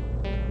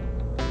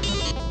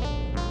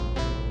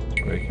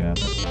 Let's break in.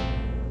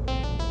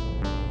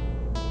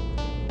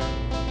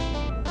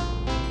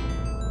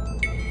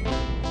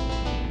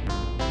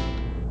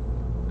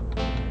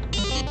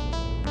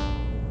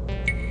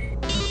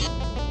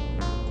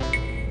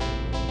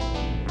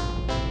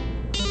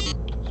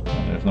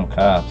 There's no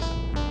cops.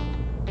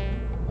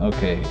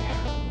 Okay.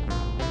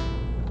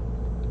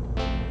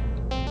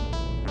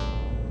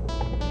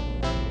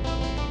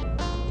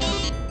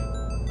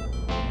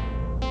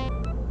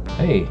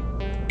 Hey,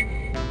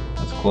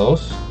 that's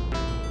close.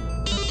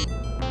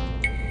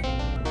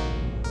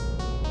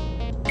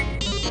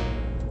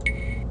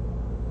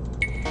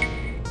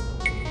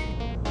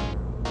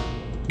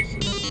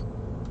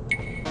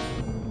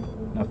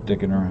 Enough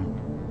dicking around.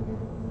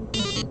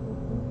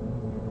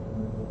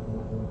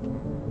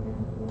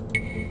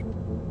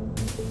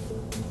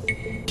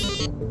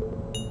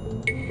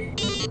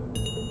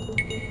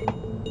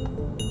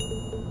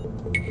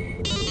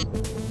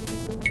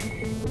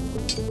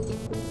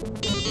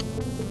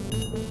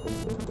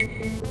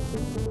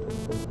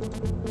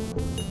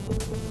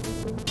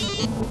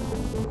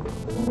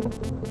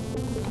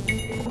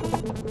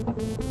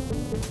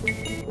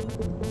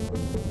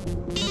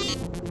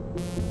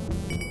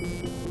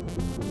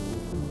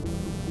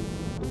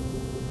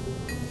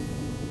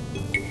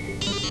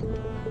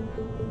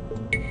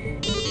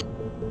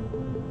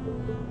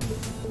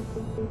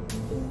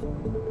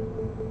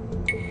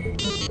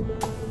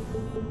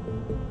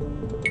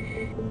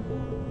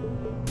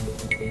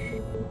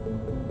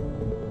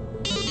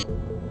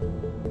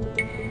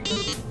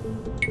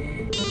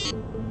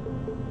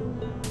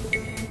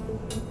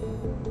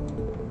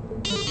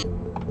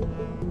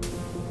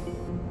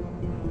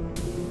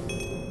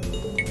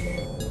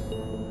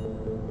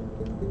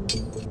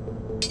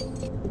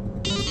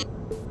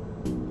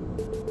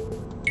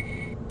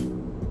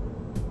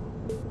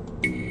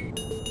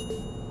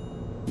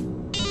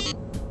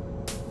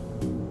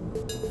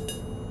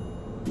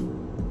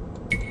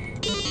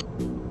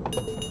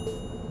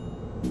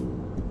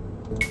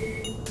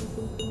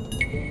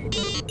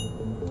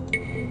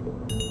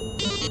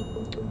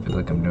 I feel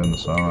like I'm doing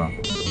this all wrong.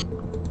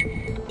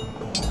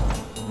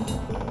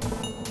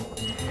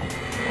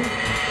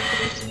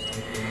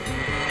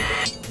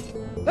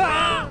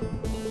 Ah!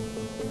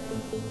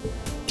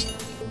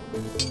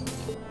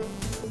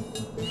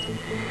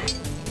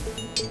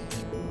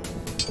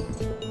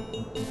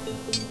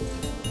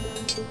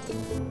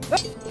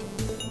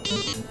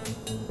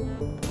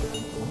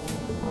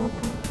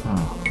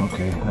 Oh,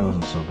 okay, that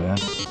wasn't so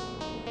bad.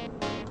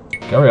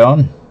 Carry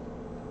on.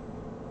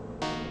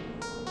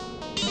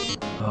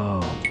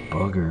 Oh,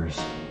 buggers.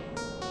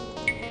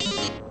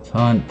 Let's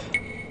hunt.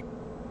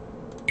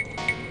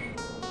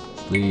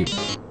 Sleep.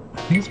 I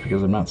think it's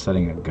because I'm not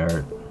setting a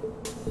guard.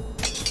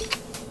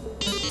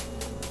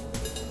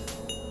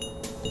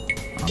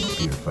 I'm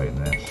fear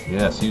fighting this.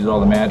 Yes, use all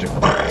the magic.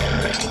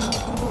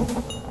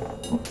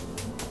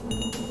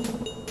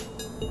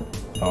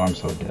 Oh, I'm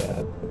so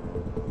dead.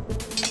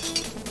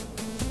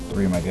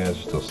 3 of my guys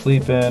are still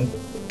sleeping.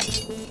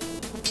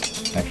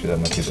 Actually, that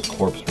might be the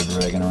corpse we're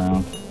dragging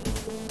around.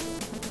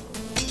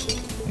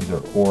 These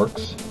are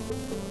orcs.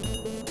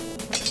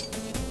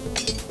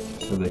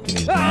 So they can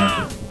use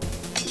magic.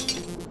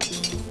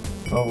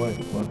 Oh wait,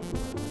 what?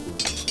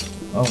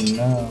 Oh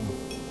no.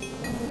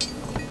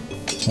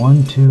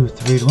 1, 2,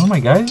 3. Did one of my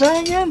guys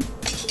die again?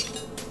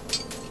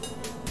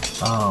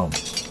 Oh.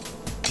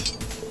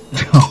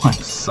 Oh, I'm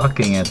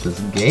sucking at this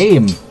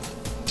game.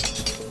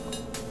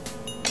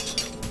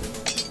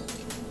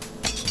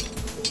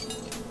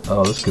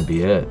 Oh, this could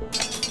be it.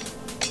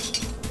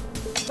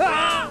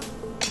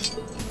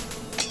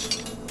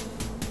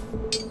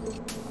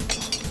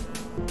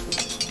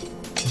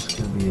 This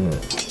could be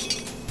it.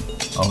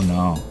 Oh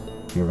no.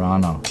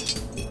 Urano.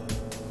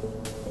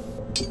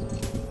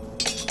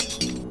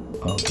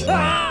 Oh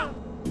god.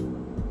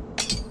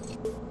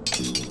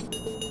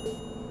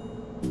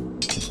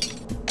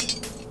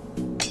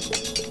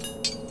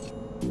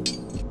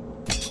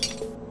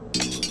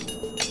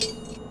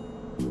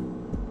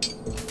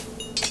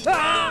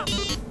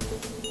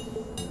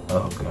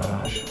 Oh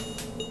gosh.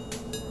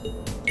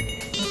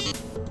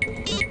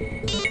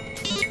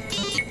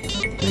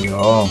 There you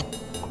go.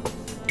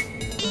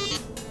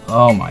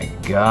 Oh my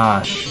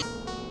gosh.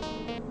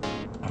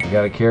 I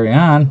gotta carry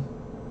on.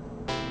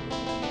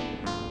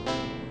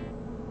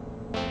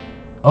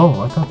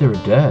 Oh, I thought they were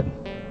dead.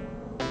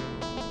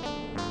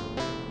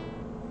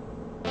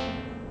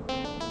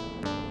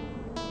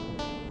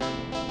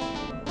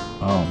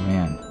 Oh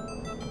man.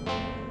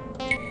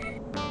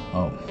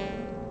 Oh.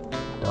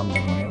 Dumb, I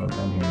haven't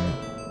been here yet.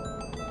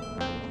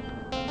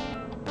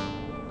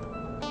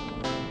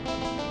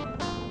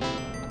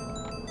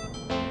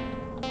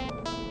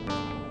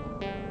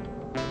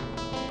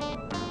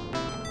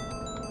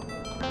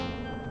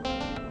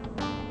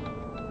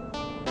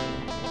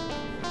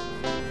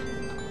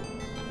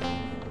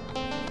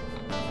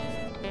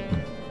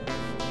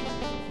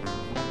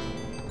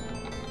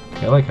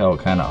 I like how it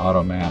kind of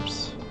auto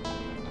maps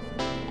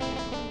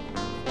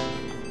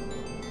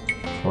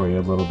for you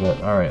a little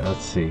bit. Alright,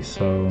 let's see.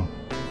 So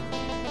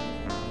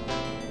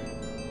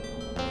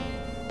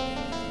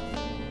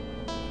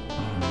I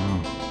don't know.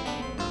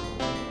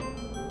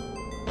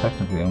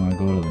 Technically I want to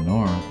go to the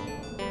north.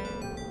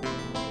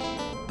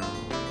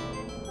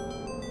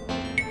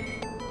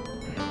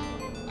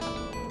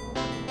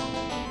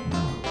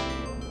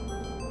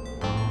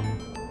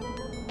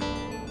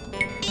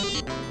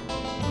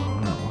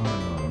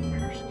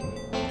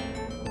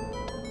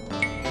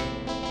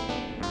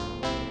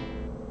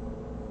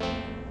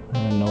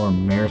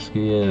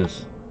 He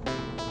is.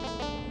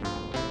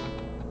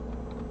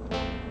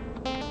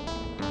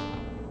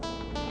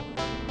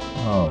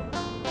 Oh,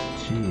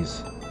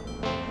 jeez.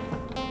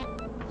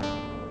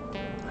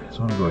 I just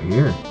want to go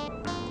here.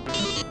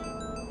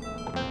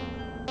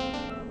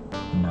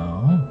 No.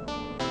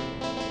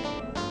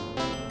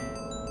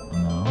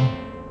 No.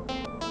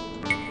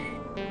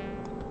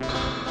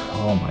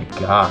 Oh my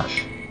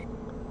gosh.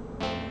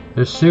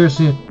 There's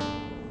seriously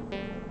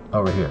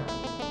over here.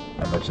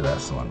 I bet you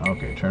that's the one.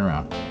 Okay, turn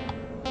around.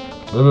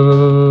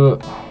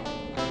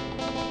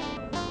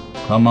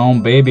 Come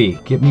on, baby.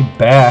 Get me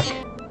back.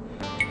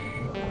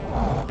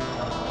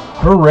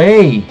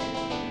 Hooray!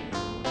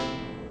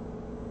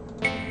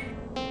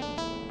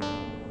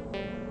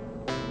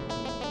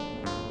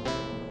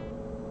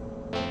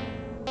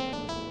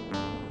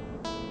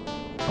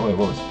 Oh wait,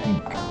 what was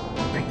pink?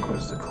 Pink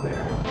was the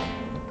clear.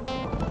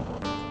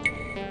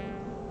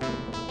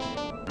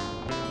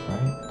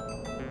 Right?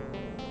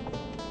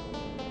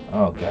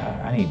 Oh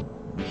god, I need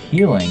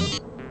healing.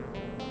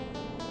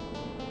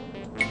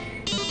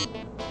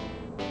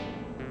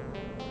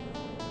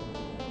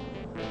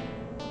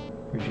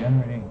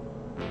 Regenerating.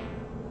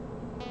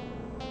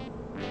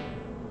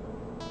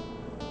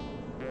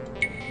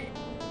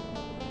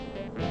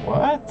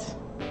 What?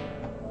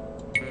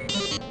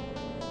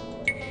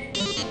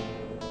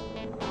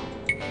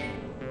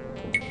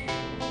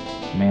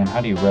 Man, how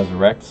do you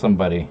resurrect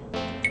somebody?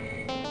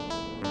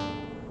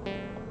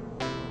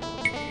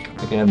 I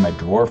think I had my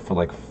dwarf for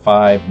like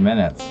 5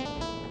 minutes.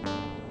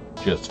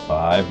 Just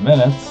 5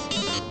 minutes.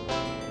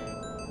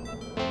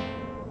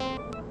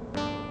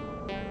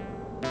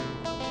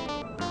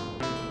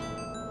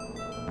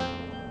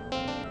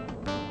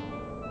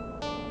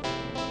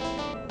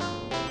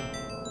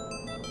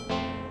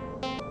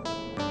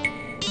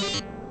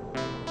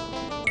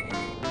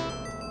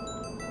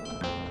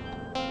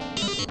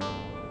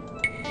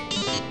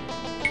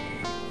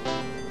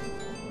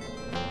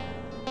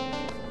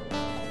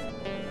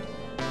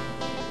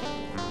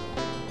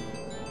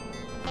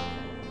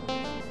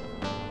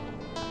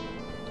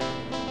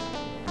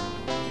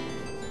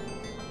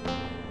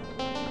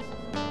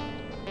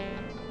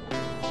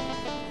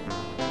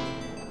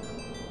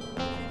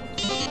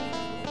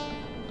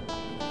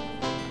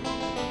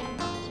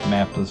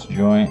 Map this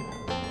joint.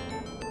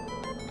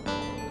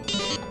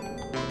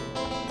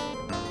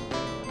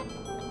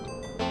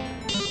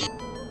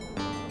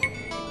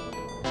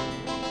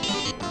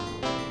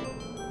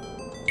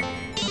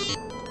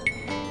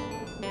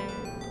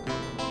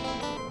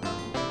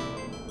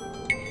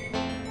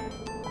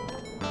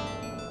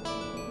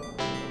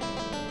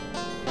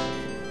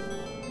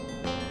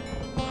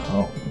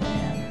 Oh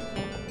man.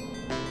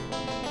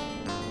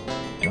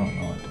 Don't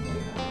know what to do.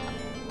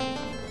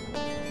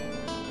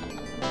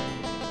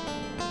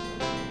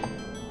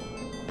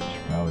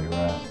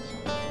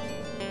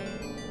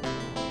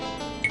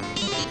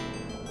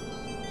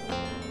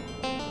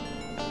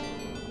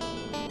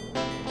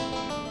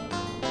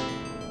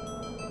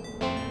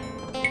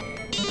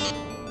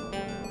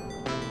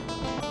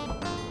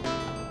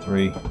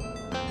 3.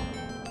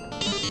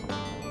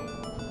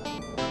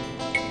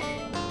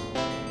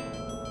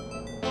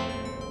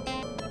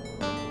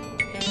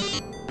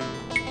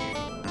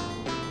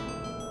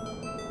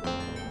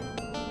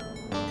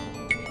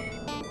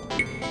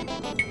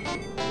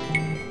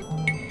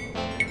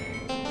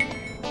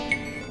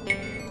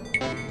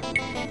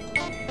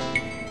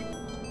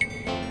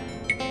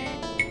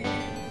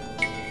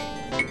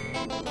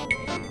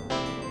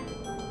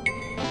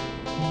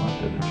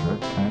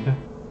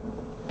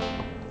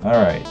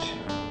 Alright.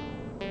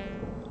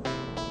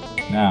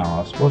 Now, I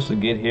was supposed to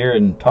get here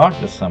and talk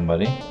to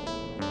somebody.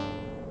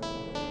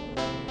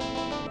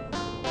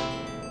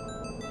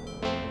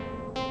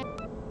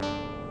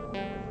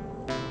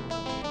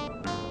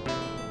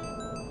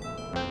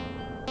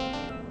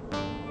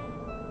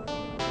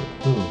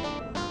 Who?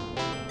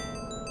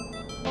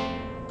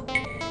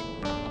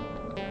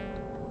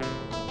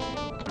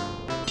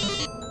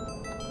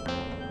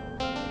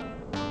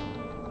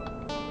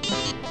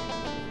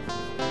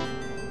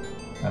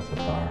 That's a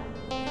bar.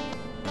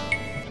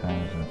 What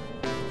time is it?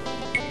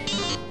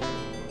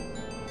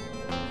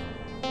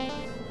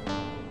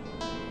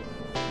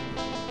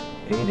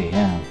 8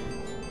 a.m.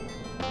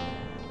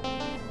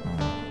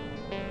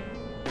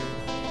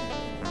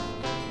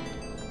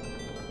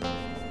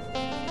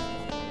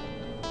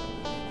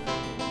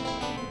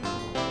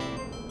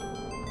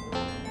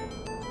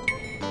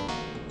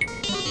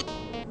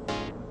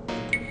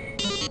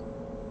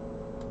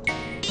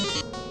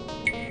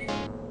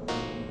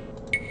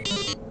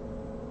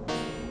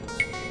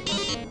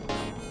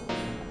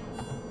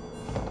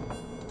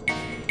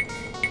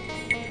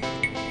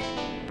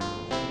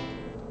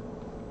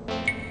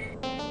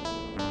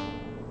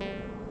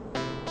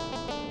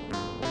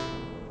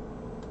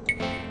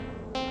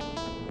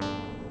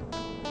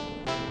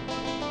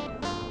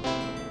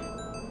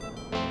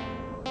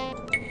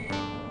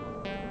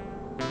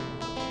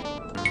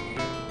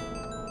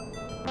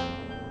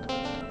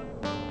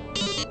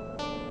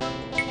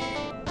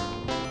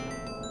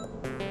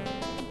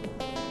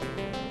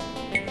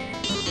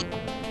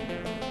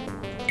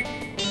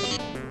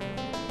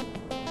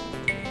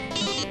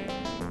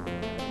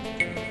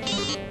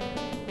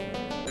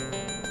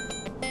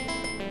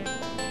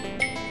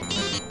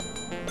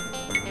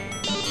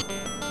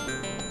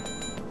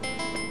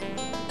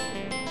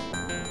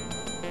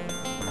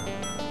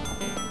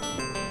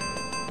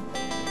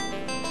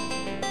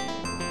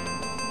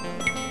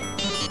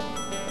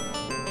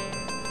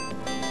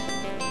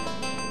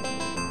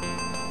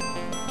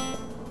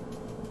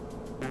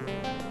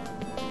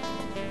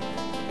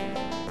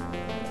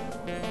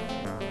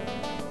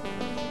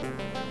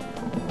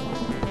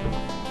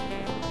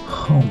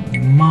 Oh,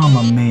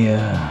 mamma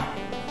mia.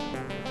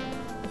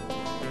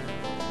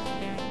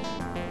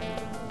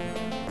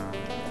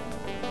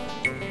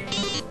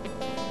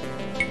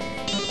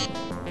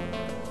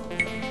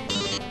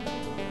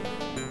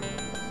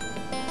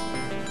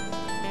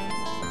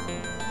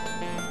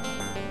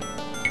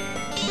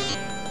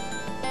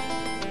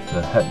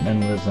 The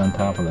hetman lives on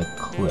top of the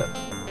cliff.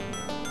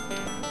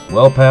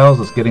 Well, pals,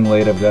 it's getting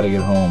late. I've got to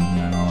get home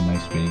now.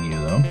 Nice meeting you,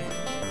 though.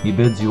 He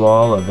bids you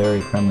all a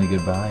very friendly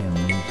goodbye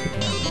and leaves the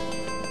tavern.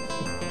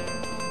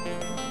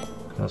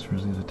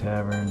 Customers leave the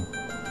tavern.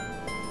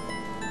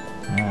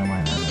 I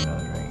might not have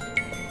another drink.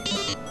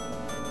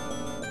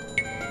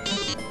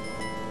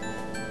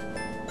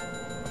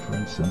 For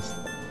instance,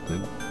 the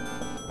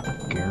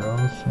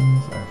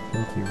Garrisons are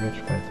filthy rich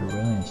by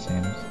Thurwillian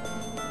standards.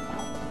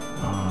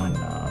 Oh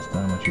no, it's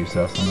not much use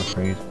us, I'm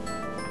afraid.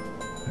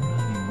 I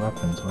really need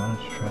weapons. Why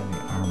don't you try the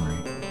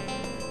armory?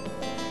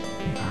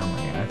 The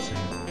armory, I'd say.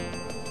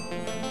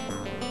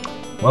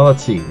 Well,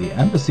 let's see. The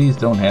embassies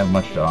don't have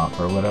much to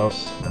offer. What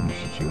else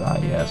interests you? Ah,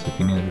 yes. If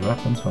you needed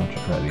weapons, why don't you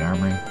try the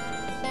armory?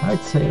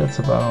 I'd say that's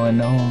about all I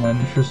know and might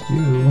interest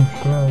you.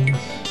 Shrugs.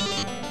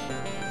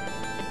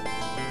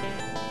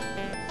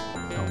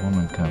 A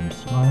woman comes.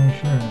 Why,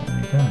 sure.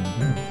 Anytime.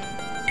 Please.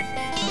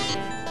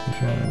 You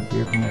try a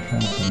beer for my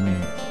friends and me.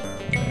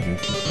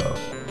 Introduce yourself.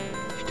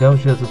 She tells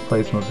you that this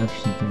place, the most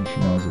interesting thing she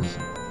knows is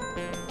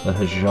the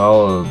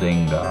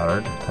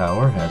Hjalldingard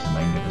Tower has a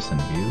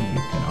magnificent view.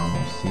 You can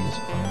almost see as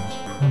far as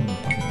from here.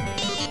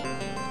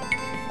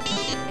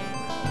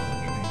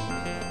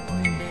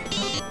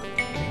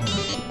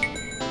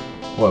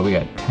 Boy, we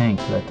got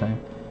tanked that time.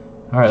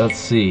 Alright, let's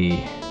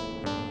see.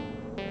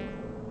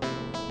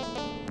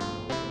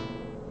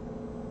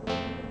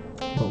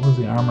 What was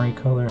the armory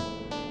color?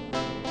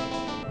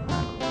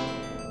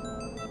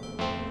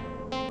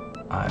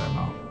 I don't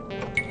know.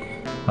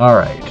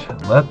 Alright,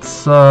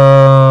 let's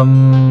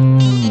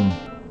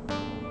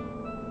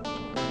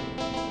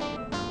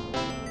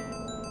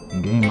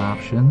game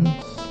options.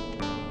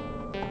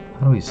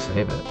 How do we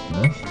save it?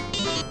 This?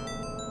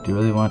 Do you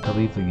really want to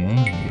leave the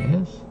game?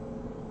 Yes?